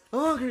burger. I'm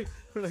hungry."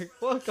 We're like,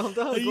 "Fuck, calm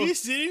down." Are you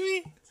kidding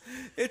me?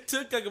 it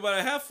took like about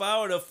a half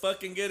hour to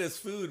fucking get his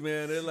food,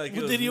 man. It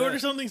Well, did he order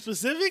something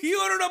specific? He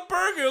ordered a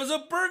burger. It was a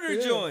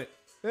burger joint.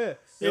 Yeah.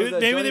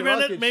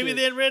 Maybe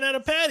they ran out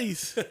of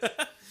patties.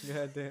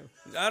 God damn.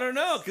 I don't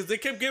know, because they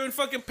kept giving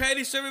fucking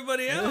patties to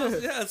everybody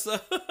else. Yeah, so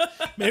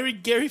Maybe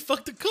Gary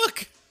fucked the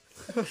cook.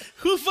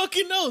 Who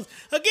fucking knows?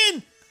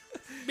 Again,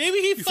 maybe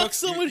he fucked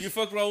someone. You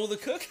fuck Raul the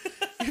cook?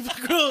 He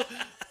fucked Raul.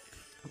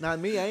 Not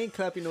me. I ain't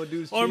clapping no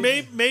dudes. Or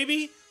cheeks.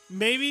 maybe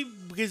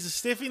because of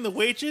stiffing the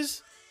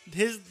waitress,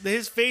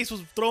 his face was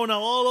thrown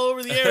out all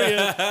over the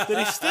area that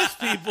he stiffed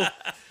people.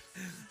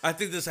 I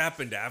think this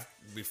happened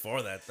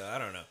before that, though. I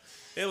don't know.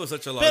 It was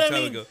such a long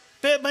time ago.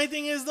 But my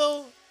thing is,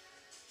 though,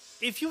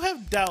 if you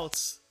have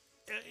doubts,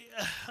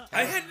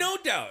 I had no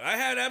doubt. I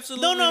had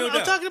absolutely no doubt.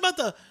 I'm talking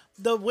about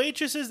the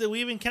waitresses that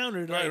we've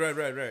encountered. Like,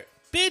 Right.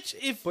 Bitch,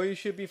 if But you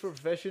should be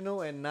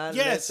professional and not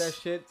Yes. let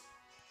that shit.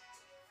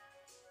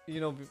 You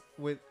know,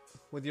 with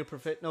your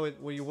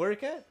where you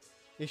work at,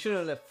 it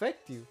shouldn't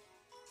affect you.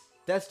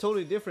 That's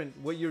totally different.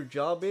 What your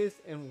job is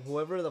and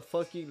whoever the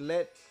fuck you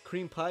let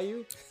cream pie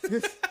you,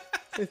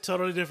 it's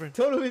totally different.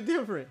 totally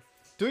different.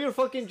 Do your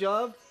fucking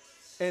job,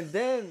 and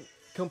then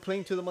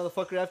complain to the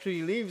motherfucker after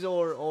he leaves,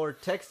 or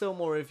text him,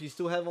 or if you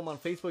still have him on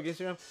Facebook,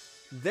 Instagram,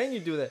 then you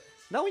do that.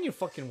 Not when you're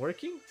fucking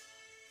working.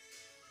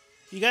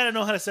 You gotta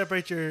know how to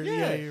separate your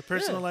your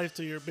personal yeah. life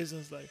to your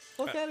business life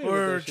Fuck out of here with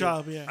or that shit.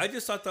 job. Yeah. I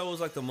just thought that was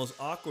like the most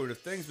awkward of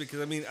things because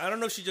I mean I don't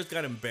know if she just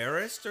got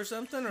embarrassed or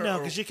something or No,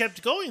 because she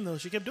kept going though.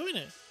 She kept doing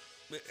it.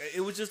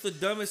 it was just the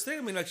dumbest thing.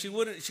 I mean like she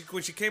wouldn't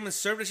when she came and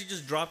served it she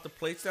just dropped the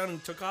plates down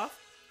and took off.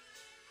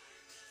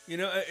 You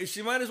know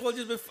she might as well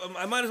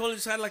I might as well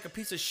just had like a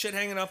piece of shit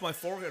hanging off my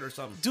forehead or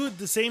something. Dude,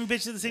 the same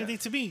bitch did the same thing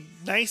to me.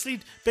 Nicely.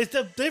 But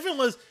the difference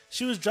was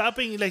she was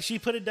dropping, like, she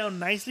put it down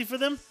nicely for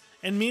them,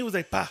 and me was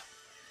like, bah.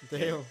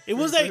 Damn. It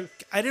was like,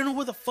 I didn't know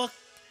what the fuck.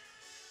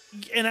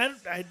 And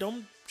I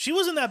don't, she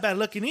wasn't that bad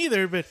looking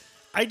either, but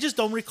I just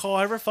don't recall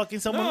ever fucking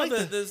someone like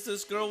that.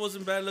 This girl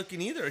wasn't bad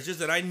looking either. It's just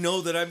that I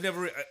know that I've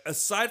never,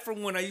 aside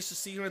from when I used to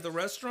see her at the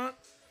restaurant,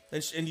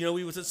 and you know,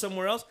 we was at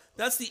somewhere else,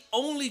 that's the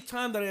only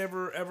time that I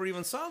ever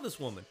even saw this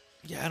woman.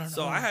 Yeah, I don't know.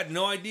 So I had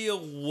no idea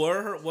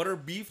what her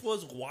beef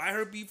was, why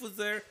her beef was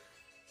there.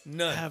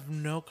 None. I have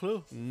no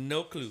clue.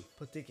 No clue.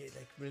 But they get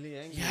like really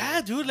angry. Yeah,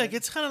 dude, like,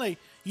 it's kind of like,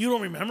 you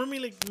don't remember me?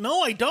 Like,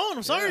 no, I don't.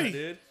 I'm sorry. Yeah,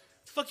 dude. What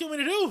the fuck you want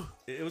me to do?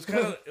 It was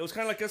kind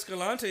of like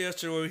Escalante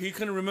yesterday, where he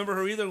couldn't remember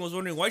her either, and was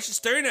wondering why she's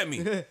staring at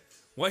me.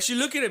 Why is she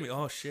looking at me?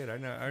 Oh shit! I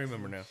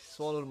remember now.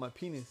 Swallowed my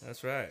penis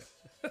That's right.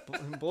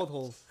 in both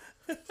holes.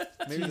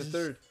 Maybe the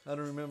third. I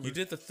don't remember. You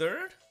did the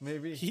third?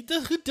 Maybe. Who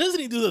doesn't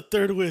he do the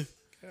third with?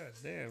 God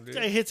damn, This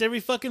guy dude. hits every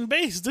fucking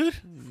base, dude.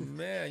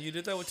 Man, you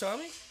did that with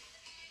Tommy?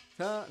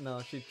 Huh?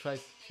 No, she tried.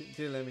 She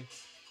didn't let me.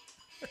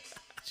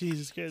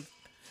 Jesus Christ.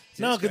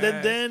 No,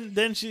 because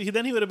then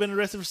he would have been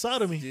arrested for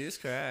sodomy. Jesus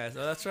Christ.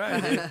 Oh, that's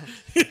right,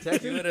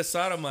 dude. You had a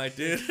sodomite,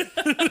 dude.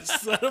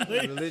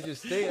 Sodomy. Religious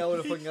state, I would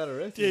have fucking got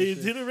arrested. Yeah, you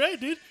and did it right,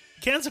 dude.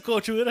 Cancel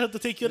culture would have to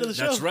take you out of the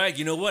show. That's right.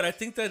 You know what? I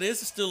think that is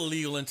still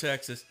illegal in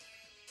Texas.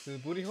 shit. The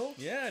booty hole?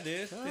 Yeah,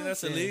 dude. I think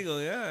that's Okay.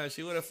 illegal. Yeah,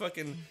 she would have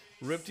fucking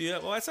ripped you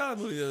up. Oh, I saw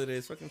the movie the other day.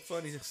 It's fucking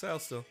funny as hell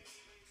still.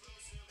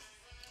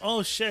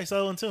 Oh shit, I saw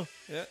that one too.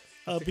 Yeah.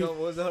 What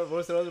was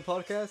the other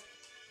podcast?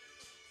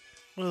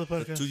 What other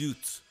podcast? Two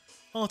youths.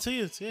 Oh, to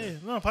you. Yeah.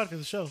 Not a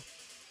podcast, a show.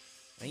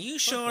 Are you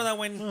sure that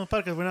when No,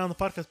 podcast. We're not on the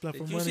podcast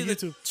platform. you We're on see YouTube.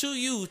 the two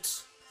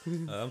youths?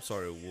 I'm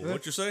sorry.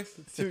 What you say?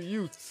 Two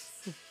youths.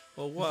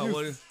 Well,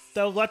 what?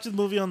 I was watching the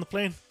movie on the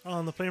plane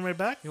right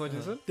back. You watching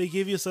this one? They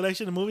gave you a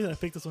selection of movies, and I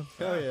picked this one.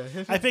 Hell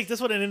yeah. I picked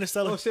this one in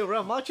Interstellar. Oh shit,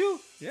 Ralph Macho?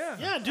 Yeah.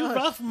 Yeah, dude,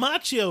 Ralph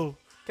Macchio.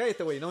 Cállate,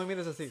 güey. No me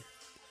mires así.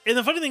 And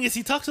the funny thing is,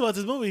 he talks about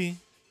this movie,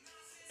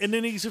 and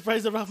then he's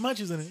surprised that Ralph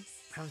Macchio's in it.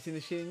 I haven't seen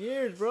this shit in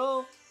years,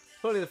 bro.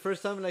 Probably the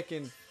first time like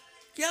in.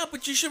 Yeah,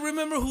 but you should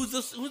remember who's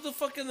the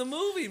fuck in the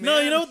movie, man. No,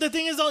 you know what the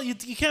thing is, though, you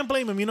can't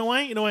blame him. You know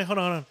why? Hold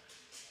on.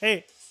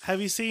 Hey, have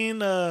you seen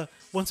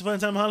Once Upon a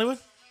Time in Hollywood?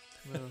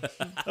 No.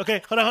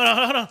 Okay, hold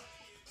on.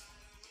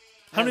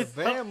 How many?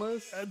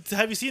 Alabama's.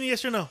 Have you seen it?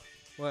 Yes or no?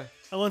 What?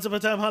 Once Upon a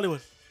Time in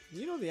Hollywood.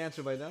 You know the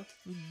answer by now.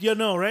 You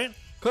know, right?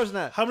 Of course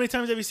not. How many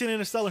times have you seen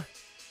Interstellar?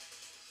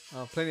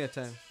 Oh, plenty of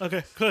time.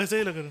 Okay, go ahead.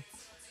 Say, look at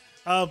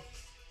him.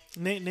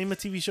 Name a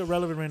TV show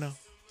relevant right now.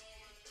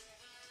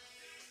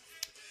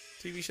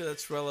 TV show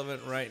that's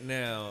relevant right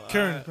now.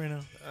 Current right now.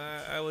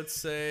 I would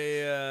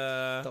say.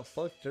 The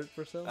fuck, Dirt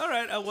for Sale? All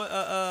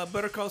right.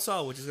 Better Call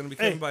Saul, which is going to be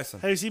Kevin Bison.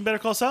 Have you seen Better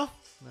Call Saul?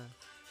 Nah.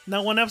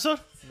 Not one episode?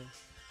 No.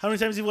 How many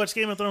times have you watched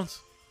Game of Thrones?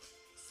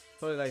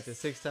 Probably like the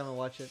 6th time I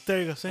watch it.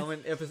 There you go. See?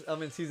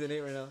 I'm in season 8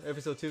 right now,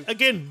 episode 2.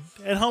 Again,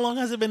 and how long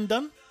has it been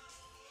done?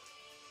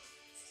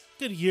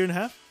 Good year and a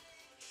half.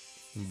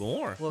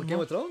 More. Well, Game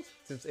of Thrones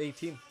since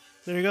 18.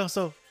 There you go.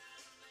 So,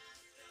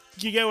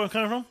 you get where I'm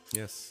coming from?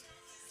 Yes.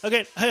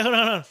 Okay, hey, hold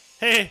on.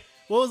 Hey,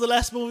 what was the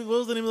last movie? What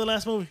was the name of the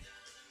last movie?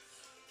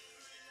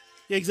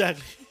 Yeah,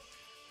 exactly.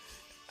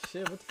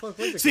 Shit, what the fuck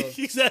was it See, called?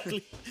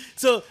 exactly.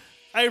 So,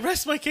 I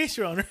rest my case,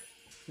 Your Honor.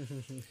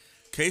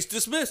 Case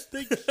dismissed.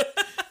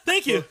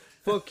 Thank you.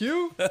 Fuck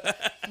you.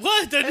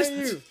 What? I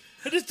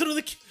just threw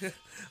the.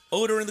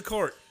 Odor in the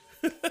court.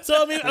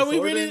 So I mean, are we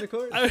Disorder really? in the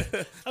court?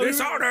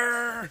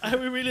 Disorder. Are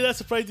we really that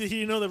surprised to hear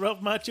you know that Ralph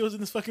Macchio was in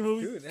this fucking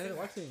movie? Dude, I haven't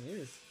watched it in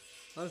years.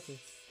 Honestly.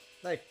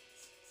 Like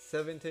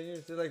 7, 10 years.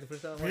 This is like the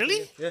first time I watched Really?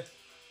 it. Yeah.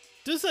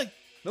 Just like,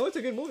 No, it's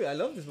a good movie. I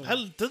love this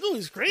movie. this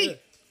movie's great. Yeah.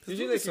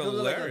 Usually like movie's it goes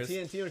on, like, on hilarious.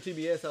 TNT or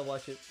TBS, I'll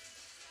watch it.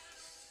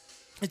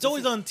 It's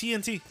always on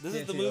TNT. This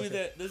is the TNT, movie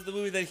okay. this is the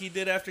movie that he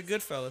did after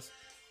Goodfellas.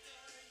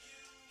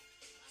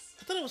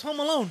 I thought it was Home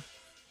Alone.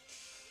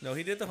 No,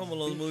 he did the Home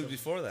Alone movie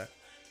before that.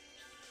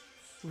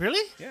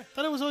 Really? Yeah. I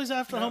thought it was always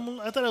after No. Home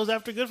Alone. I thought it was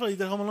after Goodfellas. He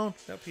did Home Alone.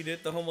 Yep, he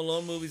did the Home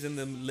Alone movies in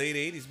the late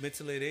 80s, mid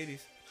to late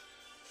 80s.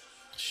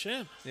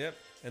 Shit. Yep.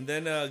 And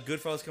then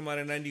Goodfellas came out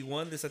in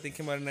 91. This, I think,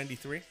 came out in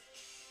 93.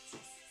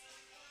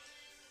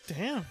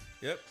 Damn.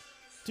 Yep.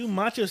 Dude,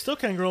 Macho still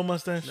can't grow a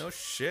mustache. No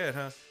shit,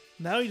 huh?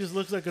 Now he just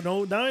looks like an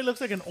old. Now he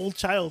looks like an old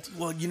child.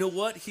 Well, you know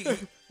what? He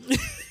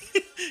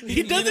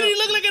He doesn't. He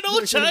look like an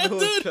old child,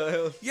 dude.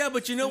 Child. Yeah,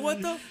 but you know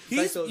what, though?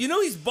 He's, those- you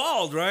know he's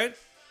bald, right?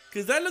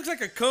 Because that looks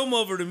like a comb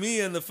over to me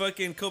in the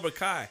fucking Cobra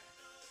Kai.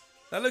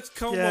 That looks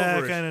comb Yeah,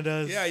 over. it kinda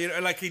does. Yeah, you know,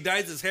 like he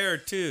dyes his hair,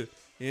 too.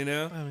 You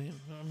know? I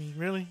mean,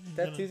 really?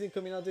 That season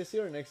coming out this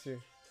year or next year?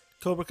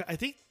 Cobra Kai. I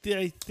think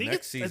Next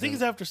it's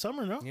season. after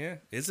summer, no? Yeah.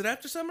 Is it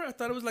after summer? I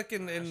thought it was like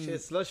in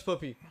Shit, Slush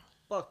Puppy.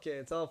 Fuck yeah,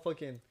 it's all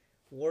fucking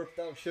warped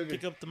out sugar.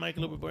 Pick up the mic a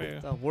little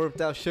bit more.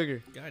 Warped out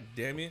sugar. God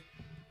damn you.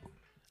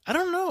 I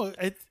don't know.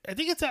 I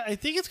think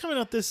it's coming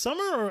out this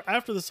summer or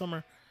after the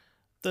summer.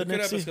 The Look it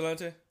next up, season.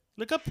 Escalante.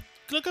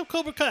 Look up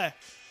Cobra Kai.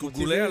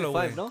 Googlealo,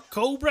 5, güey. no?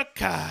 Cobra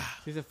Kai.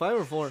 Season 5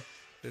 or 4?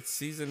 It's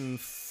season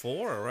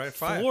 4, right?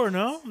 5. 4,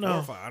 no? 4 No.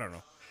 or 5, I don't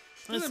know.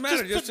 Let's Doesn't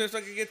matter. just Just so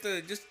I can get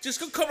the just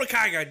go Cobra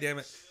Kai,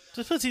 goddammit.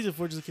 Just put season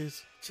 4 just in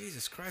case.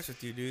 Jesus Christ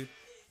with you, dude.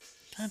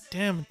 God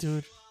damn it,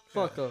 dude.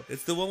 Fuck up.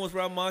 It's the one with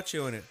Rob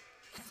Macho in it.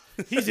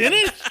 He's in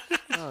it?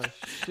 Oh,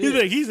 He's shit.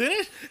 like, he's in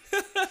it?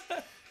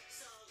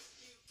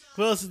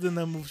 Who else is in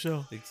that move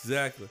show?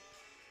 Exactly.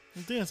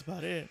 I think that's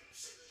about it.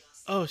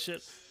 Oh,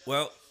 shit.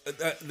 Well,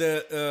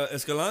 the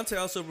Escalante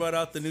also brought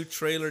out the new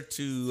trailer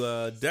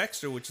to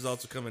Dexter, which is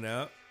also coming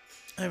out.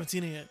 I haven't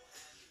seen it yet.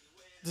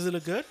 Does it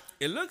look good?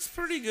 It looks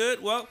pretty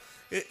good. Well,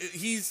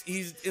 he's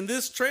in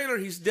this trailer.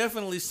 He's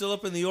definitely still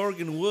up in the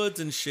Oregon woods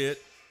and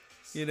shit.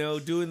 You know,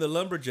 doing the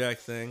lumberjack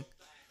thing.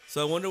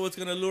 So I wonder what's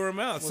gonna lure him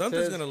out. Well,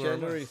 Something's says gonna lure him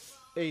January out.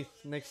 8th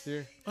next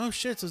year, Oh,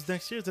 shit. So it's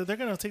next year. So they're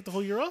going to take the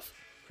whole year off?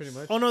 pretty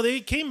much. Oh, no. They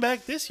came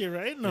back this year,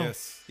 right? No.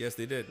 Yes,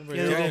 they did. But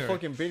Yeah, you're they all did.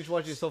 fucking binge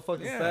watching so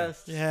fucking Yeah.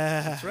 fast.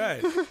 Yeah. That's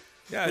right.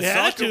 Yeah, We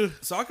had to.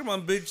 Soccer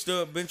Mom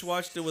binge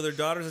watched it with her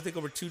daughters. I think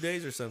over 2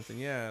 days or something.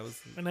 Yeah, it was.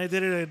 And I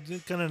did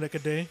it kind of like a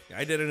day.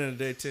 I did it in a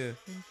day too.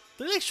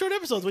 They're like short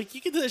episodes. Like,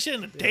 you can do that shit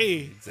in a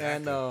day.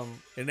 Exactly. And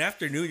in the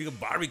afternoon, you can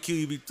barbecue.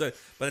 You be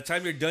by the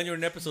time you're done, you're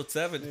in episode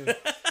 7.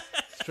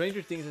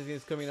 Stranger Things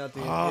is coming out.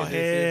 Oh,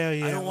 hell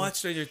yeah. I don't watch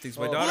Stranger Things.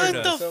 My Oh, daughter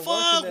What does. the So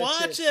watching fuck? that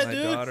Watch shit. it, My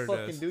dude. daughter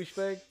Fucking does.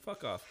 douchebag.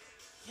 Fuck off.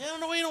 Yeah, I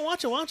don't know why you don't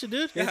watch it. Watch it,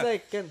 dude. Yeah. It's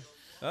like Huh?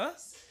 kind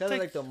of like-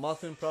 like the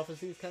Mothman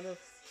prophecies, kind of.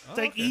 It's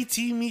like okay.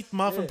 E.T. meet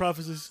Muffin Yeah.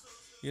 Prophecies.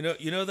 You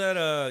know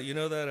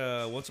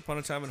that Once Upon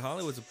a Time in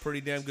Hollywood's a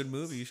pretty damn good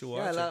movie. You should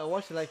watch Yeah, it. I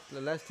watched it like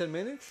the last 10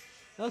 minutes.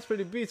 That was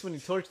pretty beast when he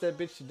torched that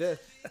bitch to death.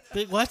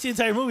 But watch the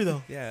entire movie,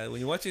 though. Yeah, when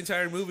you watch the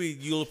entire movie,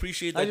 you'll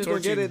appreciate that I just don't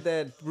torching. get it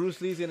that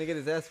Bruce Lee's gonna get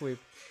his ass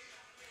whipped.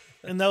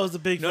 And that was the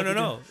big... No. fucking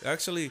thing.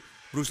 Actually,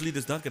 Bruce Lee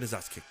does not get his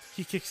ass kicked.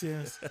 He kicks the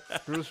ass.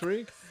 Bruce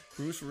Lee?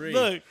 Bruce Lee.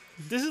 Look,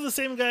 this is the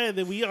same guy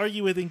that we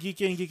argue with in Geek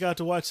In, Geek Out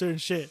to watch certain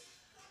shit.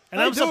 And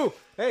I I'm do.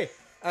 Hey,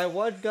 I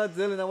watched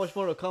Godzilla and I watched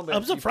Mortal Kombat.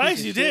 I'm surprised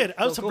piece you of shit. did.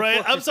 I'm So go surprised.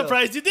 fuck I'm yourself.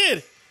 surprised you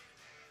did.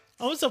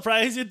 I'm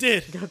surprised you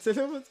did.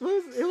 Godzilla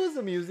was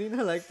amusing.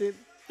 I liked it.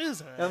 It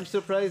was alright. I'm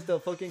surprised the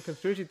fucking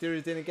conspiracy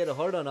theories didn't get a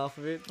hard on off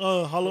of it.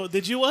 Oh, hello.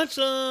 Did you watch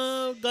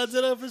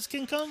Godzilla vs.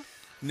 King Kong?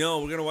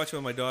 No, we're gonna watch it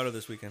with my daughter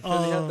this weekend.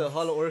 Because they have Oh, the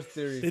Hollow Earth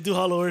theory. they do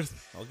Hollow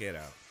Earth. I'll get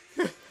out.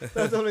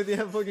 That's the only thing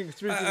have fucking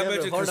conspiracy. I they bet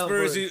have you a hard on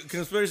for it.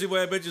 conspiracy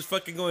boy. I bet you's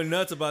fucking going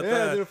nuts about Yeah,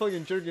 that. they're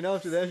fucking jerking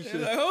off to that You're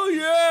shit. like, oh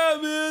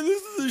yeah, man,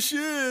 this is the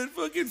shit.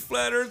 Fucking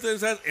flat Earth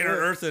has inner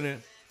Earth in it.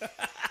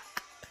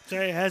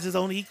 Sorry, it has his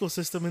own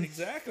ecosystem. And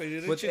Exactly.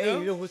 Didn't But you hey, know?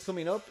 you know who's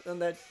coming up on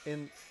that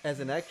as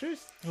an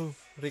actress? oh,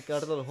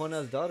 Ricardo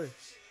Arjona's daughter.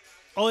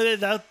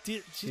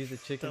 She's a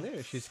chick in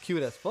there. She's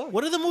cute as fuck.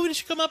 What other movie did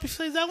she come out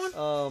besides that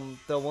one?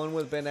 The one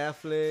with Ben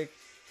Affleck,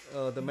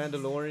 The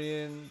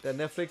Mandalorian, the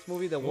Netflix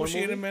movie, the Who war was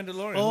she in movie.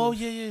 Mandalorian? Oh,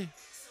 Who- yeah.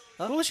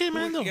 Huh? What was she in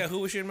Mando? Yeah, who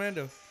was she in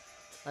Mando?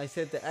 I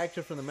said the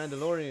actor from The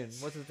Mandalorian.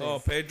 What's his name? Oh,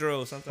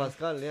 Pedro something.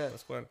 Pascal, yeah.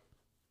 Pascual.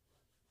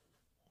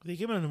 They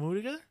came out in a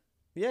movie together?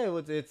 Yeah,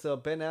 it's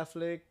Ben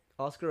Affleck,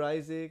 Oscar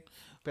Isaac.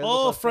 Pedro Oh,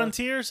 Pascal.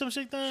 Frontier or some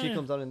shit like that? She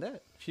comes out in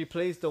that. She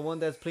plays the one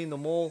that's playing the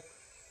mole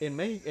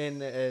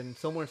in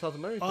somewhere in South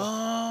America.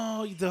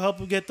 Oh, to help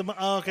him get the...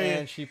 Oh, okay.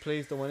 And she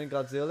plays the one in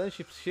Godzilla.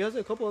 She has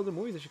a couple other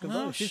movies that she comes Oh,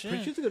 out in. She's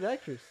shit. she's a good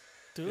actress.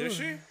 Dude. Is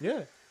she?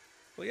 Yeah.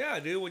 Well, yeah,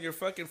 dude. When your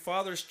fucking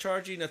father's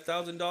charging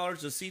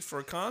 $1,000 a seat for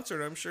a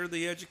concert, I'm sure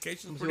the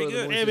education's I'm pretty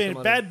sure the good. Hey, She's man, come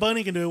out Bad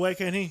Bunny can do it. Why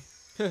can't he?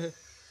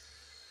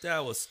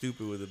 That was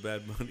stupid with the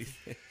Bad Bunny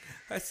thing.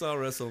 I saw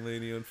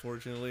WrestleMania,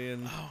 unfortunately,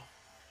 and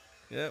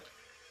yep.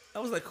 I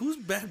was like, "Who's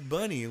Bad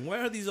Bunny? And why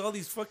are all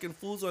these fucking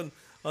fools on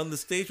the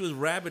stage with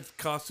rabbit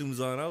costumes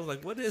on?" I was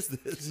like, "What is this?"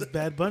 This is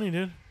Bad Bunny,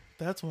 dude.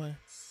 That's why.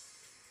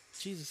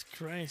 Jesus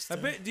Christ. I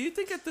bet. Do you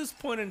think at this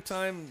point in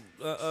time,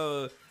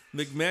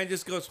 McMahon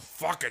just goes,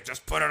 "Fuck it,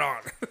 just put it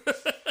on"?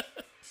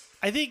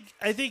 I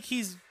think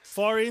he's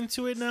far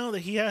into it now that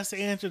he has to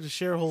answer to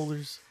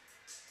shareholders,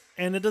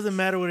 and it doesn't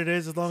matter what it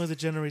is as long as it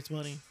generates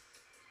money.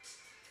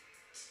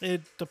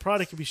 The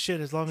product can be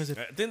shit as long as it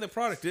Then the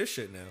product is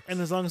shit now.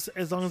 and as long as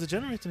it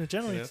generates and it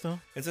generates though.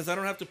 And since I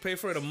don't have to pay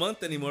for it a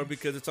month anymore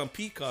because it's on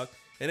Peacock,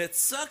 and it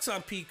sucks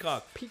on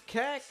Peacock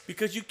Peacock.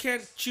 because you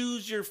can't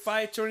choose your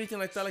fights or anything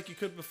like that like you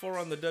could before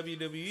on the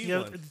WWE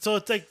Yeah, one. so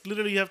it's like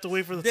literally you have to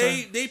wait for the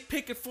time. They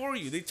pick it for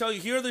you. They tell you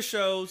here are the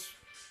shows,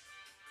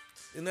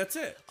 and that's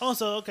it.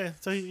 Also, okay,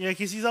 so yeah,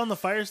 because he's on the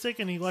Fire Stick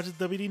and he watches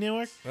WD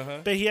Network,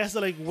 but he has to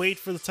like wait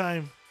for the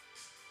time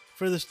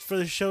for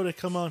the show to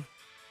come on.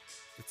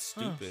 It's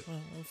stupid. Oh,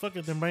 well, fuck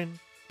it, then Brian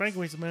can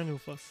wait some man go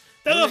fuck.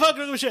 Don't go fuck,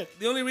 don't give a shit.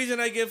 The only reason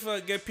I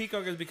get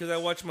Peacock is because I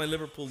watch my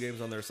Liverpool games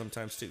on there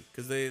sometimes too,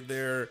 because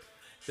they're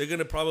they're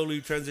gonna probably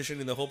be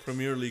transitioning the whole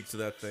Premier League to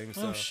that thing.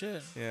 So, Oh,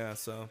 shit. Yeah,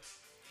 so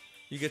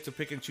you get to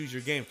pick and choose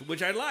your game,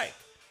 which I like.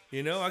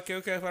 You know, okay.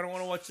 If I don't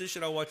want to watch this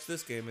shit, I'll watch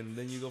this game, and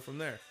then you go from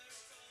there.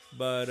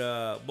 But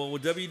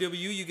with WWE,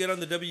 you get on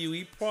the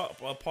WE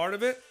part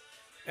of it,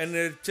 and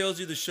it tells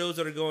you the shows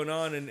that are going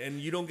on, and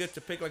you don't get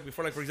to pick like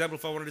before. Like for example,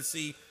 if I wanted to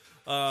see,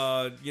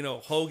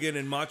 Hogan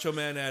and Macho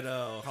Man at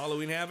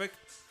Halloween Havoc,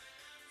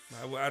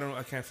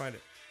 I can't find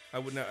it. I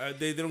would not.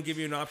 They don't give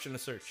you an option to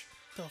search.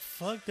 The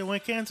fuck? They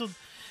went canceled.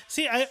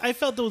 See, I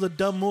felt it was a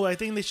dumb move. I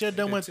think they should have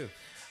done what. Too.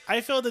 I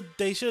felt that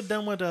they should have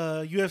done what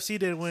UFC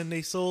did when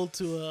they sold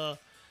to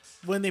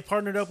when they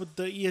partnered up with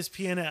the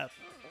ESPN app,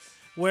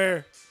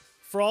 where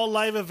for all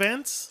live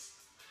events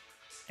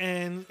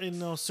and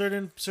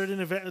certain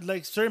event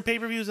like certain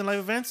pay-per-views and live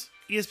events,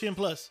 ESPN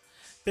Plus.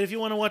 But if you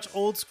want to watch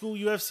old school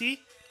UFC,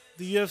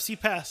 the UFC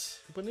Pass.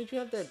 But didn't you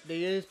have that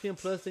the ESPN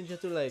Plus? Didn't you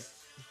have to like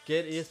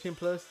get ESPN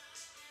Plus?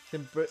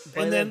 Then buy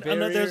And then that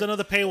barrier, there's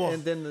another paywall.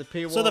 And then the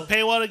paywall. So the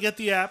paywall to get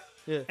the app,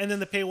 Yeah. and then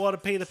the paywall to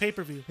pay the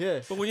pay-per-view. Yeah.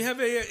 But when you have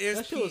ESPN,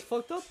 That shit was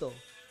fucked up though.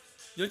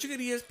 don't you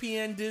get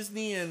ESPN,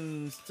 Disney,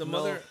 and some No.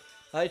 other?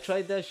 I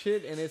tried that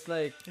shit and it's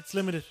like It's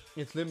limited.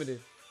 it's limited.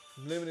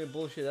 Limited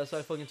bullshit. That's why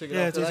I fucking took it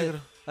Yeah, off. they 'Cause took it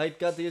off. I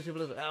got the ESPN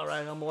Plus. All right,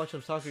 I'm gonna watch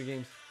some soccer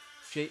games.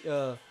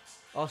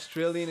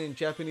 Australian and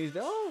Japanese. I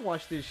don't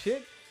watch this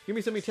shit. Give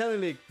me some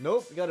Italian league.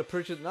 Nope, you gotta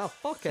purchase. Nah,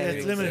 fuck Yeah, that.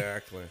 it's limited.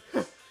 Exactly.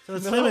 So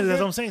it's No, limited. That's man.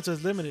 what I'm saying. So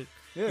it's limited.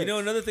 Yeah. You know,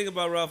 another thing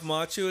about Ralph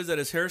Macchio is that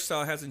his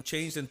hairstyle hasn't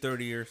changed in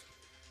 30 years.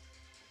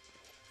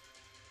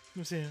 Let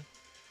me see.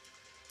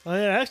 Oh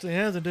yeah, it actually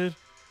hasn't, dude.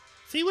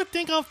 See, you would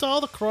think after all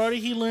the karate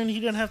he learned, he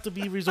didn't have to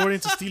be resorting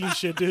to stealing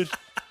shit, dude.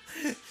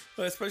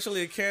 Well,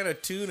 especially a can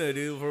of tuna,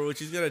 dude, for which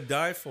he's gonna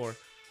die for.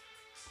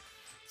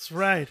 That's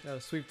right.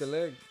 Gotta sweep the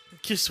leg.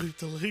 Kiss sweep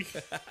the league.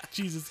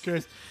 Jesus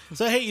Christ.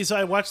 So hey, so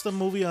I watched the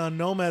movie on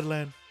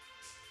Nomadland.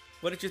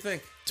 What did you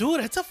think? Dude,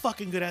 it's a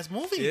fucking good ass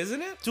movie.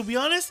 Isn't it? To be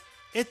honest,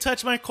 it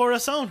touched my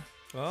corazon.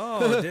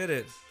 Oh, did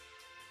it?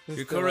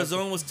 Your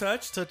corazon was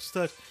touched? Touch.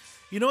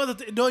 You know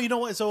what? No, you know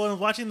what? So I was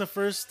watching the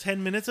first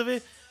 10 minutes of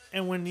it,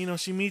 and when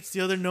she meets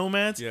the other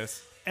nomads,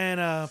 Yes.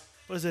 and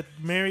was it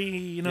Mary?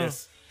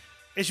 Yes.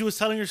 And she was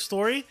telling her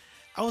story.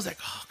 I was like,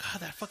 oh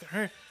god, that fucking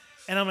hurt.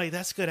 And I'm like,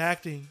 that's good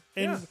acting.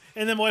 And Yeah.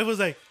 and then my wife was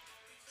like,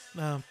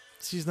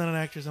 she's not an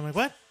actress. I'm like,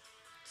 what?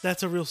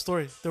 That's a real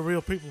story. They're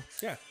real people.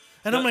 Yeah.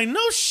 And I'm like,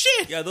 no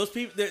shit. Yeah, those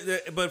people.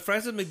 But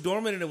Frances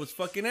McDormand in it was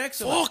fucking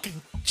excellent.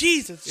 Fucking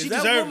Jesus. Is She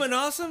that deserved woman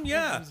awesome?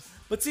 Yeah.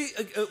 But see,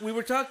 we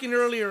were talking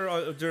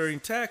earlier during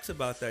text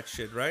about that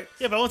shit, right?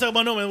 Yeah, but I won't talk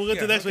about no man. We'll get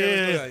to the next one.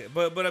 okay, Yeah.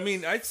 okay. But I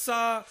mean, I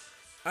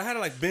had to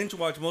like binge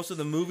watch most of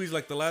the movies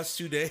like the last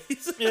 2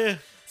 days. Yeah.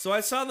 So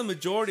I saw the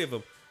majority of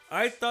them.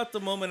 I thought the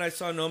moment I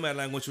saw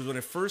Nomadland, which was when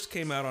it first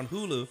came out on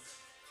Hulu,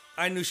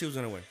 I knew she was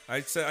gonna win.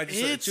 I just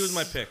said she was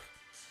my pick.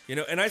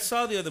 And I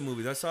saw the other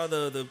movies. I saw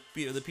the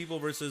People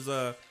versus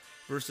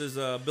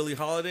Billie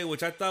Holiday,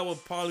 which I thought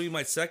would probably be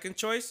my second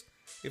choice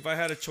if I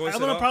had a choice.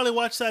 I'm gonna probably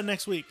watch that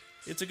next week.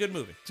 It's a good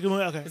movie. It's a good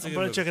movie. Okay, It's a I'm good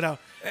gonna movie. check it out.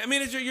 I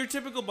mean, it's your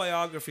typical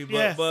biography, but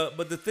Yeah.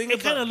 but the thing It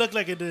about kind of looked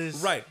like it is.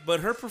 right, but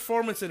her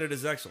performance in it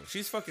is excellent.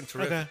 She's fucking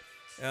terrific.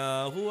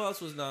 Okay. Who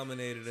else was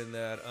nominated in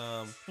that?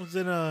 Was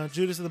in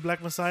Judas and the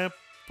Black Messiah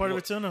part of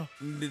it too? No.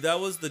 That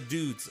was the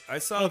Dudes. I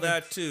saw Okay.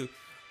 that too,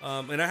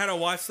 and I had to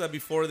watch that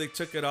before they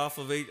took it off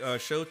of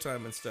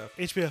Showtime and stuff,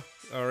 HBO.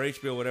 or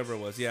HBO, whatever it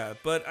was. Yeah,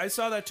 but I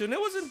saw that too, and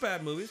it wasn't a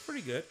bad movie. It's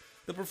pretty good.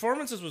 The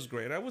performances was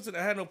great. I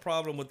had no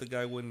problem with the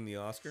guy winning the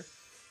Oscar.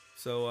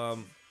 So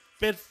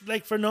But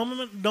like for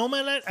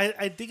Nomadland,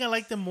 I think I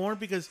like them more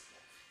because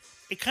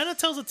it kind of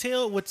tells a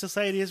tale of what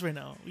society is right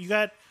now. You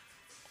got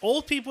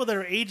old people that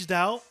are aged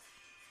out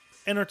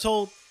and are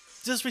told,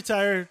 just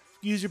retire,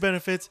 use your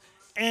benefits.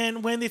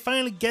 And when they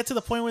finally get to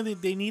the point where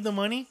they need the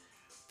money,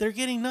 they're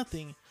getting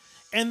nothing.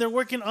 And they're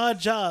working odd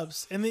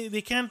jobs and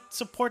they can't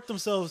support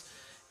themselves.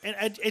 And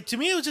to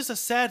me, it was just a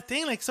sad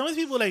thing. Like some of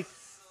these people, like,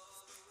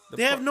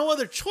 they have no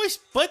other choice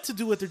but to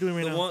do what they're doing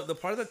right now. the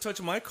part that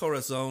touched my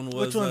corazon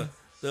was Which one?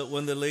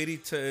 when the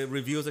lady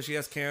reveals that she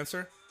has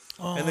cancer.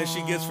 And then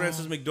she gives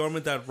Frances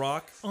McDormand that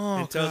rock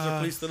and tells her,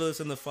 God. please throw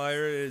this in the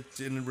fire. It's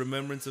in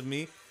remembrance of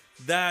me.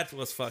 That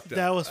was fucked up.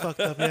 That was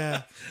fucked up,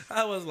 yeah.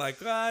 I was like,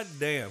 God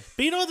damn.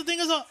 But you know what the thing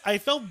is, though? I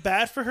felt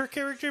bad for her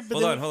character. But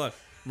Hold on.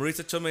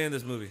 Marisa Tomei in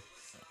this movie.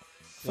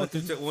 1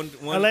 to 10.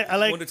 I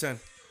like 1 to 10.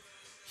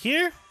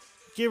 Here,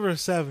 give her a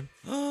 7.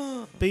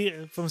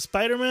 But from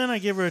Spider-Man, I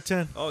give her a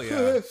 10. Oh,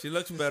 yeah. She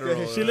looks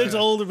better. She looks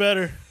older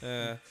better.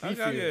 Yeah. I'll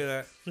give you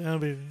that. Yeah,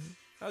 baby.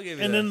 I'll give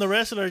you And that. then the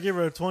wrestler, I give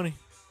her a 20.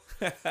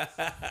 Like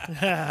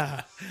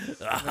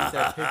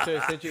that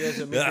picture I sent you guys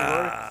of Mickey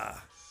Rourke.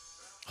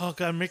 Oh,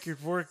 God, Mickey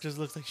Rourke just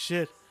looks like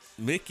shit.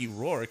 Mickey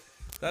Rourke.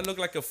 That looked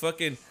like a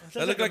fucking. That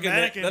like looked like a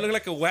mannequin. that looked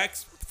like a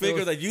wax figure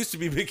was- that used to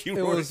be Mickey It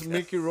Rourke. was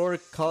Mickey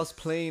Rourke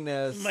cosplaying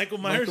as Michael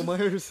Myers?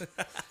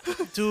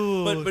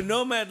 Dude. But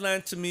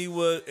Nomadland to me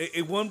was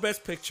it won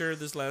Best Picture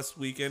this last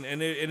weekend,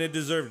 and it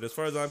deserved it as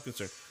far as I'm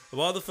concerned. Of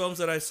all the films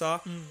that I saw,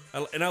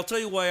 and I'll tell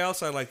you why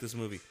else I like this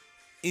movie.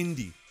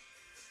 Indie.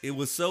 It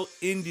was so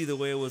indie the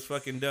way it was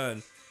fucking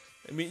done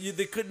I mean,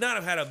 they could not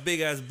have had a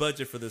big ass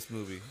budget for this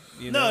movie.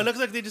 You No, know? it looks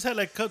like they just had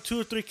like 2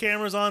 or 3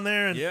 cameras on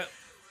there, and Yeah.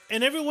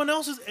 and everyone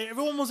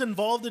was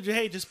involved. In,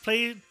 hey, just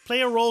play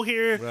a role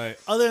here. Right.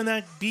 Other than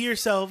that, be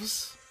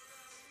yourselves.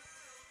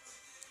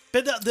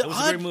 But It was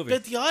a great movie.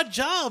 the odd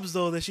jobs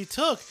though that she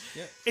took,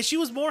 Yeah. and she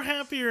was more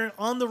happier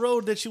on the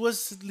road than she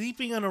was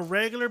sleeping on a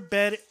regular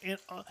bed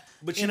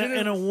But she in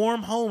didn't- a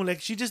warm home.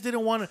 Like she just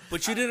didn't want to.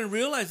 But she didn't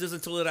realize this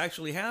until it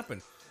actually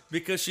happened.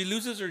 Because she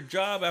loses her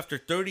job after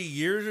 30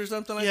 years or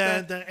something like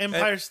Yeah, that. the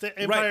Empire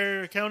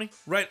Empire County.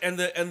 Right, and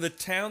the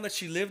town that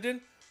she lived in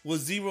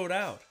was zeroed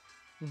out.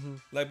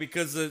 Like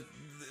because the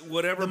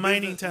whatever The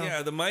mining business- town.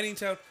 Yeah, the mining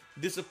town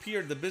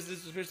disappeared. The business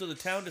disappeared, so the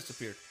town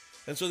disappeared,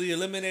 and so they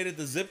eliminated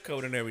the zip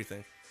code and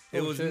everything. It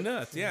Oh, was shit.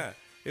 nuts. Yeah,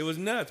 it was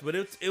nuts. But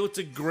it was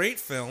a great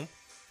film.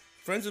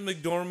 Frances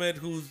McDormand,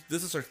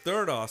 this is her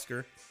 3rd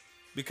Oscar,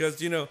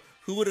 because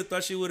who would have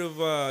thought she would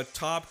have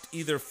topped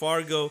either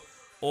Fargo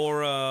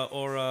or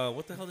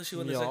what the hell did she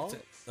win? Y'all?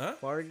 Huh?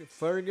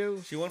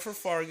 Fargo. She won for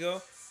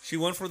Fargo. She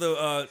won for the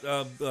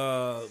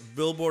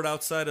Billboard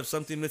Outside of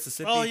Something,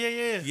 Mississippi. Oh,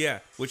 yeah. Yeah,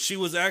 which she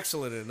was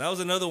excellent in. That was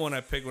another one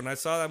I picked. When I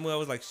saw that movie, I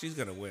was like, she's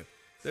gonna win.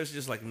 There's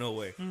just like no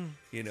way.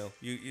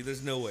 You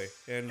there's no way.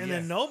 And And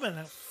then no man,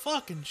 that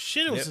fucking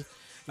shit. It was. Yep.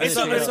 I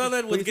saw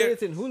that But with you said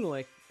it's in Hulu.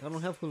 Like, I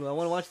don't have Hulu. I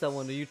want to watch that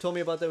one. You told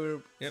me about that. We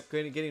were Yep.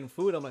 getting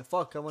food. I'm like,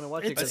 fuck, I want to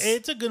watch it. 'cause-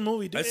 It's a good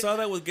movie, dude. I saw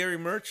that with Gary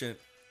Merchant,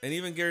 and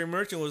even Gary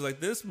Merchant was like,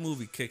 "This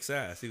movie kicks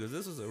ass." He goes,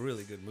 "This is a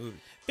really good movie."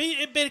 But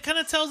it kind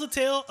of tells the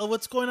tale of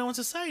what's going on in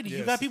society. You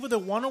Yes. got people that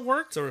want to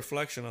work, It's a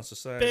reflection on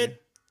society.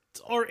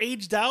 but or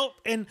aged out,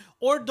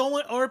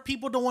 or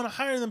people don't want to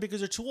hire them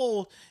because they're too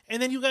old.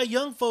 And then you got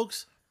young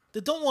folks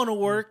that don't want to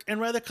work and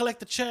rather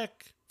collect a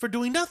check for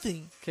doing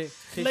nothing. Case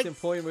Like- in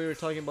point, we were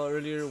talking about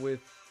earlier with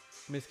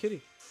Miss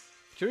Kitty,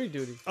 jury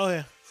duty. Oh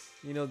yeah,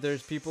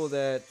 There's people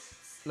that,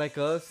 like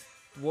us,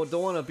 don't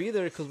want to be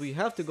there because we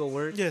have to go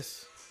work.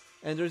 yes.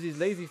 And there's these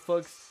lazy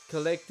fucks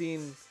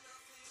collecting,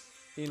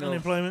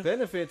 Unemployment.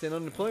 benefits and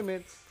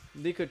unemployment.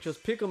 They could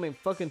just pick them and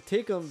fucking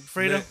take them.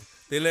 Fredo,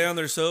 They lay on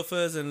their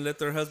sofas and let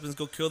their husbands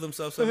go kill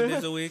themselves 7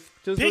 days a week.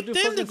 Just Pick do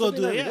them fucking to go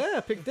something do it, like- yeah. Yeah,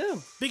 pick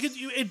them. because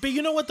but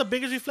you know what the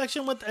biggest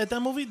reflection at that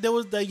movie? There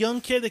was the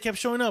young kid that kept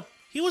showing up.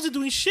 He wasn't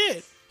doing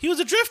shit. He was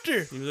a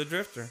drifter. He was a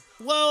drifter.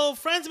 Well,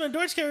 Frances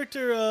McDormand's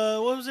character,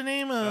 what was her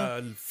name?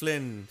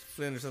 Flynn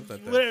or something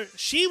like that. Where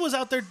she was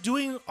out there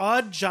doing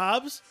odd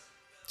jobs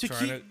to Trying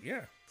keep. to,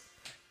 yeah.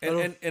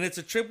 And it's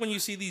a trip when you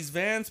see these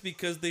vans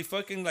because they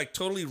fucking like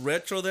totally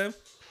retro them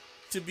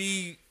to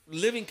be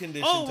living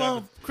condition Oh type well,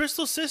 of.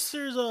 Crystal's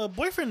sister's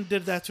boyfriend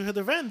did that to her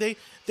van. They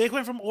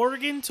went from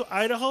Oregon to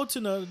Idaho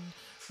to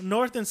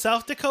North and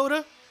South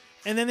Dakota,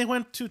 and then they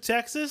went to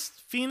Texas,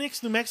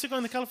 Phoenix, New Mexico,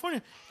 and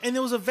California. And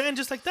there was a van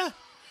just like that.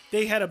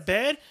 They had a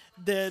bed.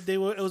 It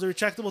was a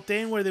retractable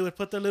thing where they would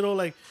put the little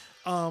like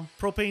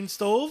propane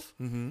stove.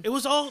 Mm-hmm. It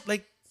was all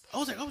like I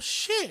was like, oh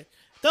shit.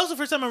 That was the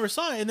first time I ever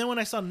saw it. And then when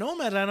I saw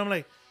Nomadland, I'm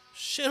like,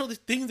 shit, all these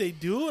things they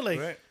do, like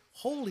Right.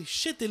 holy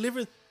shit, they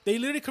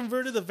literally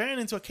converted the van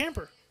into a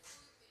camper.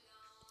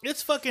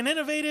 It's fucking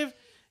innovative,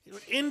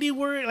 indie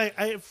work.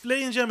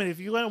 Ladies and gentlemen, if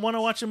you want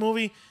to watch a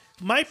movie,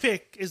 my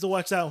pick is to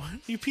watch that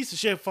one. You piece of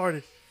shit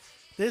farted.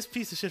 This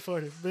piece of shit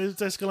farted. But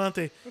it's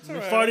Escalante.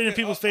 Farting in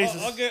people's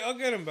faces. I'll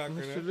get him back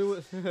right Mr. now.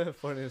 Lewis,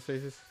 fart in his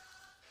faces.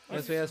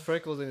 That's why he has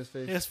freckles in his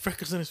face. He has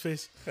freckles in his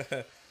face.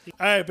 All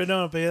right, but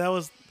yeah, that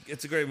was.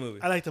 It's a great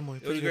movie. I like the movie.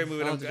 It was a Pretty great good.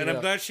 movie, I'll and check I'm it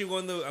out. glad she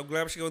won the. I'm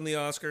glad she won the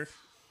Oscar.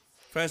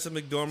 Frances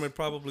McDormand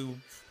probably.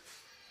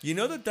 You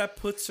know that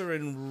puts her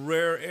in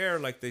rare air,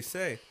 like they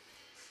say.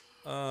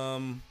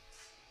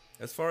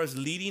 As far as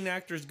leading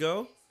actors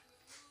go,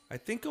 I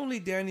think only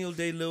Daniel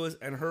Day-Lewis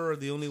and her are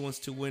the only ones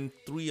to win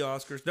 3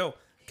 Oscars. No,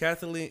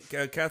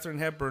 Katharine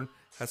Hepburn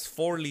has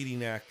 4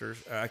 leading actor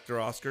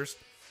Oscars,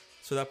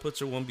 so that puts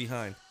her one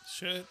behind.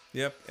 Shit.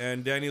 Yep,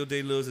 and Daniel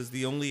Day-Lewis is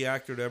the only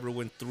actor to ever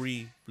win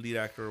 3 lead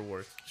actor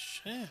awards.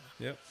 Shit.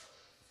 Yep.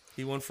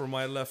 He won for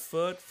My Left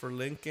Foot, for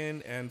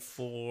Lincoln, and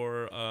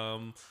for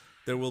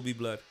There Will Be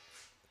Blood.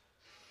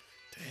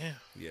 Damn.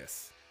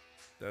 Yes.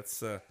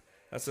 That's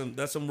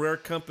some rare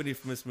company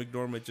for Miss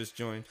McDormand just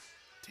joined.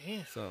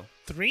 Damn. So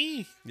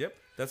 3. yep.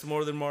 That's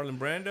more than Marlon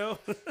Brando.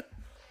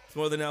 It's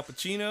more than Al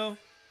Pacino.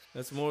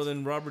 That's more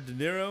than Robert De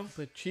Niro.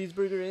 But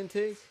cheeseburger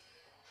intake,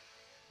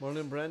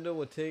 Marlon Brando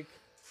would take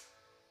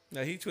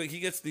Now he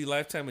gets the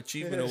Lifetime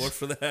Achievement Award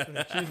for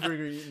that.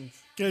 cheeseburger eating.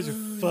 Guys are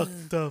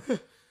fucked up.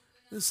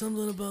 There's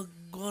something about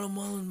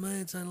Guatemalan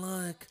maids I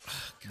like.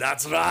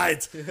 That's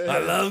right. I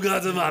love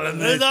Guatemalan.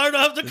 It's hard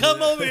enough to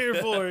come over here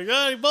for.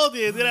 Both of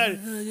you, get out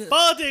of here.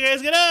 Both of you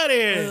guys, get out of I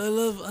here.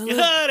 love Get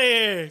out of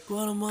here.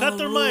 Guatemalan Cut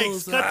their mics.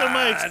 rules. Cut their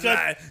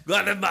mics.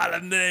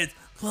 Guatemalan maids.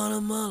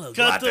 Guatemala.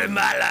 Cut their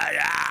Guatemala,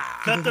 yeah.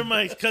 Cut their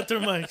mics. Cut their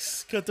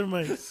mics. Cut their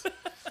mics.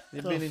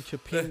 They've been in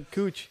Chapin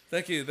Cooch.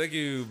 Thank you,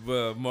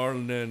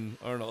 Marlon and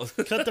Arnold.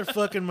 Cut their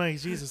fucking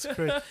mics. Jesus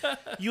Christ.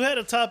 You had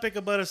a topic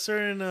about a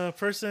certain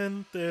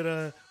person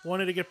that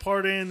wanted to get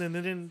pardoned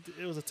and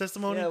it was a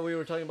testimony. Yeah, we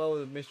were talking about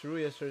with Mr. Rue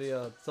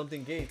yesterday.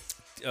 Something Gates.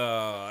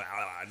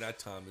 Not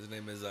Tom. His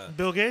name is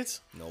Bill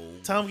Gates? no.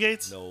 Tom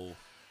Gates? No.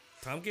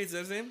 Tom Gates. Is that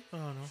his name? I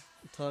don't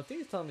know. I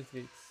think it's Thomas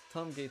Gates.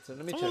 Tom Gates. Let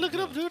me I'm check. gonna look it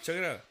up, dude. Check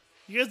it out.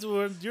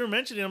 You were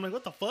mentioning it. I'm like,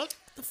 what the fuck?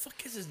 What the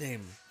fuck is his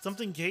name?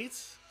 Something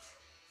Gates?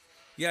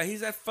 Yeah,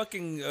 he's that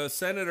fucking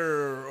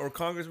senator or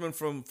congressman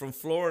from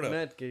Florida.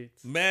 Matt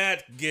Gates.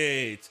 Matt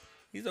Gates.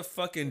 He's a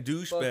fucking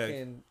douchebag.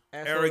 Fucking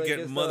asshole,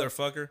 Arrogant like,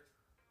 motherfucker.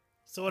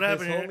 So what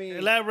happened here?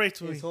 Elaborate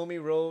to me. His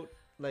homie wrote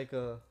like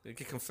He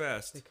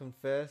confessed. he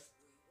confessed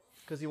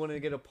because he wanted to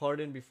get a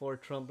pardon before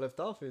Trump left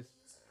office,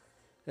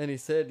 and he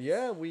said,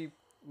 "Yeah, we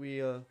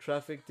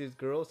trafficked this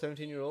girl,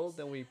 17-year-old,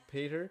 and we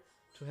paid her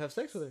to have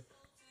sex with her."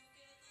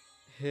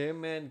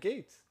 Him and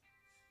Gates,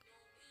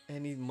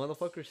 and he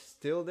motherfucker's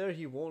still there.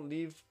 He won't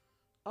leave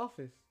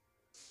office.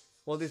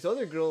 Well, this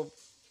other girl,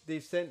 they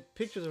sent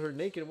pictures of her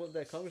naked. What,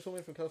 that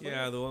congresswoman from California?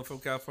 Yeah, the one from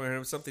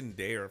California. Something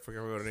Dare. I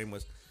forgot what her name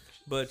was.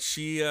 But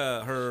she,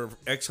 her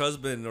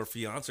ex-husband or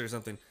fiance or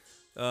something,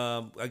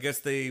 I guess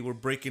they were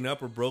breaking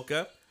up or broke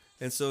up.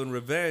 And so in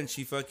revenge,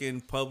 she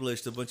fucking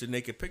published a bunch of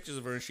naked pictures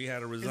of her and she had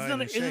to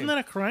resign. Isn't that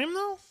a crime,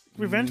 though?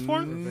 Revenge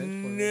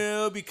porn?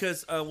 No,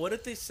 because what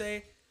did they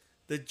say?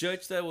 The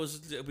judge that was...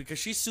 Because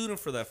she sued him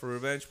for that, for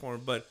revenge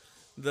porn. But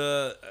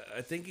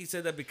I think he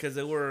said that because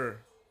they were...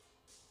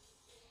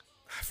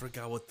 I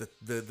forgot what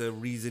the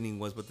reasoning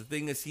was, but the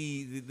thing is,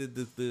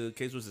 the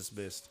case was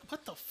dismissed.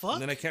 What the fuck?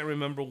 And then I can't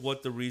remember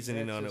what the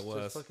reasoning on it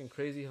was. It's fucking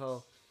crazy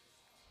how,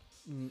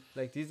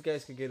 like, these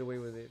guys could get away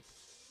with it.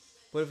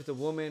 But if it's a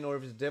woman or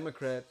if it's a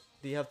Democrat,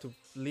 they have to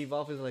leave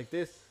office like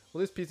this.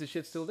 Well, this piece of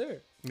shit's still there.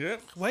 Yeah.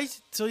 Why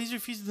so he's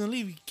refusing to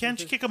leave? Can't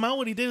you kick him out?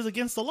 What he did is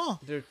against the law.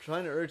 They're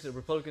trying to urge the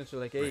Republicans to,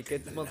 like, hey,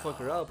 get this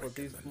motherfucker out, but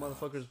these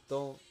motherfuckers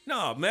don't.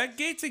 No, Matt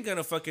Gaetz ain't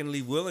gonna fucking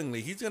leave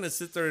willingly. He's gonna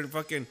sit there and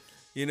fucking,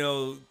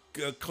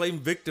 claim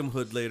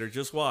victimhood later.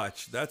 Just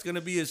watch. That's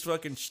gonna be his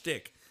fucking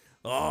shtick.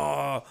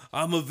 Oh,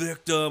 I'm a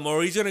victim.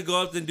 Or he's gonna go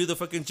out and do the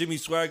fucking Jimmy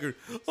Swagger.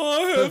 I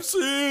have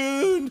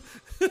sinned.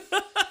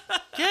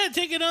 Yeah,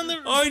 take it on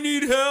the I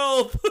need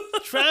help.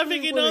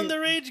 trafficking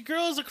underage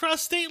girls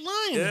across state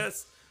lines.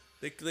 Yes.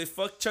 They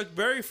fucked Chuck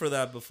Berry for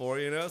that before,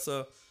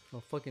 so Oh,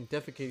 fucking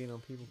defecating on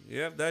people.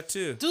 yeah, that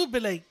too. Dude,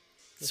 but like,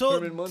 so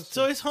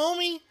his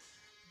homie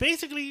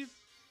basically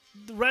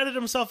ratted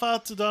himself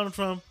out to Donald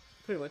Trump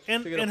Pretty much.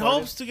 and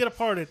hopes to get a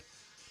pardon.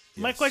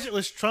 My Yes. question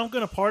was, Trump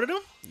gonna pardon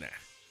him? Nah.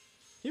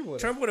 He would.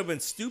 Trump would have been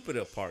stupid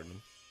to pardon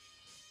him.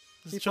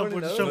 He Trump pardoned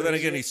would- the Trump- But then other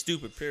again, guy. he's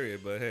stupid,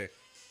 period. But hey,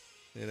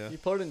 He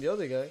pardoned the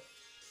other guy.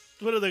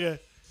 What other guy?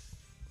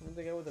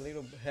 The guy with the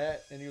little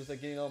hat, and he was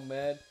like getting all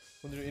mad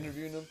when they were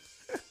interviewing him.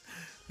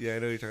 Yeah, I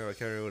know you're talking about. I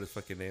can't remember what his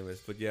fucking name is,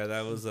 but yeah,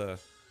 that was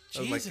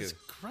Jesus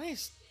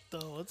Christ,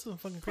 though, that's some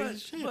fucking crazy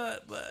shit.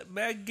 But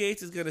Matt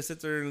Gaetz is gonna sit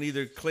there and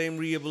either claim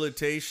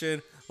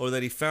rehabilitation or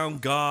that he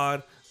found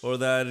God or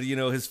that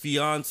his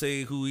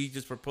fiance who he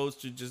just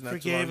proposed to just not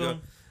Forgave too long him.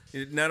 ago,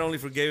 not only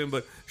forgave him,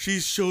 but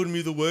she's showed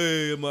me the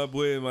way. My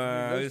way, He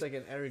my. looks like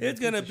an arrogant It's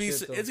gonna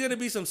piece of be shit, it's though. gonna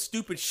be some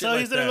stupid shit. So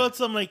like he's gonna that. go to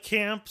some like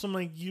camp, some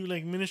like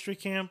ministry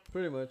camp,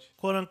 Pretty much.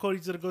 quote unquote.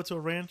 He's gonna go to a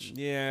ranch.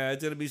 Yeah,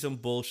 it's gonna be some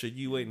bullshit.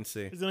 You wait and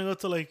see. He's gonna go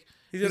to like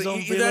He's his gonna,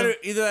 own either, villa.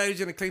 either that or he's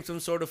gonna claim some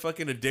sort of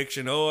fucking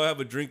addiction. Oh, I have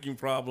a drinking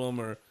problem,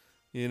 or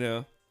I didn't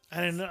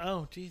know.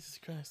 Oh, Jesus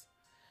Christ.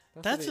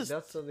 That's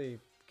That's how they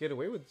get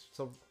away with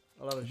a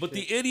lot of But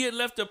shit. the idiot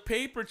left a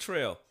paper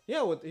trail.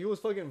 Yeah, he was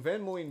fucking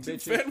Venmoing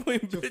bitches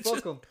Venmoing to bitches.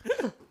 fuck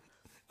them.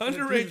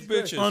 Underage Jesus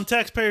Christ. bitches. on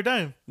taxpayer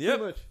dime. Yep.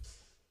 Pretty much.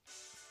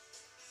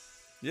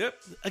 Yep.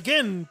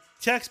 Again,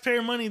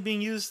 taxpayer money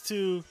being used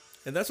to.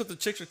 And that's what the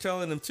chicks are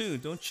telling him too.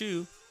 Don't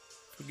you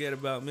forget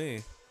about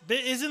me. But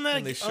isn't that?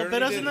 And they surely but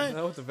doesn't didn't.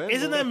 Not with the that? Venmo.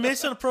 Isn't that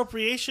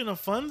misappropriation of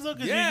funds though?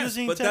 Because you're Yes,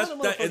 using but tax.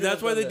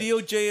 that's why the done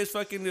that. DOJ is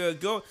fucking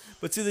going.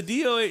 But see, the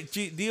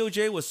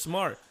DOJ was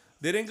smart.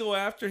 They didn't go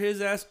after his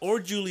ass or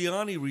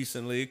Giuliani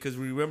recently because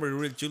remember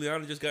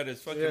Giuliani just got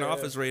his fucking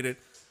office raided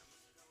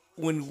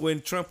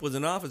when Trump was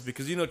in office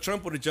because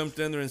Trump would have jumped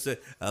in there and said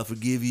I'll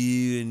forgive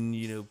you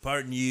and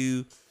pardon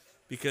you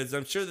because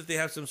I'm sure that they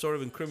have some sort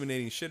of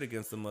incriminating shit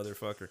against the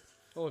motherfucker.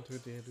 Oh,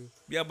 dude, they do.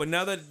 Yeah, but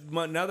now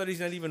that he's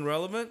not even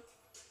relevant,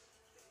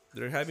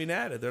 they're having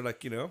at it. They're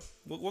like,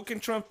 what can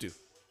Trump do?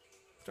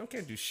 Trump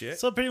can't do shit.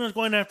 So pretty much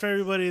going after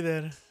everybody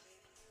that.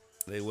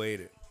 They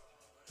waited.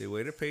 They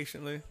waited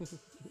patiently.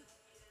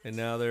 And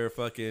now they're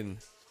fucking.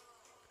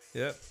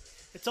 Yep.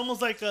 It's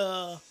almost like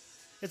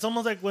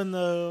when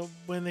they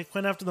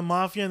went after the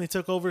mafia and they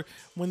took over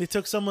when they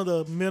took some of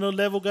the middle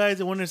level guys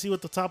and wanted to see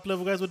what the top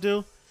level guys would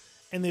do,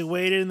 and they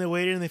waited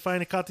and they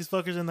finally caught these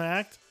fuckers in the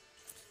act.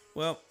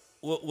 Well,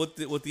 what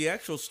the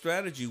actual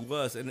strategy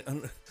was, and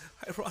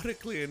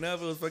ironically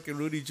enough, it was fucking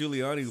Rudy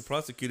Giuliani who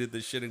prosecuted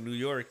this shit in New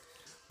York,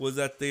 was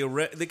that they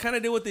kind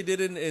of did what they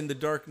did in The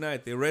Dark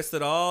Knight. They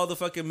arrested all the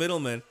fucking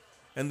middlemen,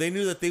 and they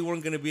knew that they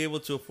weren't going to be able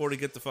to afford to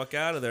get the fuck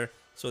out of there,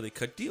 so they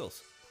cut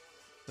deals.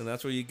 And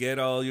that's where you get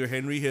all your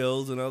Henry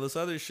Hills and all this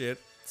other shit.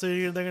 So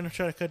they're gonna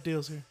try to cut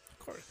deals here.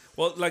 Of course.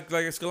 Well, like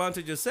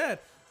Escalante just said,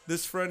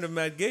 this friend of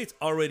Matt Gaetz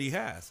already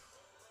has.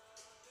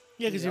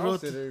 Yeah, because he He wrote.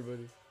 ousted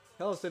everybody.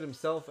 He ousted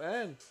himself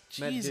and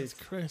Matt Jesus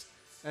Gaetz. Christ.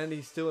 And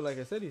he's still, like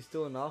I said, he's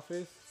still in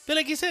office. But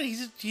like you said,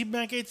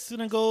 Matt Gaetz is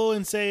gonna go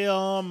and say,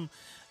 I'm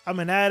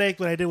an addict.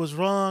 What I did was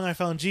wrong. I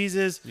found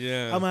Jesus.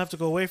 Yeah. I'm gonna have to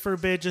go away for a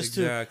bit just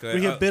Exactly. to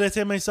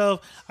rehabilitate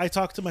myself. I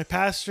talked to my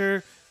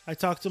pastor. I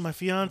talked to my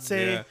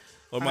fiance. Yeah.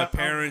 Or my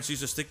parents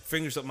used to stick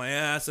fingers up my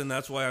ass, and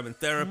that's why I'm in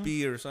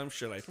therapy or some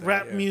shit like that.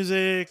 Rap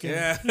music.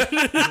 Yeah.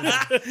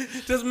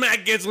 Just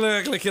Matt gets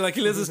look like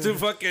he listens to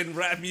fucking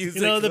rap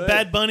music. You know, the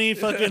Bad Bunny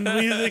fucking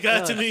music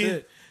got to me.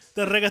 Shit.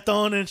 The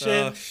reggaeton and shit.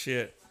 Oh,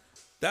 shit.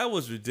 That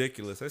was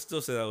ridiculous. I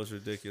still say that was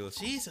ridiculous.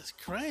 Jesus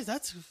Christ,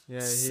 that's... Yeah,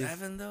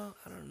 7, though?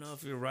 I don't know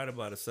if you're right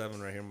about a 7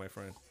 right here, my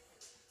friend.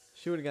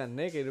 she would have gotten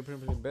naked. It would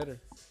have been better.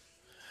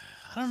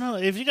 I don't know.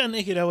 If you got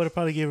naked, I would have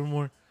probably gave her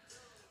more.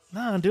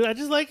 Nah, dude, I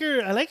just like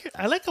her. I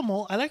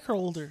like her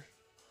older.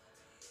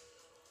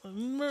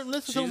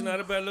 She's not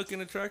a bad looking,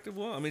 attractive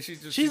woman. I mean,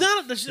 she's She's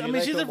not. You I mean,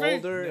 like she's a them very.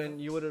 older,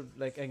 and you would have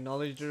like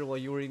acknowledged her while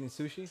you were eating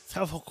sushi.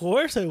 Of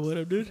course, I would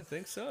have, dude. I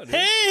think so, dude.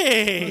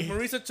 Hey,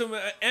 Marisa told me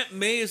Aunt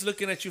May is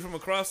looking at you from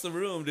across the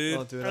room, dude.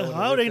 Oh, dude,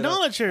 I would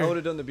acknowledge her. I would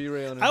have done the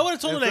B-ray on her. I would have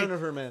told her in like. front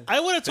of her, man.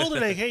 I would have told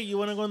her like, hey, you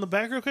want to go in the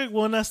back real quick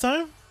one last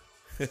time?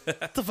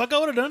 What the fuck I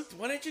would have done?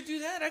 Why didn't you do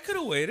that? I could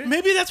have waited.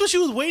 Maybe that's what she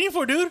was waiting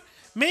for, dude.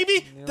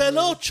 Maybe the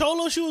little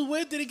cholo she was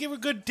with didn't give her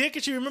good dick,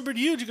 and she remembered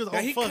you. She goes, "Oh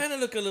Yeah, he fuck." kind of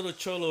look a little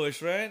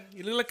cholo-ish, right?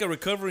 You look like a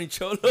recovering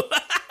cholo.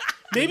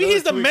 Maybe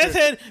he's the meth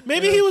head.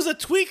 Maybe he was a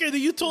tweaker that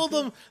you told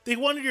them they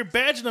wanted your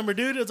badge number,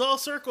 dude. It's all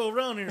circle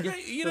around here. Yeah,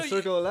 you The know,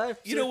 circle of life.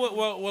 you know what?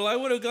 Well, I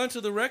would have gone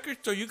to the record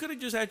store. You could have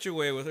just had your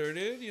way with her,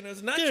 dude. You know,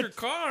 it's not Dude. your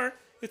car;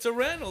 it's a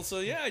rental. So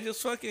yeah,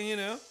 just fucking, you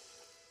know.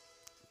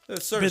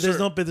 Sir, But sir.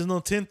 there's no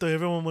tint though.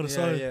 Everyone would have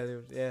saw Yeah, it. yeah,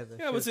 dude, yeah. that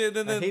Yeah, but shit. see,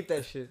 then- I hate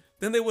that shit.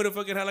 Then they would have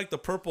fucking had like the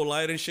purple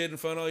light and shit in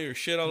front of all your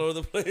shit all over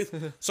the place.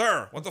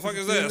 Sir, what the fuck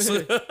is this?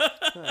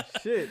 Ah,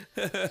 shit.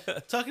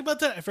 Talking about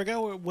that, I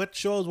forgot what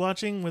show I was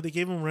watching where they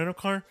gave him a rental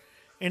car,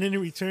 and then he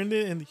returned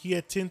it and he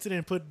had tinted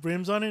and put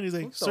rims on it. He's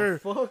like, What "Sir,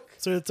 the fuck?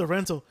 sir, it's a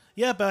rental."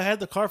 Yeah, but I had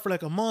the car for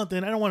like a month,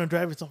 and I don't want to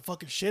drive in some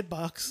fucking shit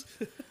box.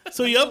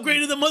 So he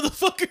upgraded the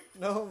motherfucker.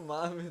 No,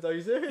 mom, are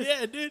you serious?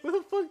 Yeah, dude. Who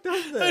the fuck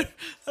does I that?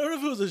 don't know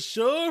if it was a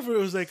show or if it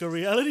was like a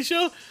reality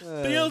show.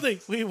 But yeah, I was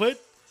like, wait, what?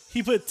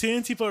 He put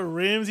tints, he put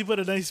rims, he put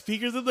a nice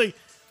speakers. I'm like,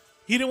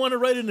 he didn't want to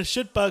ride in a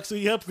shit box, so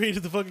he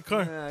upgraded the fucking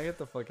car. Nah, get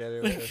the fuck out of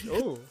here with that.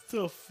 Oh,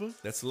 So fuck.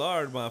 That's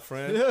lard, my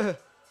friend. yeah.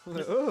 I'm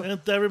like, oh. And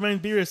that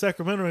reminds me of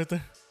Sacramento right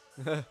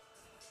there.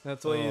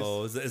 That's why you.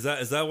 Oh, is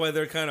that why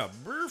they're kind of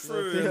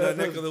in that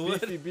neck of the wood?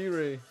 Beefy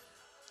B-Ray.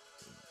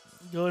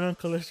 Going on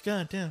colors.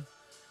 God damn.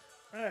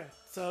 All right.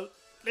 So,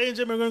 ladies and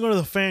gentlemen, we're going to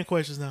go to the fan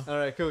questions now. All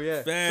right, cool,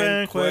 yeah.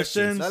 Fan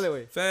questions. questions. Dale,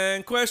 wey.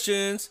 Fan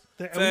questions.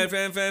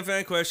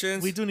 Fan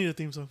questions. We do need a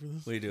theme song for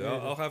this. We do.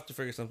 I'll have to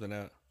figure something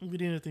out. We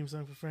need a theme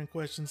song for fan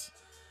questions.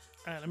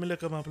 All right, let me look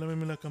them up.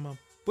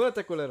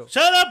 Púrate, culero.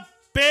 Shut up,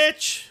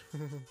 bitch.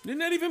 You're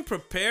not even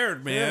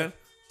prepared, man. What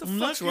the I'm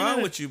fuck's not gonna-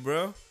 wrong with you,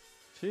 bro?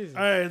 Jesus.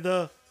 All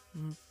right,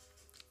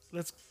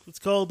 let's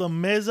call the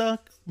mezcal.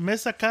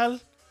 Mezcal.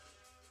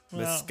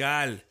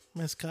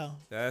 Mezcal.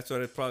 That's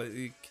what it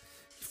probably.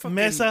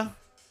 Mesa.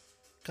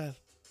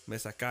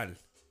 Mezcal.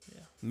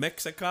 Yeah.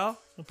 Mexical?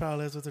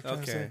 Probably that's what they're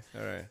trying to Okay. say.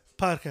 All right.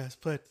 Podcast,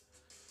 but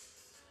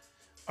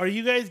are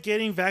you guys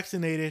getting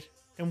vaccinated?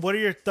 And what are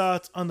your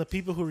thoughts on the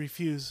people who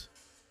refuse?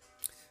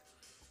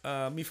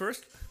 Me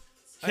first?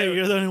 Hey,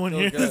 you're the only one Oh,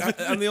 here. God.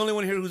 I'm the only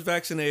one here who's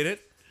vaccinated.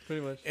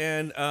 Pretty much.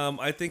 And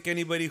I think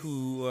anybody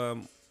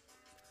who.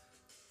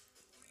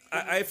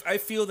 I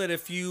feel that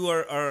if you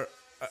are.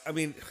 I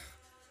mean,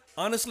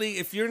 honestly,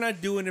 if you're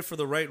not doing it for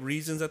the right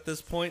reasons at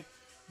this point,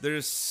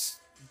 there's.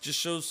 Just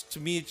shows to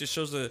me, it just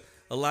shows a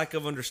lack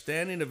of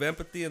understanding, of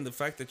empathy, and the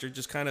fact that you're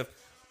just kind of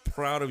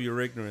proud of your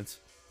ignorance.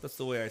 That's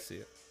the way I see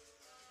it.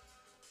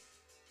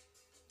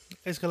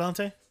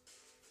 Escalante.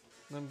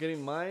 I'm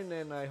getting mine,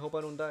 and I hope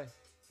I don't die.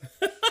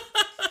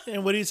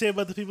 And what do you say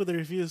about the people that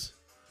refuse?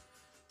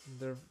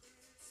 They're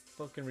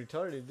fucking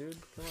retarded, dude.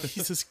 Come on.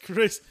 Jesus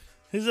Christ.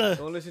 He's a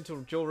Don't listen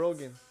to Joe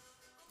Rogan.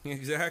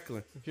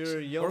 Exactly. If you're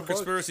a young Or buck,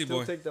 conspiracy still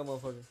boy. take that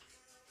motherfucker.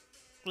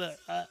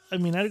 I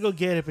mean, I'd go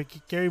get it, but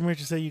Gary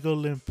Merchant said you go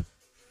limp.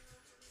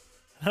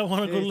 I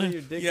want to go Yeah, you limp.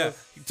 your dick Yeah, up.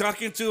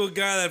 talking to a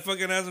guy that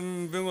fucking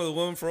hasn't been with a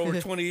woman for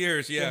over 20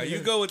 years. Yeah, you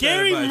go with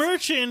Gary that advice.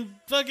 Merchant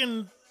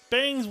fucking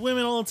bangs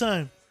women all the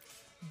time.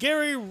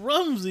 Gary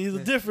Rumsey is a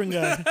different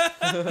guy.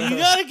 You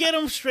gotta get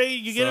him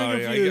straight. You get him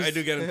Sorry, confused. I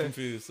do get him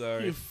confused.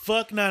 Sorry. You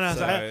fuck no.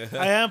 Sorry.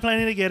 I am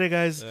planning to get it,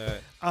 guys. All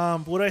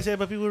right. What do I say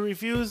about people who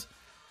refuse?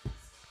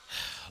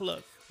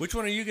 Look, Which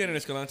one are you getting,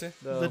 Escalante?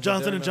 the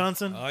Johnson and Moderna.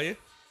 Johnson. Are you?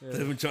 Yeah.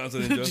 The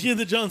Johnson and Johnson.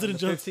 The Johnson On and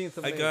the Johnson. 15th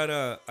of I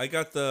May.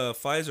 got the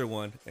Pfizer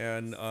one,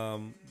 and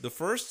the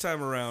first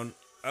time around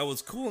I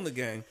was cool in the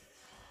gang.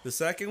 The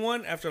second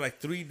one, after like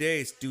 3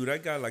 days, dude, I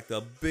got like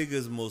the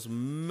biggest, most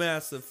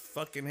massive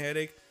fucking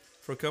headache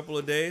for a couple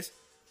of days.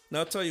 Now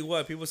I'll tell you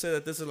what, people say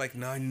that this is like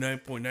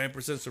 99.9%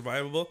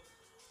 survivable.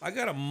 I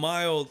got a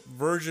mild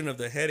version of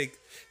the headache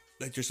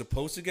that you're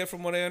supposed to get,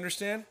 from what I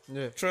understand.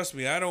 Yeah. Trust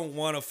me, I don't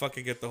want to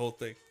fucking get the whole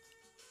thing.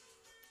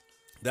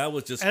 That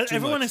was just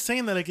everyone too much. is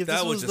saying that. Like, if That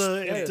this was was just-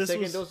 the, Yeah, if the this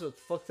second was, dose was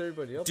fucked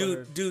everybody up. I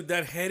heard. Dude,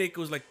 that headache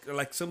was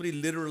like somebody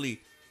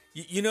literally.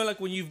 You know, like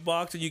when you've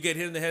boxed and you get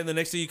hit in the head, and the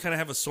next day you kind of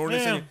have a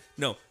soreness. Yeah.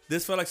 No,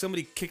 this felt like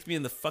somebody kicked me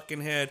in the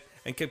fucking head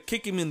and kept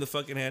kicking me in the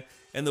fucking head.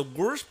 And the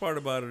worst part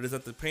about it is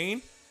that the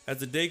pain, as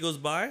the day goes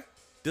by,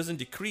 doesn't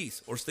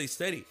decrease or stay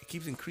steady. It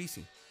keeps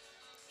increasing.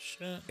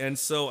 shit. And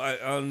so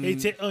You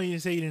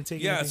say you didn't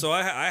take yeah, anything. so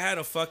I had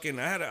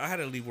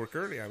to leave work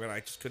early. I mean, I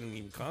just couldn't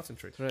even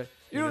concentrate. Right.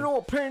 You don't know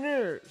what pain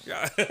is.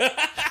 Yeah.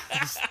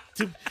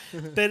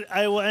 But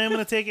I am going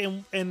to take it,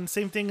 and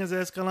same thing as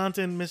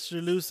Escalante and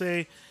Mr. Lou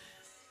say,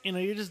 you know,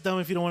 you're just dumb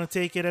if you don't want to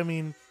take it. I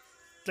mean,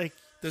 like,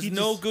 There's he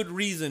no just- good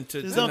reason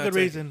to. There's to no not good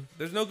take reason. it.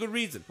 There's no good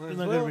reason. Might There's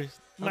as no well. good reason.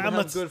 I'm I'm gonna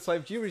not- have good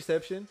 5G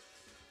reception.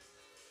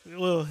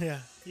 Well, yeah,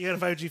 you got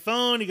a 5G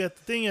phone, you got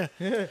the thing.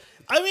 Yeah.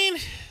 I mean,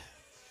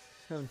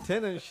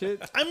 Antenna and shit.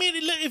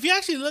 if you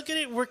actually look at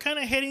it, we're kind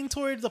of heading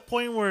towards the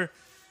point where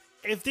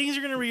if things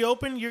are going to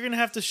reopen, you're going to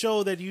have to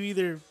show that you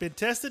either been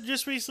tested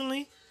just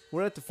recently.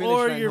 We're at the finish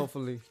Or line, you're-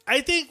 hopefully. I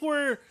think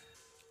we're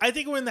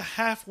in the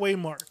halfway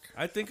mark.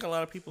 I think a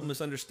lot of people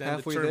misunderstand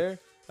Halfway the term. there?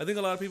 I think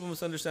a lot of people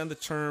misunderstand the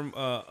term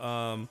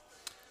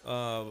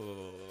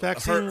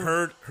Vaccine.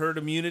 herd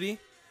immunity.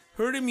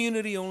 Herd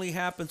immunity only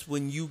happens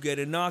when you get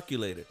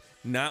inoculated,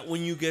 not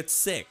when you get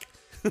sick.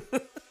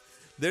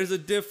 There's a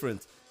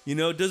difference. You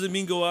know, it doesn't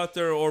mean go out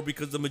there or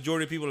because the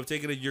majority of people have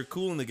taken it, you're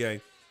cool in the gang.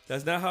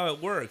 That's not how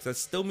it works. That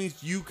still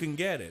means you can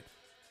get it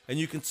and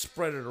you can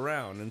spread it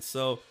around. And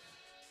so,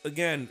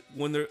 again,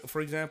 when they're,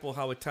 for example,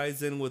 how it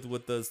ties in with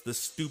the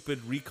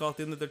stupid recall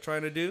thing that they're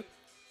trying to do,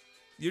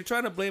 you're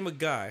trying to blame a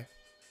guy,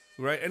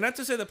 right? And not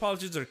to say that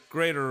politicians are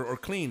great or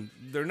clean.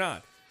 They're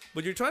not.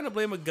 But you're trying to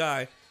blame a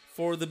guy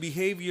for the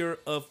behavior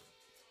of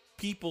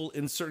people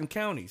in certain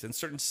counties and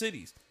certain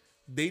cities.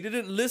 They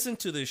didn't listen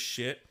to this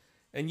shit,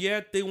 and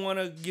yet they want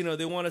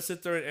to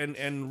sit there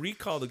and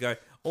recall the guy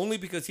only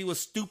because he was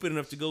stupid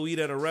enough to go eat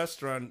at a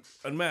restaurant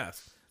en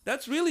masse.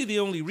 That's really the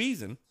only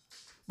reason.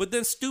 But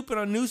then stupid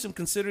on Newsom,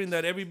 considering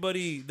that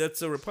everybody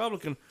that's a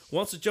Republican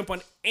wants to jump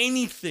on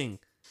anything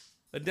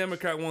a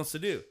Democrat wants to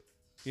do,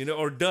 you know,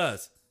 or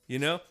does, you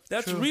know?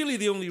 That's True. really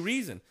the only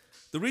reason.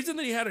 The reason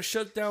that he had to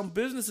shut down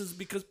businesses is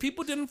because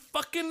people didn't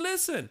fucking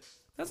listen.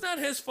 That's not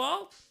his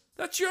fault.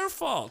 That's your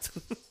fault.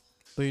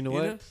 But you know You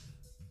what? know?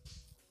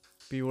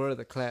 Beware of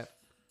the clap.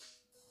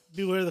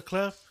 Beware of the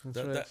clap.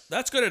 That's right.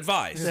 That's good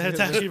advice. That's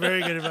actually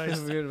very good advice.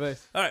 That's good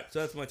advice. All right, so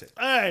that's my take.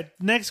 All right,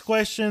 next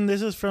question.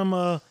 This is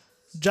from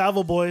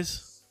Java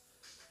Boys,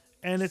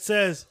 and it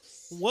says,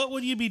 "What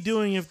would you be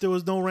doing if there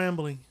was no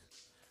rambling?"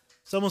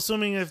 So I'm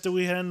assuming if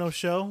we had no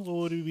show, what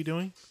would we be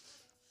doing?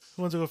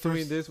 Who wants to go Doing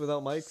first? this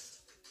without mics.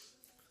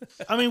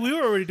 I mean, we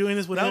were already doing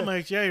this without Yeah.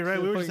 mics. Yeah, you're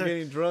right. We were just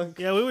getting drunk.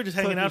 we were just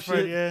hanging out for it.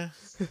 talking Yeah,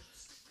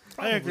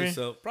 I agree.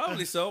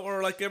 Probably so.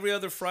 Or like every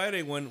other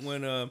Friday when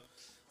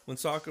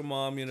soccer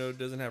mom, you know,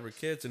 doesn't have her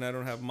kids and I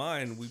don't have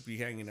mine, we'd be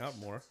hanging out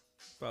more.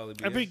 Probably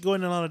be I'd be it.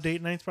 going on a lot of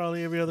date nights,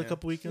 probably every other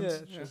couple weekends.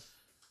 Yeah, Yeah. sure.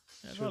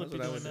 I'd probably that's be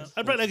what I doing would that. do.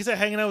 I'd probably, like I said,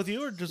 hanging out with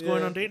you or just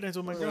going Yeah. on date nights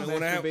with my girl.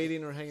 when I have-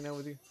 Masturbating or hanging out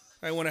with you.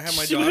 I want to have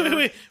my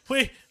Wait,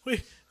 daughter.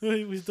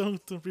 wait, don't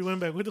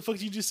rewind back. What the fuck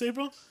did you just say,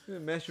 bro? Yeah,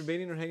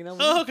 masturbating or hanging out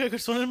with Oh, you. okay,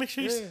 just wanted to make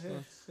sure. Yeah, You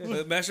yeah,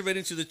 yeah.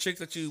 Masturbating to the chick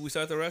that we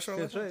saw at the restaurant.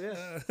 That's last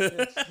right,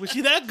 night? yeah. Was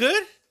she that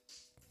good?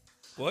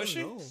 Was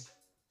she? No.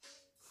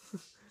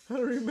 I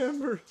don't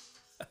remember.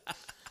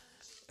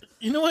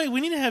 You know what? We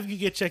need to have you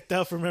get checked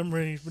out for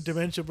memory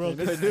dementia, bro. I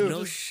do.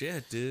 No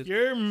shit, dude.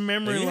 Your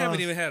memory And you loss.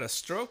 haven't even had a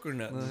stroke or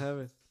nothing. No, I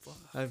haven't.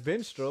 I've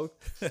been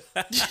stroked.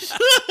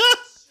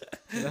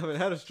 I haven't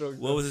had a stroke.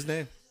 What was his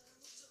name?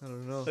 I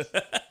don't know.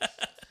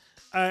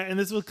 All right, and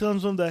this one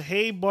comes from the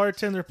Hey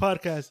Bartender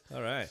podcast.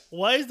 All right.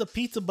 Why is the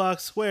pizza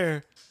box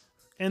square,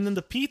 and then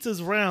the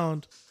pizza's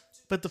round,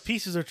 but the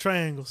pieces are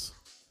triangles?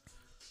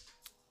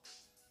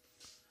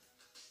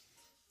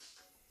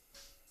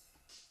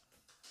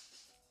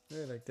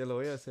 Yeah, like De La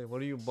Hoya said, what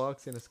do you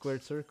box in a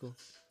squared circle?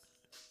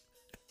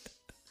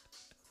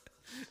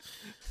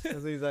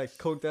 That's he's like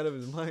coked out of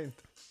his mind.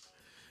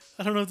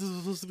 I don't know if this was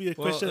supposed to be a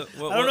Well, question.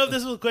 well, I don't know well- if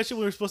this was a question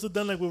we were supposed to have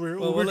done like when we were,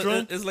 Well, when we were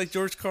drunk. it's like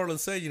George Carlin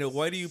said, you know,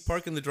 why do you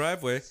park in the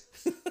driveway?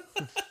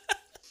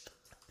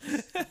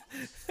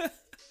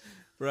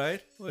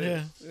 Right?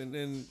 Yeah. And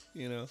then,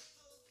 you know,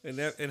 and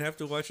have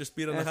to watch your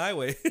speed on the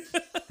highway.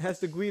 Has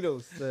the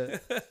Guidos.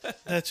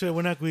 That's right.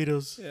 We're not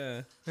Guidos.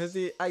 Yeah. Has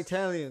the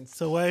Italians.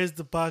 So why is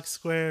the box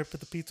square, but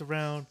the pizza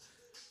round,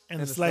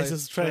 and the the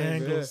slices slice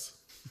triangle, triangles?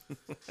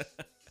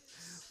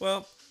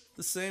 Well,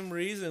 the same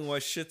reason why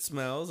shit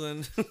smells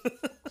and,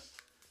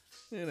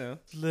 you know,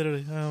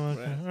 Literally. Oh,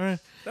 okay. Right. All right.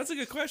 that's a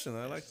good question.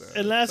 I like that.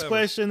 And last Clever.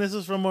 question. This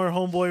is from our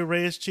homeboy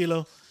Reyes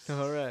Chilo,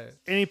 All right.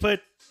 and he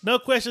put no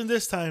question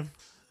this time.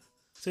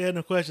 So he had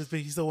no questions, but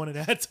he still wanted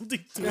to add something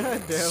to it.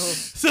 God damn.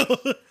 So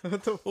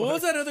What the What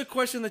was that other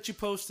question that you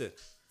posted?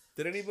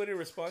 Did anybody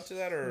respond to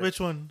that or which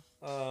one?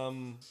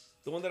 the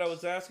one that I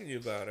was asking you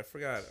about? I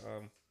forgot.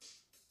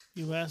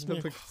 You asked The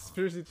me.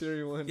 conspiracy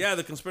theory one. Yeah,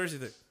 the conspiracy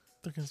thing.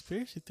 The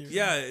conspiracy theory.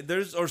 Yeah,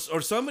 there's or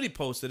somebody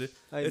posted it.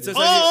 I It did. says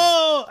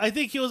I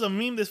think it was a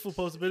meme this fool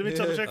posted, but let me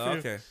double check for you.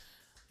 okay.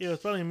 Yeah,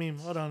 it's probably a meme.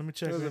 Hold on, let me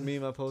check. It was a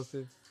man. meme I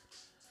posted.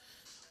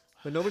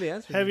 But nobody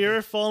answered. Have me. you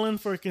ever fallen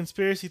for a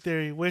conspiracy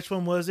theory? Which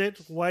one was it?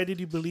 Why did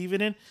you believe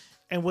in it?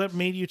 And what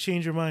made you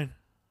change your mind?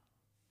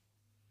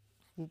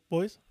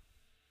 Boys?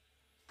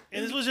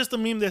 And this was just a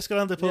meme that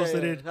Escalante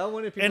posted it. How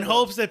many people In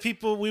hopes that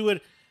we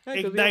would Yeah, 'cause we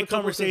have a ignite couple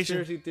conversation.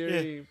 Conspiracy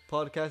theory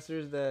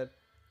podcasters that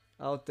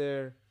out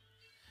there.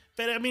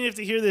 But I mean, if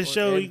they hear this Or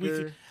show,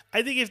 Edgar.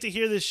 I think if they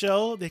hear this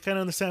show, they kind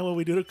of understand what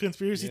we do to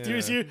conspiracy Yeah.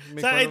 theories here. Make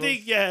So fun I of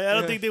think, them? I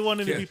don't Yeah. think they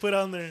wanted to Yeah. be put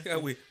on there. Yeah,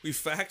 we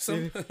fax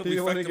them. Do we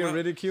you want to fax get them out.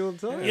 ridiculed?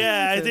 So,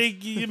 Yeah, I okay.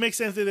 think it makes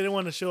sense that they didn't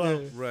want to show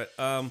up. Right.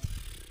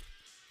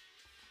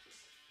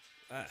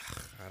 I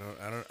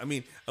don't. I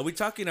mean, are we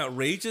talking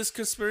outrageous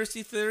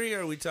conspiracy theory,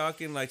 or are we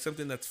talking like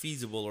something that's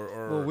feasible, or?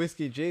 Well,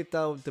 Whiskey J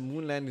thought the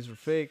moon landings were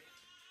fake.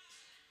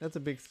 That's a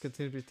big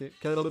conspiracy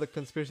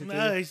conspiracy No,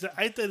 theory.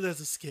 I thought that's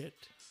a skit.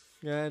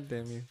 God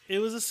damn you. It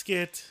was a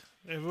skit.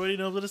 Everybody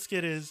knows what a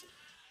skit is.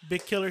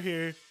 Big Killer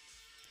here.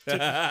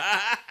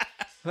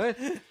 What?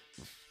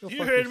 Go You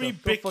fuck heard me,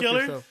 yourself. Big Go fuck Killer?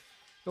 Yourself.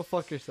 Go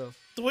fuck yourself.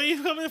 The way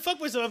you come in and fuck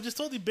myself, I've just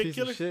told you, Big Piece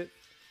Killer. of shit.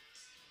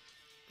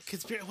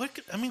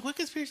 What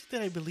conspiracy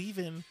did I believe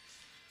in?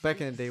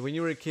 Back in the day, when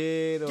you were a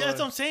kid. Or... Yeah, that's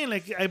what I'm saying.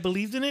 Like, I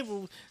believed in it.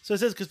 So it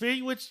says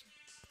conspiracy,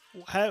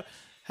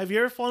 have you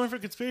ever fallen for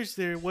conspiracy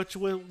theory? Which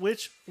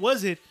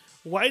was it?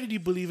 Why did you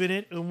believe in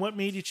it? And what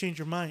made you change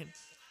your mind?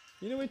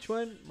 You know which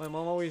one? My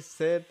mom always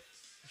said,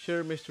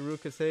 sure, Mr. Roo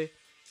could say,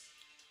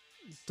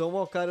 don't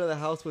walk out of the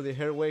house with your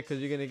hair wet because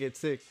you're going to get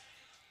sick.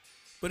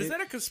 But is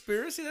that a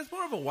conspiracy? That's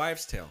more of a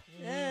wives' tale.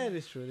 Yeah, it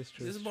is true. It's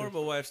true. This it's is more true.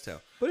 of a wives'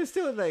 tale. But it's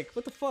still like,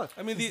 what the fuck?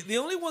 I mean, the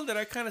only one that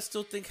I kind of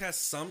still think has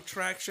some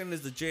traction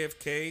is the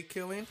JFK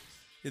killing,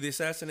 the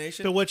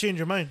assassination. So what changed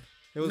your mind?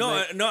 It was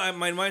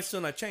My mind's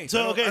still not changed.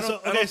 So, I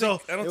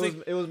don't it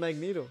think. was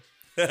Magneto.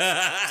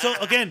 So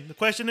again, the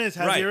question is,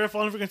 have Right. you ever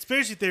fallen for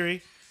conspiracy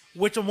theory?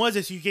 Which one was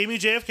it? So you gave me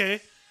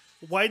JFK.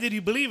 Why did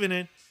you believe in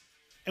it?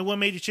 And what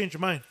made you change your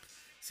mind?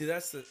 See,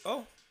 that's the.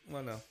 Oh,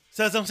 well, no.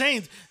 So that's what I'm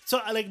saying.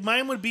 So like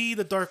mine would be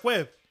the dark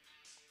web.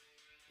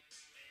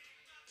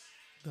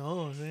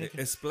 No,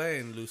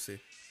 Explain, Lucy.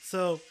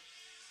 so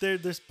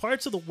there's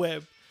parts of the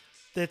web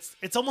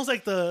it's almost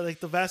like the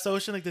vast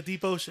ocean, like the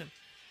deep ocean,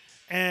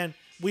 and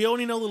we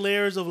only know the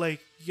layers of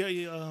like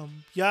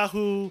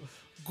Yahoo,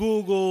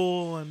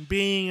 Google, and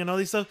Bing, and all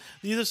these stuff.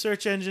 These are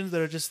search engines that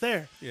are just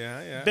there.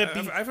 Yeah. But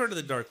I've heard of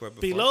the dark web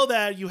before. Below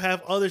that, you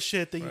have other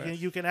shit that Right.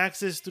 you can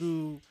access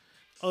through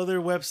other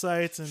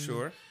websites and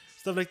Sure.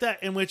 stuff like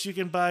that, in which you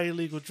can buy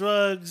illegal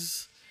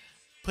drugs,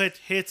 put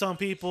hits on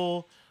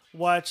people,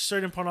 watch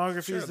certain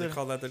pornographies. Sure, they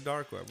call that the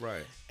dark web,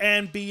 right?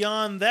 And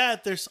beyond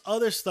that, there's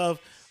other stuff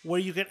where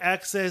you can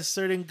access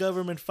certain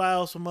government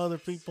files from other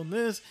people and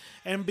this.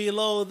 And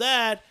below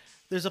that,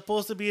 there's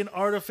supposed to be an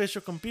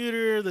artificial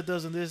computer that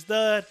does this,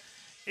 that.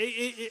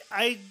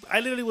 I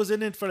literally was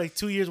in it for like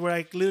 2 years where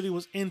I literally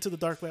was into the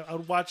dark web. I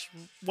would watch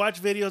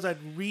videos.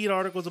 I'd read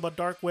articles about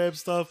dark web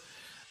stuff.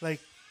 Like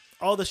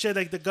all the shit,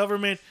 like the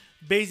government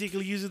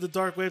basically uses the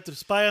dark web to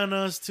spy on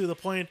us to the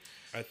point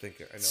I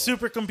think I know.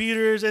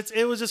 supercomputers.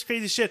 It was just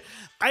crazy shit.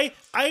 I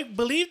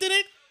believed in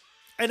it,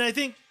 and I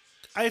think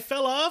I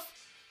fell off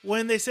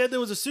when they said there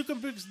was a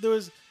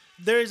supercomputer.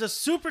 There is a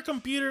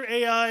supercomputer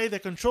AI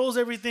that controls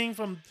everything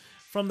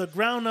from the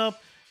ground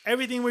up.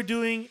 Everything we're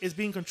doing is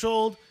being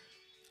controlled.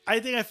 I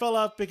think I fell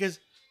off because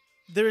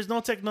there is no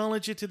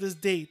technology to this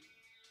date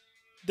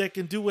that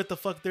can do what the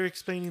fuck they're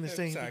explaining the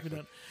same.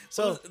 Exactly.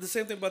 So Well, the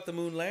same thing about the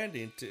moon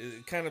landing.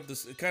 It kind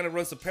of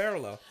runs a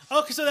parallel.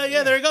 okay, so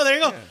there you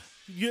go.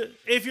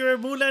 If you're a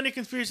moon landing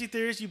conspiracy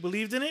theorist, you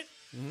believed in it,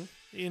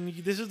 and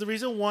this is the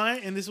reason why,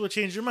 and this is what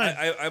changed your mind.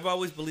 I've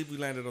always believed we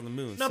landed on the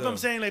moon. No, so. but I'm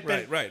saying like,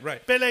 right.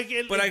 But like,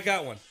 But I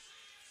got one.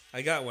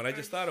 I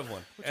just thought of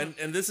one.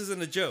 And this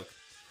isn't a joke.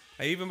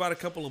 I even bought a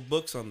couple of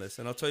books on this,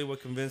 and I'll tell you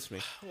what convinced me.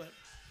 What?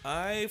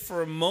 I,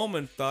 for a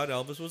moment, thought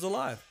Elvis was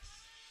alive.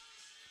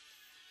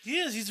 He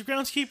is. He's the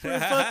groundskeeper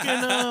of fucking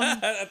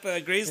At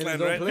the Graceland,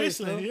 own right? place.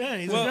 Graceland. Yeah,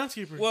 he's well, a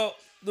groundskeeper. Well,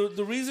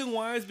 the reason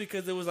why is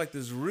because there was like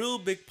this real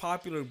big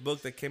popular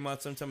book that came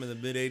out sometime in the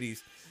mid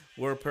 80s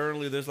where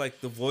apparently there's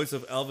like the voice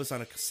of Elvis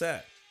on a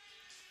cassette.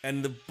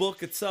 And the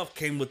book itself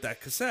came with that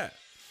cassette,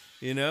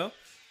 you know?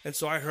 And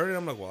so I heard it.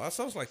 I'm like, well, that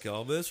sounds like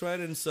Elvis, right?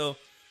 And so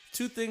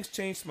two things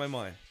changed my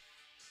mind.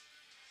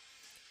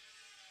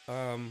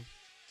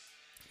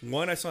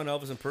 One, I saw an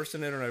Elvis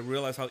impersonator and I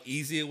realized how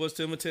easy it was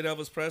to imitate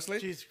Elvis Presley.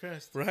 Jesus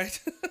Christ. Right?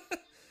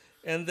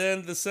 And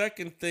then the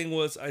second thing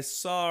was I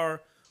saw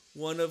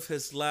one of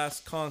his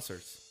last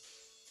concerts.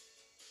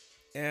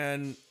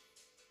 And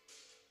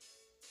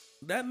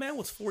that man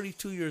was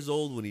 42 years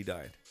old when he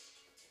died.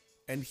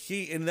 And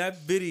in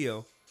that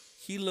video,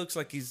 he looks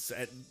like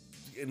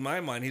in my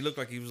mind, he looked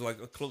like he was like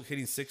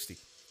hitting 60.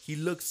 He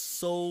looks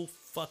so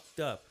fucked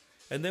up.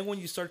 And then when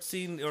you start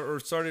seeing,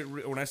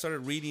 when I started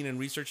reading and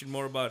researching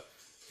more about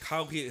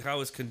how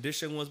his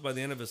condition was by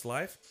the end of his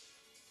life,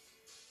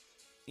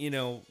 you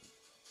know,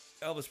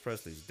 Elvis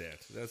Presley's dead.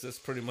 That's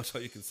pretty much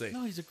all you can say.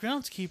 No, he's a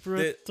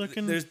groundskeeper. At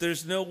fucking...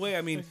 There's no way.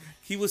 I mean,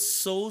 he was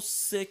so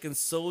sick and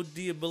so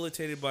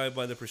debilitated by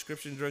the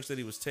prescription drugs that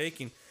he was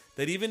taking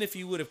that even if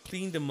you would have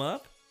cleaned him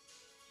up,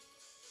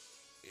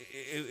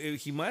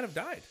 he might have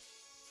died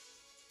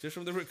just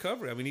from the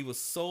recovery. I mean, he was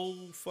so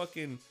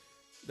fucking.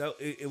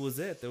 It was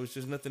it. There was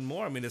just nothing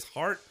more. I mean, his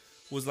heart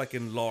was like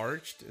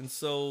enlarged, and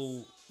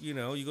so you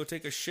go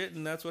take a shit,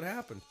 and that's what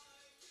happened.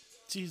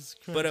 Jesus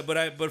Christ.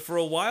 But for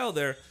a while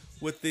there,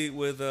 with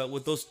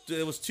those,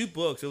 it was 2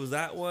 books. It was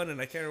that one,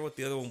 and I can't remember what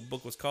the other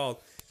book was called.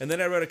 And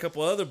then I read a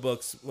couple other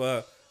books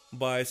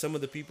by some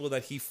of the people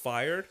that he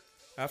fired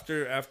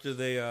after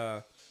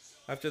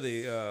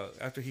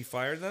he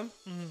fired them.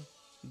 Mm-hmm.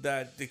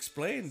 That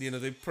explained,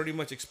 they pretty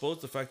much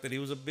exposed the fact that he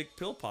was a big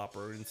pill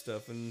popper and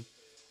stuff, and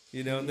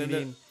and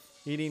then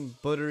eating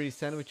buttery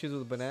sandwiches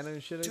with banana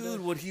and shit like that.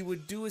 Dude, what he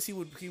would do is he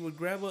would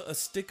grab a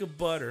stick of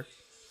butter,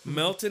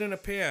 melt it in a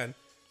pan,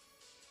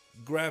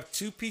 grab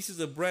 2 pieces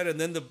of bread, and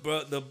then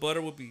the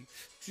butter would be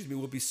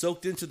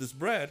soaked into this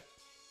bread.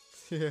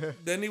 Yeah.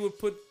 Then he would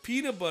put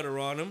peanut butter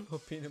on them. Oh,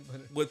 peanut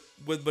butter.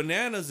 With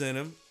bananas in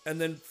them,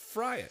 and then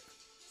fry it.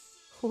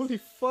 Holy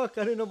fuck!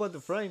 I didn't know about the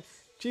frying.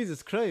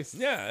 Jesus Christ.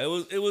 Yeah,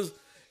 it was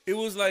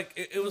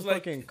like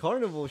fucking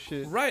carnival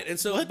shit. Right. And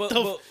so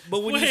what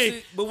when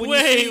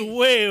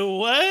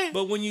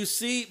you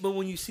see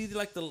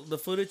like the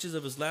footages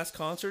of his last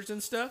concerts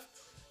and stuff,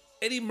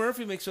 Eddie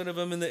Murphy makes fun of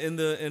him in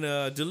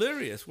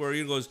Delirious, where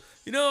he goes,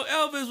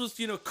 Elvis was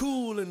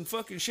cool and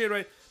fucking shit,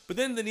 right? But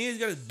then he's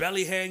got his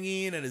belly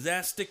hanging and his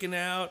ass sticking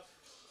out,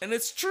 and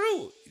it's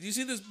true. You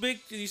see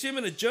him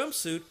in a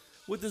jumpsuit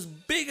with this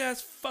big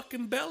ass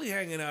fucking belly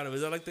hanging out of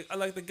it. I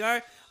like the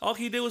guy. All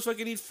he did was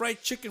fucking eat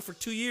fried chicken for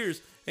 2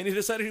 years, and he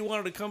decided he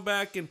wanted to come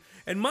back and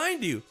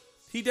mind you,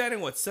 he died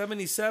in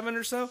 77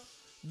 or so.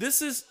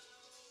 This is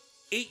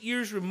 8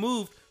 years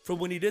removed from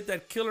when he did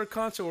that killer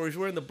concert where he's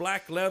wearing the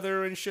black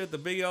leather and shit, the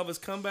big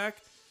Elvis comeback.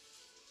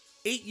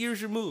 8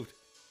 years removed.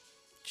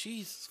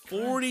 Jesus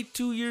Christ.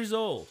 42 years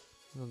old.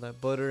 That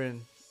butter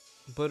and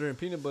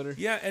peanut butter.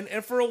 Yeah,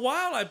 and for a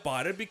while I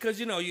bought it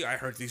because, I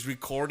heard these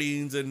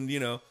recordings and,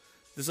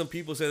 there's some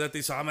people say that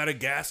they saw him at a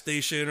gas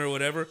station or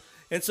whatever.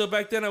 And so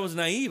back then I was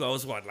naive. I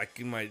was like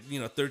in my,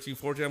 13,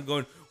 14, I'm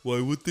going, why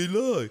would they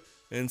lie?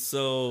 And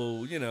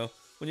so,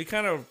 when you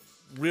kind of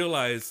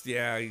realize,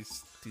 yeah,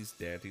 he's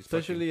dead. He's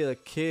especially a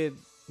kid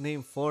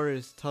named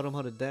Forrest taught him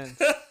how to dance.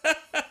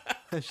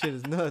 That shit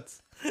is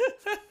nuts.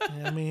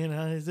 Yeah, I mean,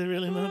 is it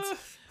really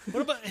nuts?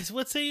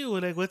 What say you?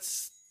 Like,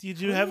 did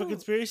you have a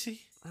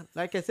conspiracy?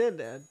 Like I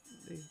said,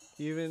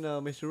 even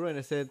Mr. Ruin,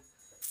 I said,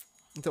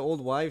 it's an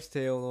old wives'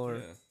 tale, or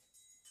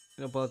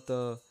about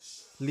the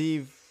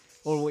leave,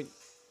 or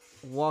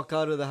walk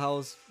out of the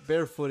house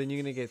barefoot and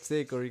you're gonna get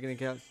sick, or you're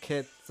gonna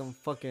get some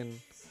fucking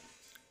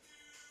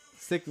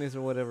sickness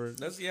or whatever.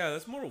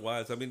 That's more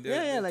wise. I mean,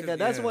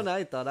 that's what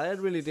I thought. I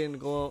really didn't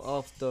go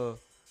off the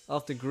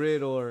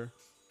grid or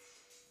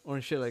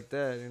shit like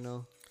that,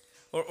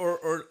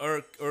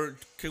 Or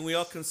can we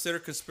all consider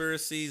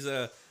conspiracies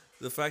the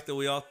fact that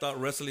we all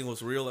thought wrestling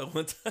was real at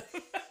one time?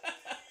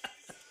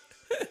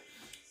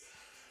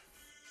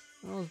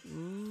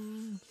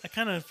 I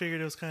kind of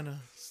figured it was kind of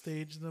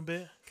staged a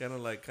bit. Kind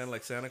of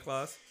like Santa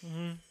Claus.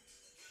 Mm-hmm.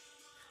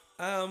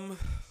 I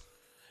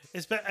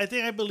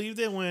believed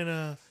it when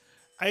I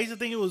used to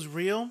think it was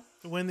real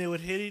when they would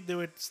hit it. They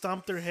would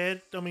stomp their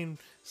head. I mean,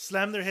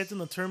 slam their heads in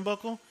the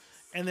turnbuckle,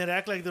 and they'd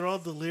act like they're all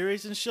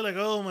delirious and shit. Like,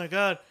 oh my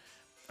god.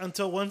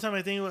 Until one time,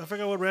 I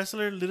forgot what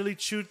wrestler literally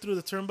chewed through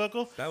the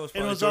turnbuckle. That was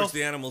probably George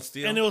the Animal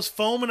Steel. And it was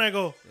foam, and I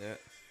go, yeah.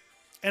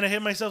 And I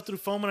hit myself through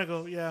foam, and I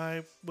go, yeah,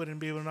 I wouldn't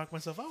be able to knock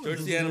myself out.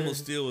 George the Animal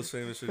Steel was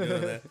famous for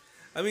doing that.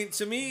 I mean,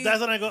 to me,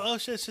 that's when I go, oh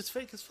shit, it's just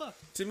fake as fuck.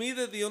 To me,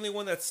 the only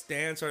one that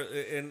stands are,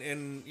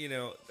 and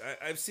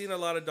I've seen a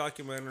lot of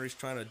documentaries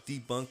trying to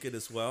debunk it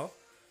as well,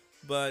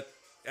 but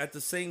at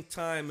the same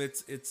time,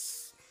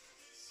 it's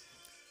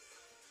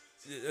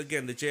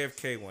again the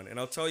JFK one, and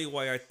I'll tell you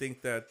why I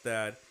think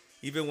that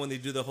even when they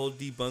do the whole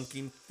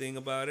debunking thing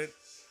about it,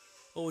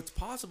 oh, it's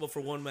possible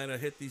for one man to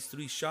hit these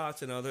 3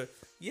 shots and other,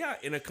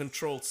 in a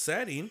controlled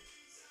setting,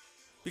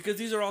 because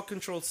these are all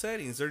controlled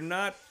settings. They're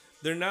not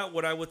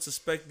what I would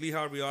suspect Lee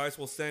Harvey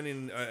Oswald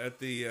standing at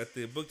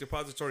the book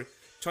depository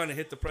trying to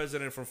hit the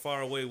president from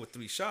far away with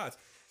 3 shots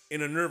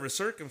in a nervous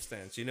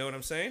circumstance. You know what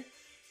I'm saying?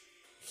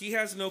 He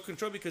has no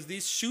control because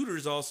these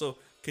shooters also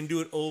can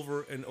do it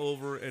over and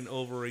over and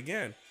over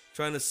again,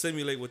 trying to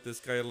simulate what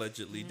this guy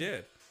allegedly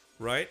did,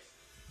 right?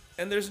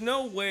 And there's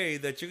no way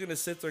that you're gonna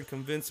sit there and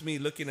convince me,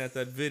 looking at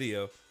that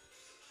video,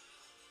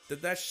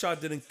 that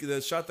shot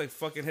that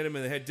fucking hit him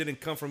in the head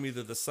didn't come from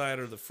either the side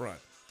or the front.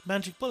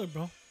 Magic bullet,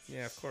 bro.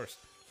 Yeah, of course.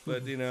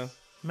 But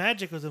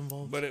magic was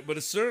involved. But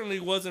it certainly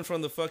wasn't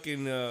from the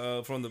fucking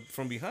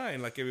from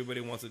behind, like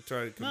everybody wants to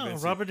try to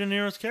convince. No, Robert De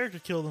Niro's character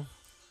killed him.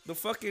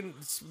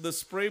 The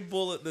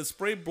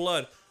spray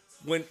blood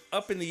went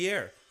up in the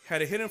air.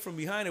 Had it hit him from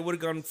behind, it would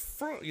have gone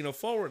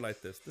forward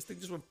like this. This thing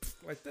just went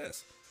like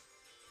this.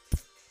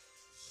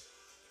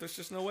 There's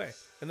just no way.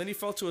 And then he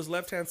fell to his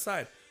left-hand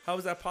side. How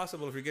is that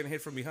possible if you're getting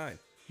hit from behind?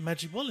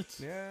 Magic bullets.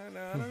 Yeah, no,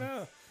 I don't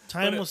know.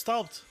 Time But, was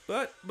stopped.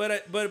 But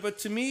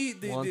to me,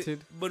 Wanted.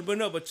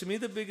 but to me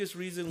the biggest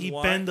reason He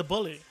why bent the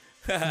bullet.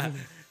 to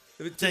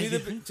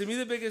me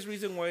the biggest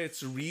reason why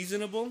it's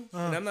reasonable,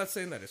 and I'm not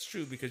saying that it's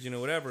true because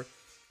whatever,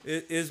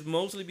 is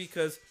mostly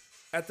because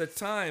at the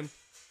time,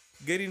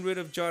 getting rid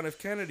of John F.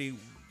 Kennedy,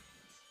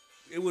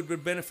 it would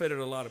have benefited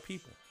a lot of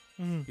people.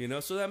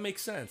 So that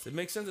makes sense. It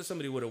makes sense that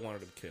somebody would have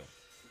wanted him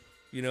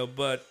killed.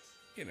 But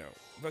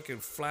fucking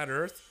flat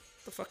Earth,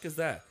 what the fuck is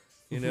that?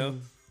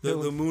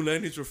 The moon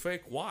landings were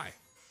fake. Why?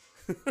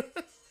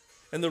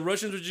 And the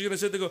Russians were just gonna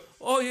sit there and go,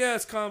 "Oh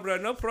yes,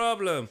 comrade, no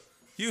problem.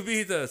 You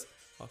beat us."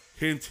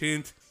 Hint,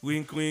 hint,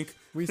 wink, wink.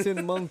 We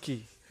sent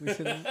monkey. We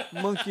sent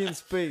monkey in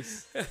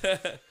space.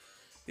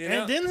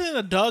 And didn't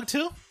a dog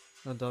too?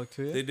 A dog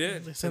too, yeah? They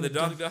did. They And sent the the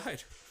dog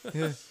died.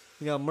 Yeah.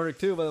 He got murdered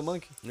too by the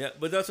monkey. Yeah,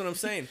 but that's what I'm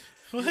saying.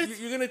 What?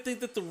 You're going to think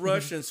that the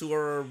Russians, who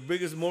are our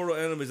biggest mortal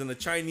enemies, and the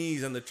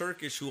Chinese and the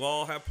Turkish, who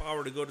all have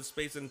power to go to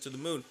space and to the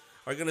moon,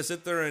 are going to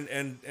sit there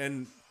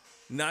and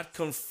not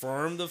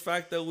confirm the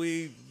fact that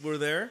we were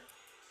there?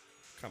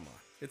 Come on.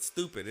 It's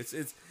stupid.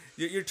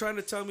 You're trying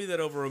to tell me that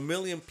over 1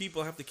 million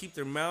people have to keep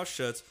their mouths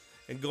shut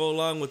and go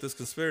along with this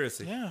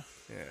conspiracy. Yeah.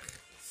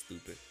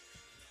 Stupid.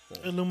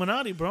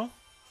 Illuminati, bro.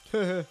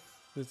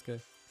 This guy.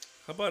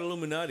 How about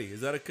Illuminati?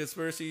 Is that a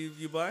conspiracy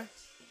you buy?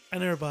 I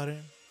never bought it.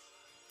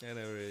 I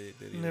never really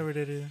did either. Never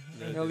did it.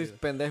 Never All these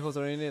pendejos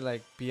are in it,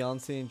 like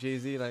Beyonce and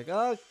Jay-Z, like,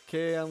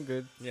 okay, I'm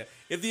good. Yeah.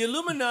 If the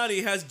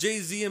Illuminati has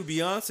Jay-Z and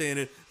Beyonce in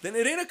it, then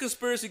it ain't a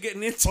conspiracy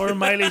getting into Or it.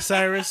 Miley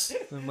Cyrus.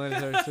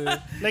 Oh,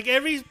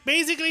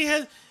 Basically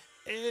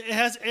it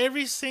has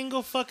every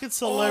single fucking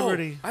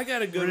celebrity. Oh, I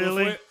got a good one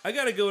Really? for you. I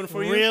got a good one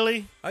for you.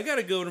 Really? I got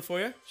a good one for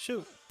you.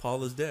 Shoot.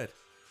 Paul is dead.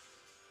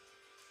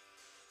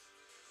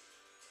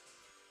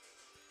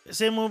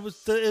 Same one.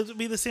 It would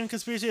be the same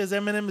conspiracy as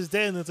Eminem is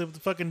dead, and it's a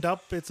fucking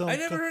dump. It's I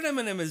never heard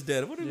Eminem is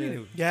dead. What do you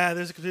mean? Yeah,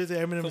 there's a conspiracy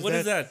that Eminem So is what dead.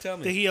 is that? Tell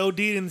me. That he OD'd,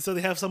 and so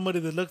they have somebody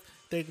that looks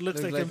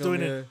like him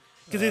doing him, it.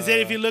 Because they said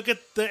if you look at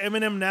the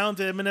Eminem now and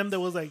the Eminem that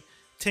was like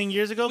 10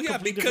 years ago, Yeah,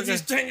 completely because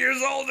he's different 10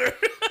 years older.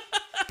 guy.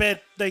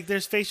 But like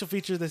there's facial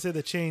features that said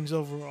that changed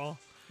overall.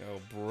 Oh,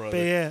 brother. But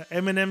yeah,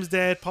 Eminem's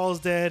dead, Paul's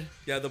dead.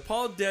 Yeah, the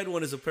Paul dead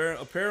one is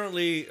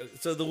apparently.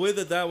 So the way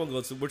that one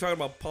goes, so we're talking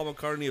about Paul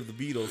McCartney of the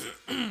Beatles.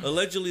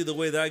 Allegedly, the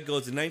way that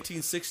goes in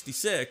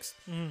 1966,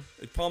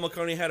 Paul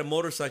McCartney had a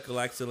motorcycle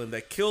accident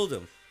that killed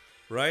him.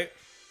 Right.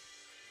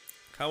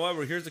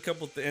 However, here's a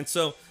couple things. And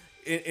so,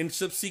 in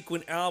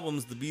subsequent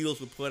albums, the Beatles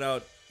would put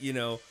out,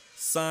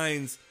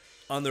 signs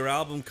on their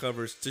album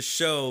covers to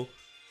show,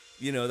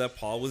 that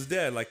Paul was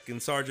dead. Like in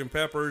Sgt.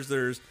 Pepper's,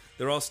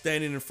 they're all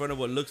standing in front of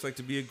what looks like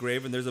to be a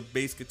grave, and there's a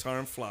bass guitar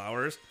and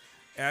flowers.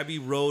 Abbey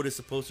Road is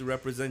supposed to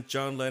represent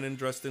John Lennon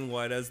dressed in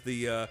white as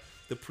the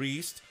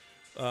priest.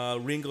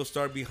 Ringo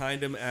Starr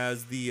behind him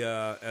as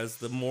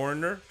the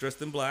mourner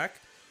dressed in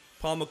black.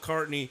 Paul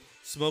McCartney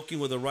smoking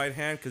with a right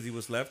hand because he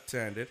was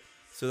left-handed,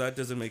 so that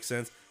doesn't make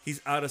sense.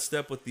 He's out of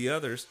step with the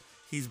others.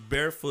 He's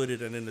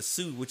barefooted and in a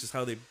suit, which is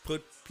how they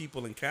put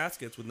people in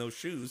caskets with no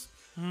shoes.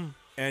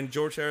 And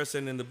George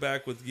Harrison in the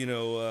back with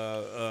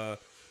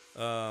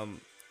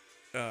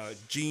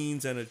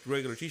jeans and a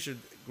regular T-shirt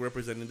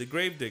representing the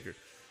gravedigger.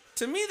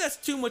 To me, that's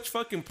too much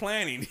fucking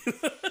planning.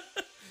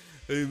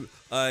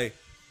 Hey,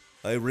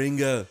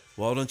 Ringo,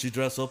 why don't you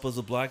dress up as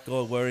a black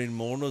guy wearing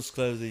mourner's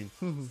clothing?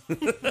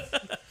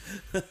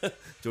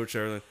 George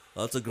Harrison,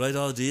 that's a great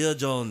idea,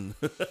 John.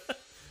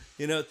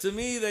 To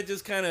me, that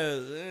just kind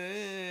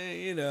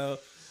of,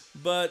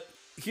 But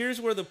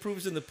here's where the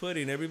proof's in the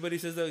pudding. Everybody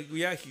says that,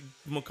 yeah,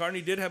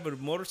 McCartney did have a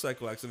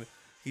motorcycle accident.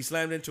 He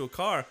slammed into a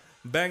car,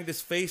 banged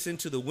his face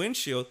into the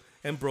windshield,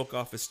 and broke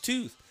off his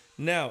tooth.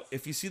 Now,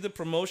 if you see the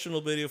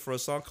promotional video for a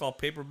song called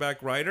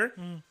Paperback Writer,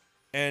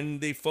 and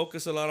they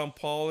focus a lot on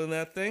Paul in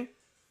that thing,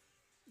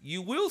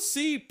 you will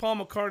see Paul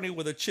McCartney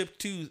with a chipped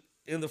tooth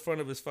in the front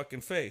of his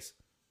fucking face.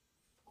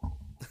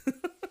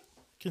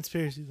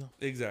 Conspiracy though.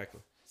 Exactly.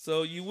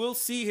 So you will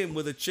see him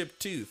with a chipped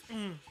tooth.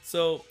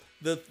 So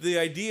the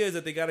idea is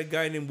that they got a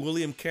guy named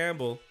William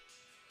Campbell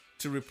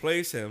to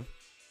replace him,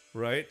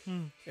 right?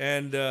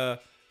 And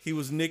he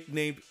was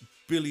nicknamed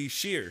Billy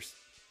Shears.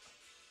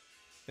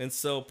 And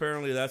so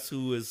apparently that's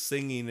who is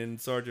singing in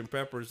Sgt.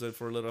 Pepper's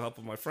For a Little Help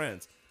of My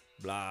Friends.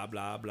 Blah,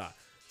 blah, blah.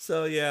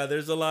 So yeah,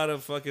 there's a lot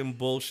of fucking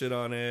bullshit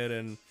on it.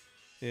 And,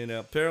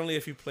 apparently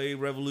if you play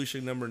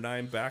Revolution number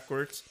 9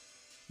 backwards,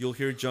 you'll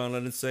hear John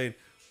Lennon saying,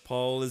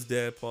 Paul is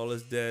dead,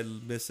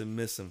 miss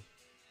him.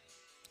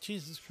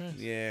 Jesus Christ.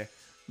 Yeah.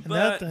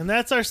 And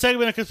that's our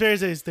segment of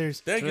conspiracy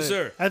theories. Thank you,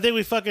 sir. I think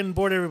we fucking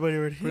bored everybody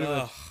already.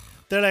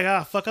 They're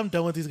like, fuck, I'm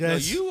done with these No,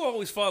 guys. you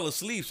always fall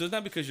asleep, so it's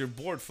not because you're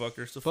bored,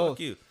 fucker. So Both. fuck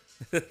you.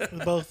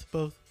 Both.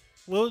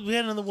 Well, we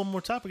had one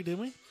more topic, didn't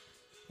we?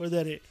 Or is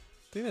that it?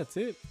 I think that's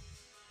it.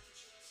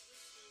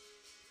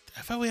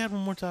 I thought we had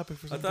one more topic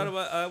for something.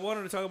 I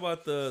wanted to talk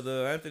about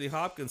the Anthony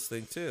Hopkins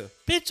thing too.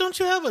 Bitch, don't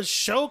you have a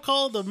show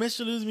called the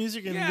Mr. Lou's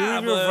Music and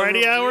Yeah, Movie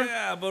Variety Hour?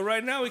 Yeah, but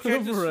right now we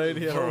can't just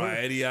Variety Hour.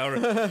 Variety Hour.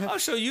 I'll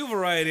show you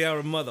Variety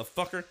Hour,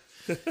 motherfucker.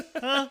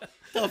 Huh?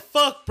 The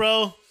fuck,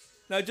 bro?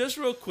 Now, just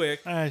real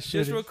quick.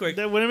 Just real quick.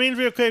 What it means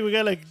real quick, we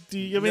got like,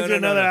 it means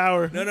another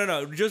hour.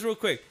 No. Just real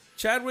quick.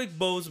 Chadwick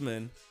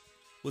Boseman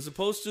was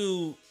supposed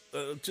to,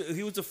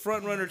 he was the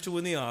front runner to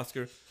win the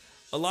Oscar.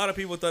 A lot of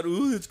people thought,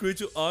 ooh, it's great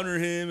to honor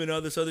him and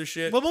all this other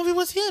shit. What movie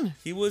was he in?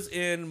 He was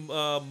in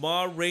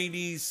Ma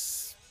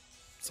Rainey's,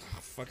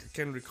 I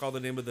can't recall the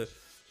name of the,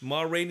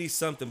 Ma Rainey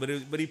something,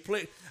 but he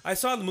played, I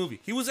saw the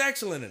movie. He was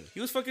excellent in it. He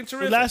was fucking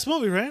terrific. The last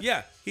movie, right?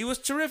 Yeah, he was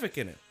terrific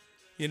in it.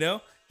 You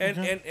know?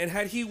 And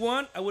had he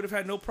won, I would have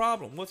had no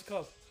problem. What's it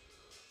called?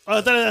 Oh,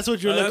 I thought that's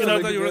what you were looking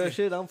at. That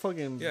shit, I'm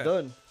fucking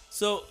done.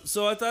 So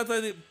I thought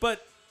that,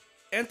 but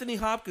Anthony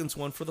Hopkins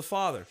won for The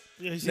Father.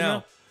 Yeah,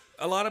 now,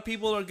 a lot of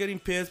people are getting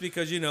pissed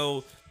because, you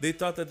know, they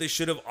thought that they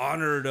should have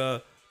honored,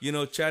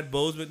 Chad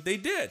Boseman. They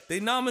did. They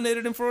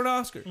nominated him for an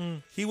Oscar.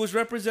 He was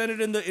represented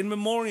in the in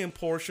memoriam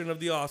portion of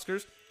the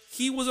Oscars.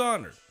 He was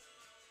honored.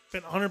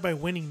 Been honored by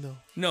winning, though.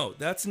 No,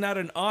 that's not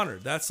an honor.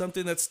 That's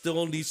something that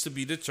still needs to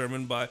be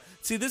determined by.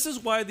 See, this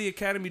is why the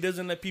Academy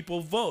doesn't let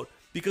people vote,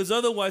 because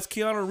otherwise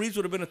Keanu Reeves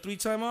would have been a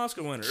 3-time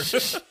Oscar winner.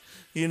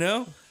 You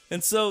know?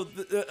 And so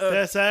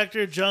Best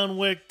Actor, John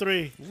Wick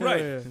 3.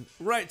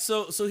 Right.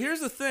 So here's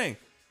the thing.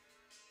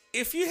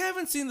 If you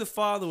haven't seen The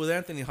Father with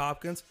Anthony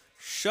Hopkins,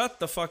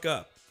 shut the fuck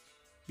up.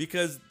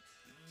 Because,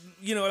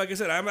 you know, like I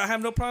said, I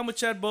have no problem with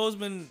Chad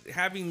Boseman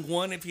having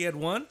won if he had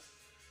won.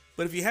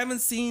 But if you haven't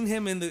seen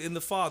him in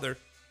the Father,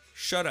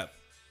 shut up.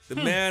 The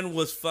man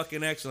was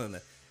fucking excellent.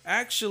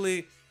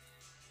 Actually,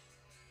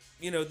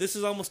 you know, this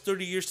is almost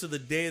 30 years to the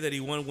day that he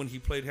won when he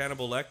played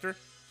Hannibal Lecter.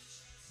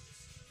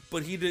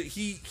 But he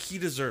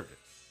deserved it.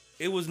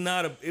 It was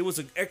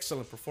an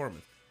excellent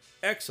performance.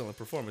 Excellent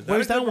performance.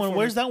 Where's that one?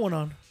 Where's that one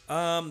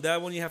on?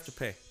 That one you have to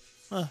pay.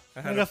 I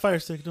got Fire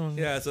Stick.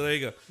 Yeah, so there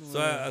you go.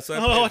 So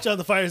I'll watch out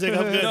the Fire Stick.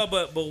 I'm good. No,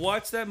 but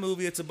watch that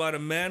movie. It's about a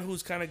man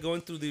who's kind of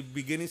going through the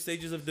beginning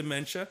stages of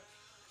dementia,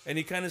 and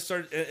he kind of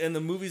starts. And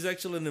the movie's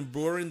excellent in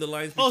blurring the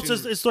lines. Oh, it's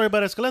a story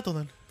about Esqueleto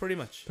then. Pretty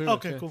much.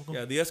 Okay, cool.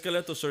 Yeah, the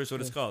Esqueleto story is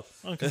what it's called.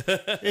 Okay,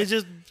 it's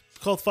just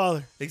called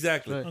Father.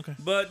 Exactly. Right. Okay.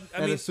 But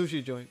I mean, a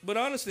sushi joint. But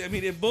honestly, I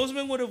mean, if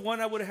Boseman would have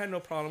won, I would have had no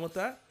problem with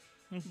that.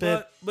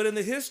 But in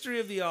the history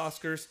of the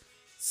Oscars,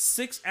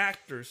 6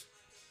 actors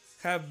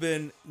have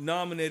been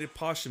nominated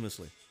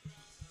posthumously.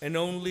 And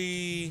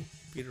only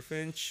Peter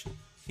Finch,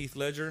 Heath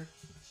Ledger,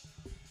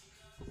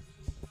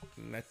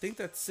 and I think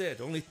that's it.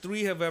 Only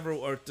 3 have ever,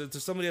 or to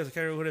somebody else, I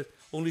can't remember who it is,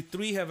 only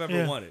 3 have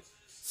ever won it.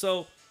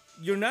 So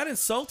you're not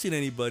insulting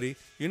anybody.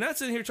 You're not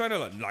sitting here trying to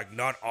like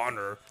not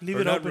honor. Leave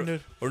it open,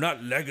 dude. Or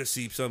not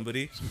legacy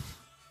somebody.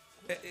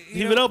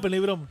 Leave it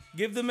open.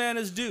 Give the man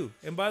his due.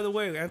 And by the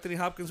way, Anthony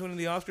Hopkins winning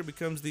the Oscar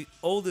becomes the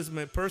oldest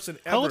person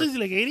ever. How old is he,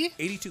 like 80?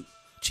 82.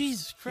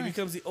 Jesus Christ. He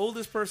becomes the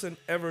oldest person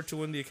ever to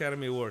win the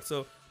Academy Award.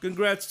 So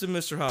congrats to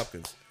Mr.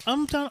 Hopkins.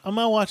 I'm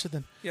gonna watch it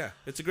then. Yeah,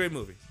 it's a great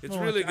movie. It's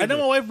really good. I know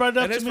my wife brought it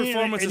up and to me,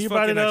 and you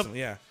brought it up. Excellent.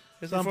 Yeah,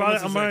 So I'm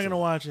probably gonna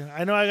watch it.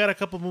 I know I got a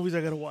couple movies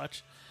I gotta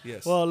watch.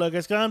 Yes. Well, look,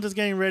 Escalante's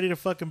getting ready to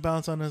fucking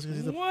bounce on us.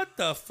 What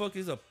the fuck?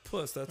 He's a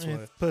puss. That's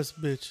why. Puss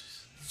bitch.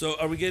 So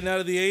are we getting out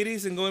of the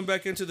 80s and going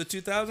back into the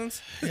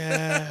 2000s?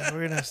 Yeah,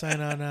 we're gonna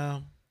sign out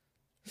now.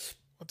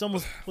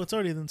 It's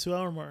already the 2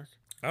 hour mark.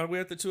 Are we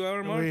at the 2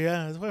 hour mark?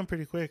 Yeah, it's going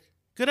pretty quick.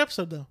 Good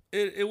episode though.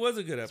 It was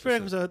a good It's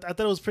pretty episode. episode. I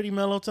thought it was pretty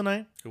mellow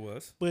tonight. It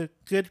was. With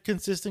good,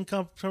 consistent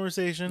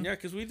conversation. Yeah,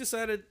 because we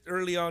decided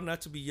early on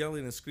not to be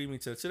yelling and screaming.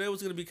 Today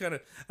was going to be kind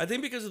of, I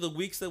think because of the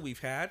weeks that we've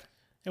had.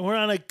 And we're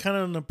on like kind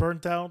of in a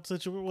burnt out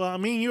situation. Well, I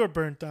mean, you were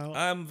burnt out.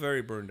 I'm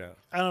very burned out.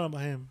 I don't know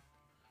about him.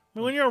 I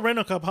mean, when you're a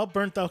rental cop, how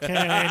burnt out can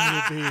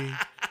you be?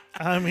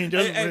 I mean,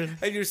 just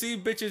and you're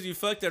seeing bitches you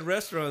fucked at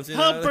restaurants. You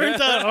how know?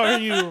 burnt out are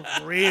you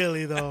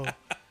really, though?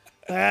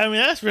 I mean,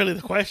 that's really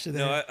the question.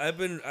 No, I've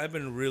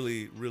been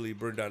really, really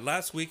burned out.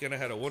 Last weekend I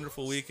had a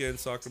wonderful weekend.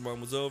 Soccer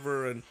mom was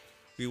over, and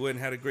we went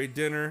and had a great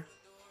dinner,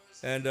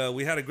 and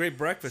we had a great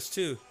breakfast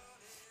too.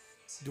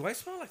 Do I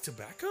smell like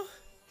tobacco?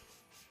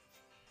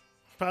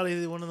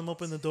 Probably one of them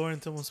opened the door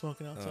and someone's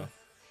smoking outside.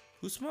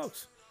 Who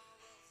smokes?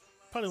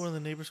 Probably one of the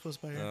neighbors close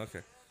by here. Oh,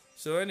 okay.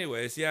 So,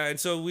 anyways, yeah, and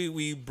so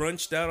we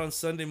brunched out on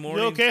Sunday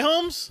morning. You okay,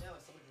 Holmes?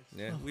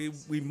 Yeah, we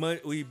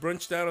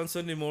brunched out on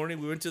Sunday morning.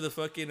 We went to the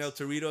fucking El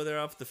Torito there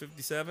off the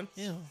 57.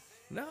 Yeah.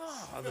 No,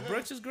 the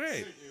brunch is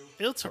great.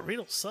 El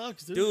Torito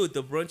sucks, dude. Dude,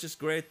 the brunch is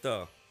great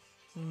though.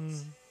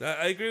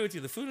 I agree with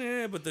you. The food,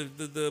 yeah, but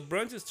the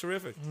brunch is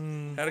terrific.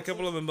 Had a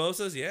couple of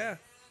mimosas, yeah.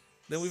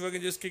 Then we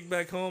fucking just kicked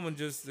back home and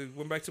just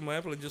went back to my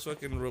Apple and just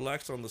fucking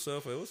relaxed on the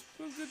sofa. It was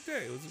a good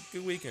day. It was a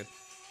good weekend.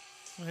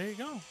 There you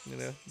go. You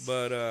know,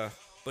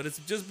 but it's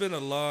just been a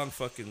long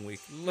fucking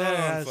week.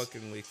 Long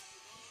fucking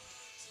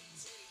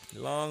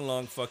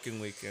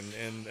week,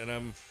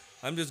 and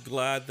I'm just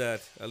glad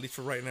that at least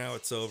for right now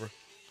it's over.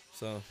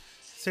 So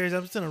seriously,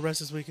 I'm just gonna rest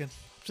this weekend.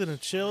 I'm just gonna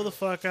chill the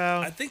fuck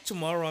out. I think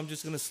tomorrow I'm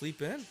just gonna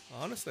sleep in.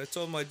 Honestly, I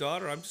told my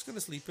daughter I'm just gonna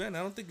sleep in.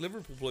 I don't think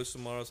Liverpool plays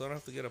tomorrow, so I don't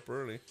have to get up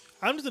early.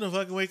 I'm just gonna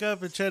fucking wake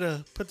up and try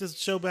to put this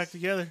show back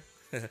together.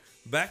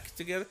 Back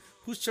together?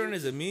 Whose turn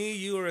is it? Me,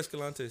 you, or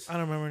Escalante's? I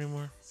don't remember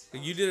anymore.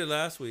 You did it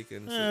last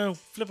weekend. So.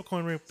 Flip a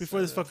coin before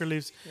this fucker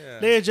leaves. Yeah.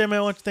 Ladies and gentlemen,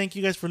 I want to thank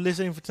you guys for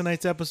listening for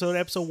tonight's episode.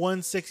 Episode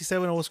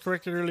 167. I was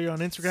corrected earlier on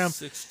Instagram.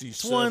 67.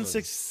 It's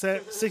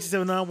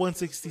 167, not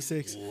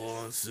 166.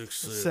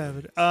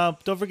 167.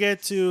 Don't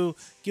forget to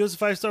give us a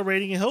 5-star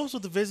rating and help us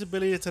with the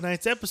visibility of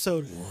tonight's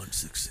episode.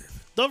 167.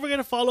 Don't forget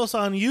to follow us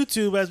on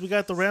YouTube as we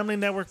got the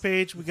Rambling Network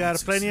page. We got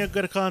plenty of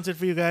good content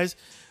for you guys.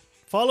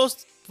 Follow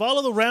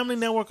the Rambling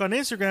Network on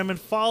Instagram and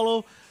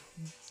follow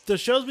the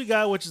shows we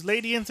got, which is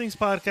Lady Instincts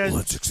Podcast,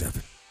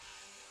 167.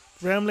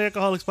 Ramble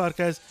Alcoholics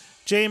Podcast,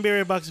 Jay and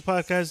Barry Boxing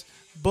Podcast,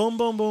 Boom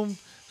Boom Boom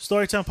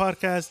Storytime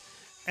Podcast,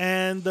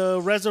 and the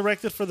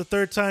Resurrected for the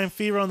third time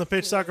Fever on the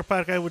Pitch Soccer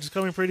Podcast, which is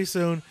coming pretty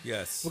soon.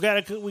 Yes. We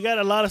got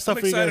a lot of stuff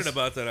I'm for you guys. excited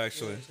about that,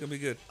 actually. It's going to be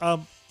good.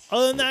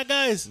 Other than that,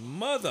 guys,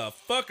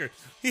 Motherfucker.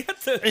 He had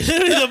to... the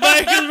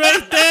mic is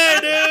right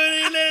there, dude.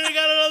 He literally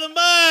got it on the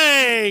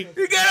mic.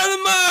 You got on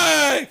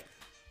the mic!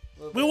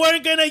 We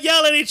weren't gonna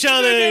yell at each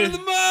other. Get on the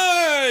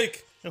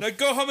mic! Now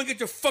go home and get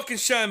your fucking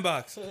shine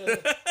box.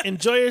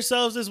 Enjoy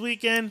yourselves this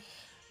weekend.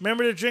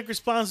 Remember to drink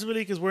responsibly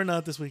because we're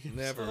not this weekend.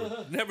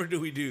 Never. Never do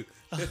we do.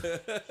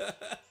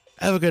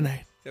 Have a good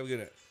night. Have a good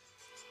night.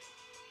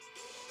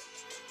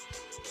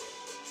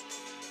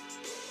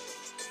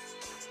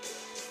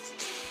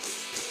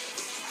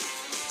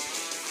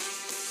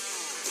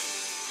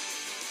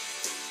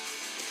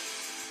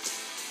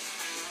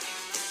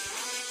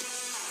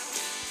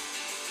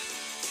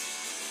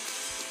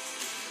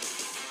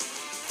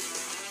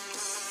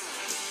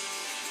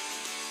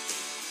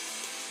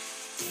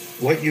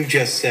 What you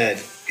just said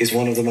is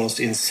one of the most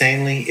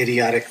insanely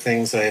idiotic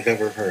things I have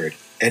ever heard.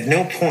 At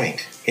no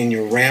point in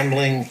your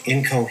rambling,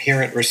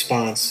 incoherent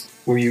response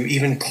were you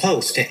even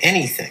close to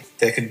anything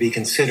that could be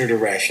considered a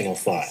rational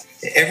thought.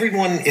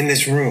 Everyone in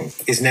this room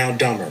is now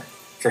dumber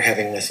for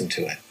having listened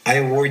to it. I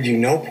award you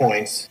no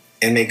points,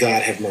 and may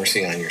God have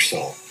mercy on your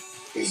soul.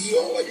 This is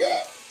all I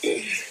got.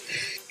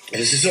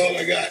 This is all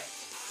I got.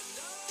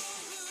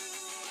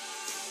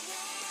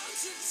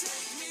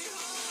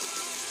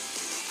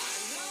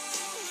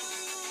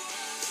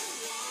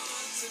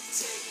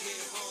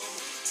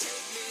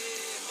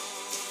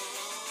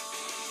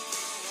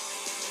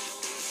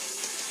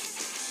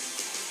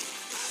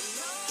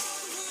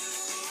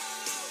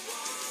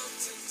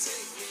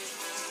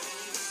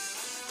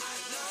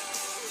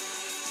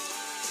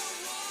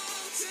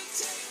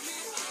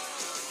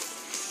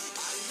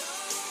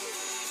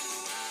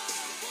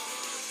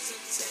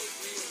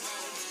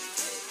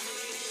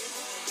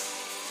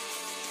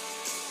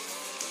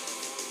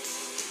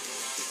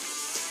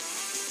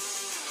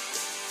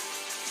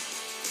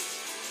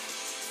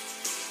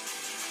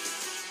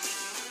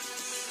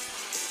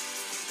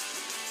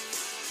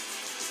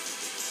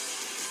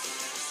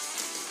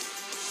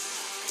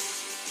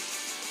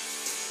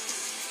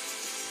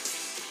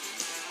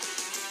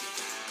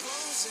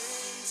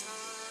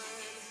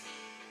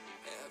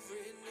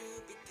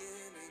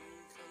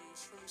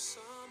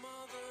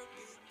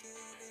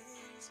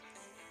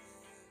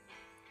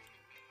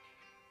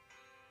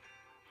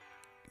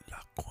 La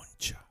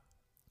concha.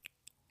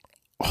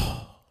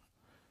 Oh.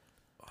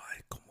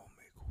 Ay, como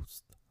me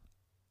gusta.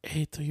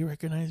 Hey, do you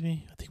recognize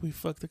me? I think we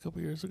fucked a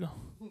couple years ago.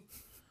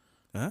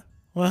 Huh?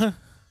 What?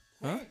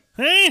 Huh?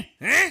 Hey!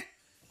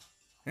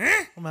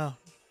 I'm out.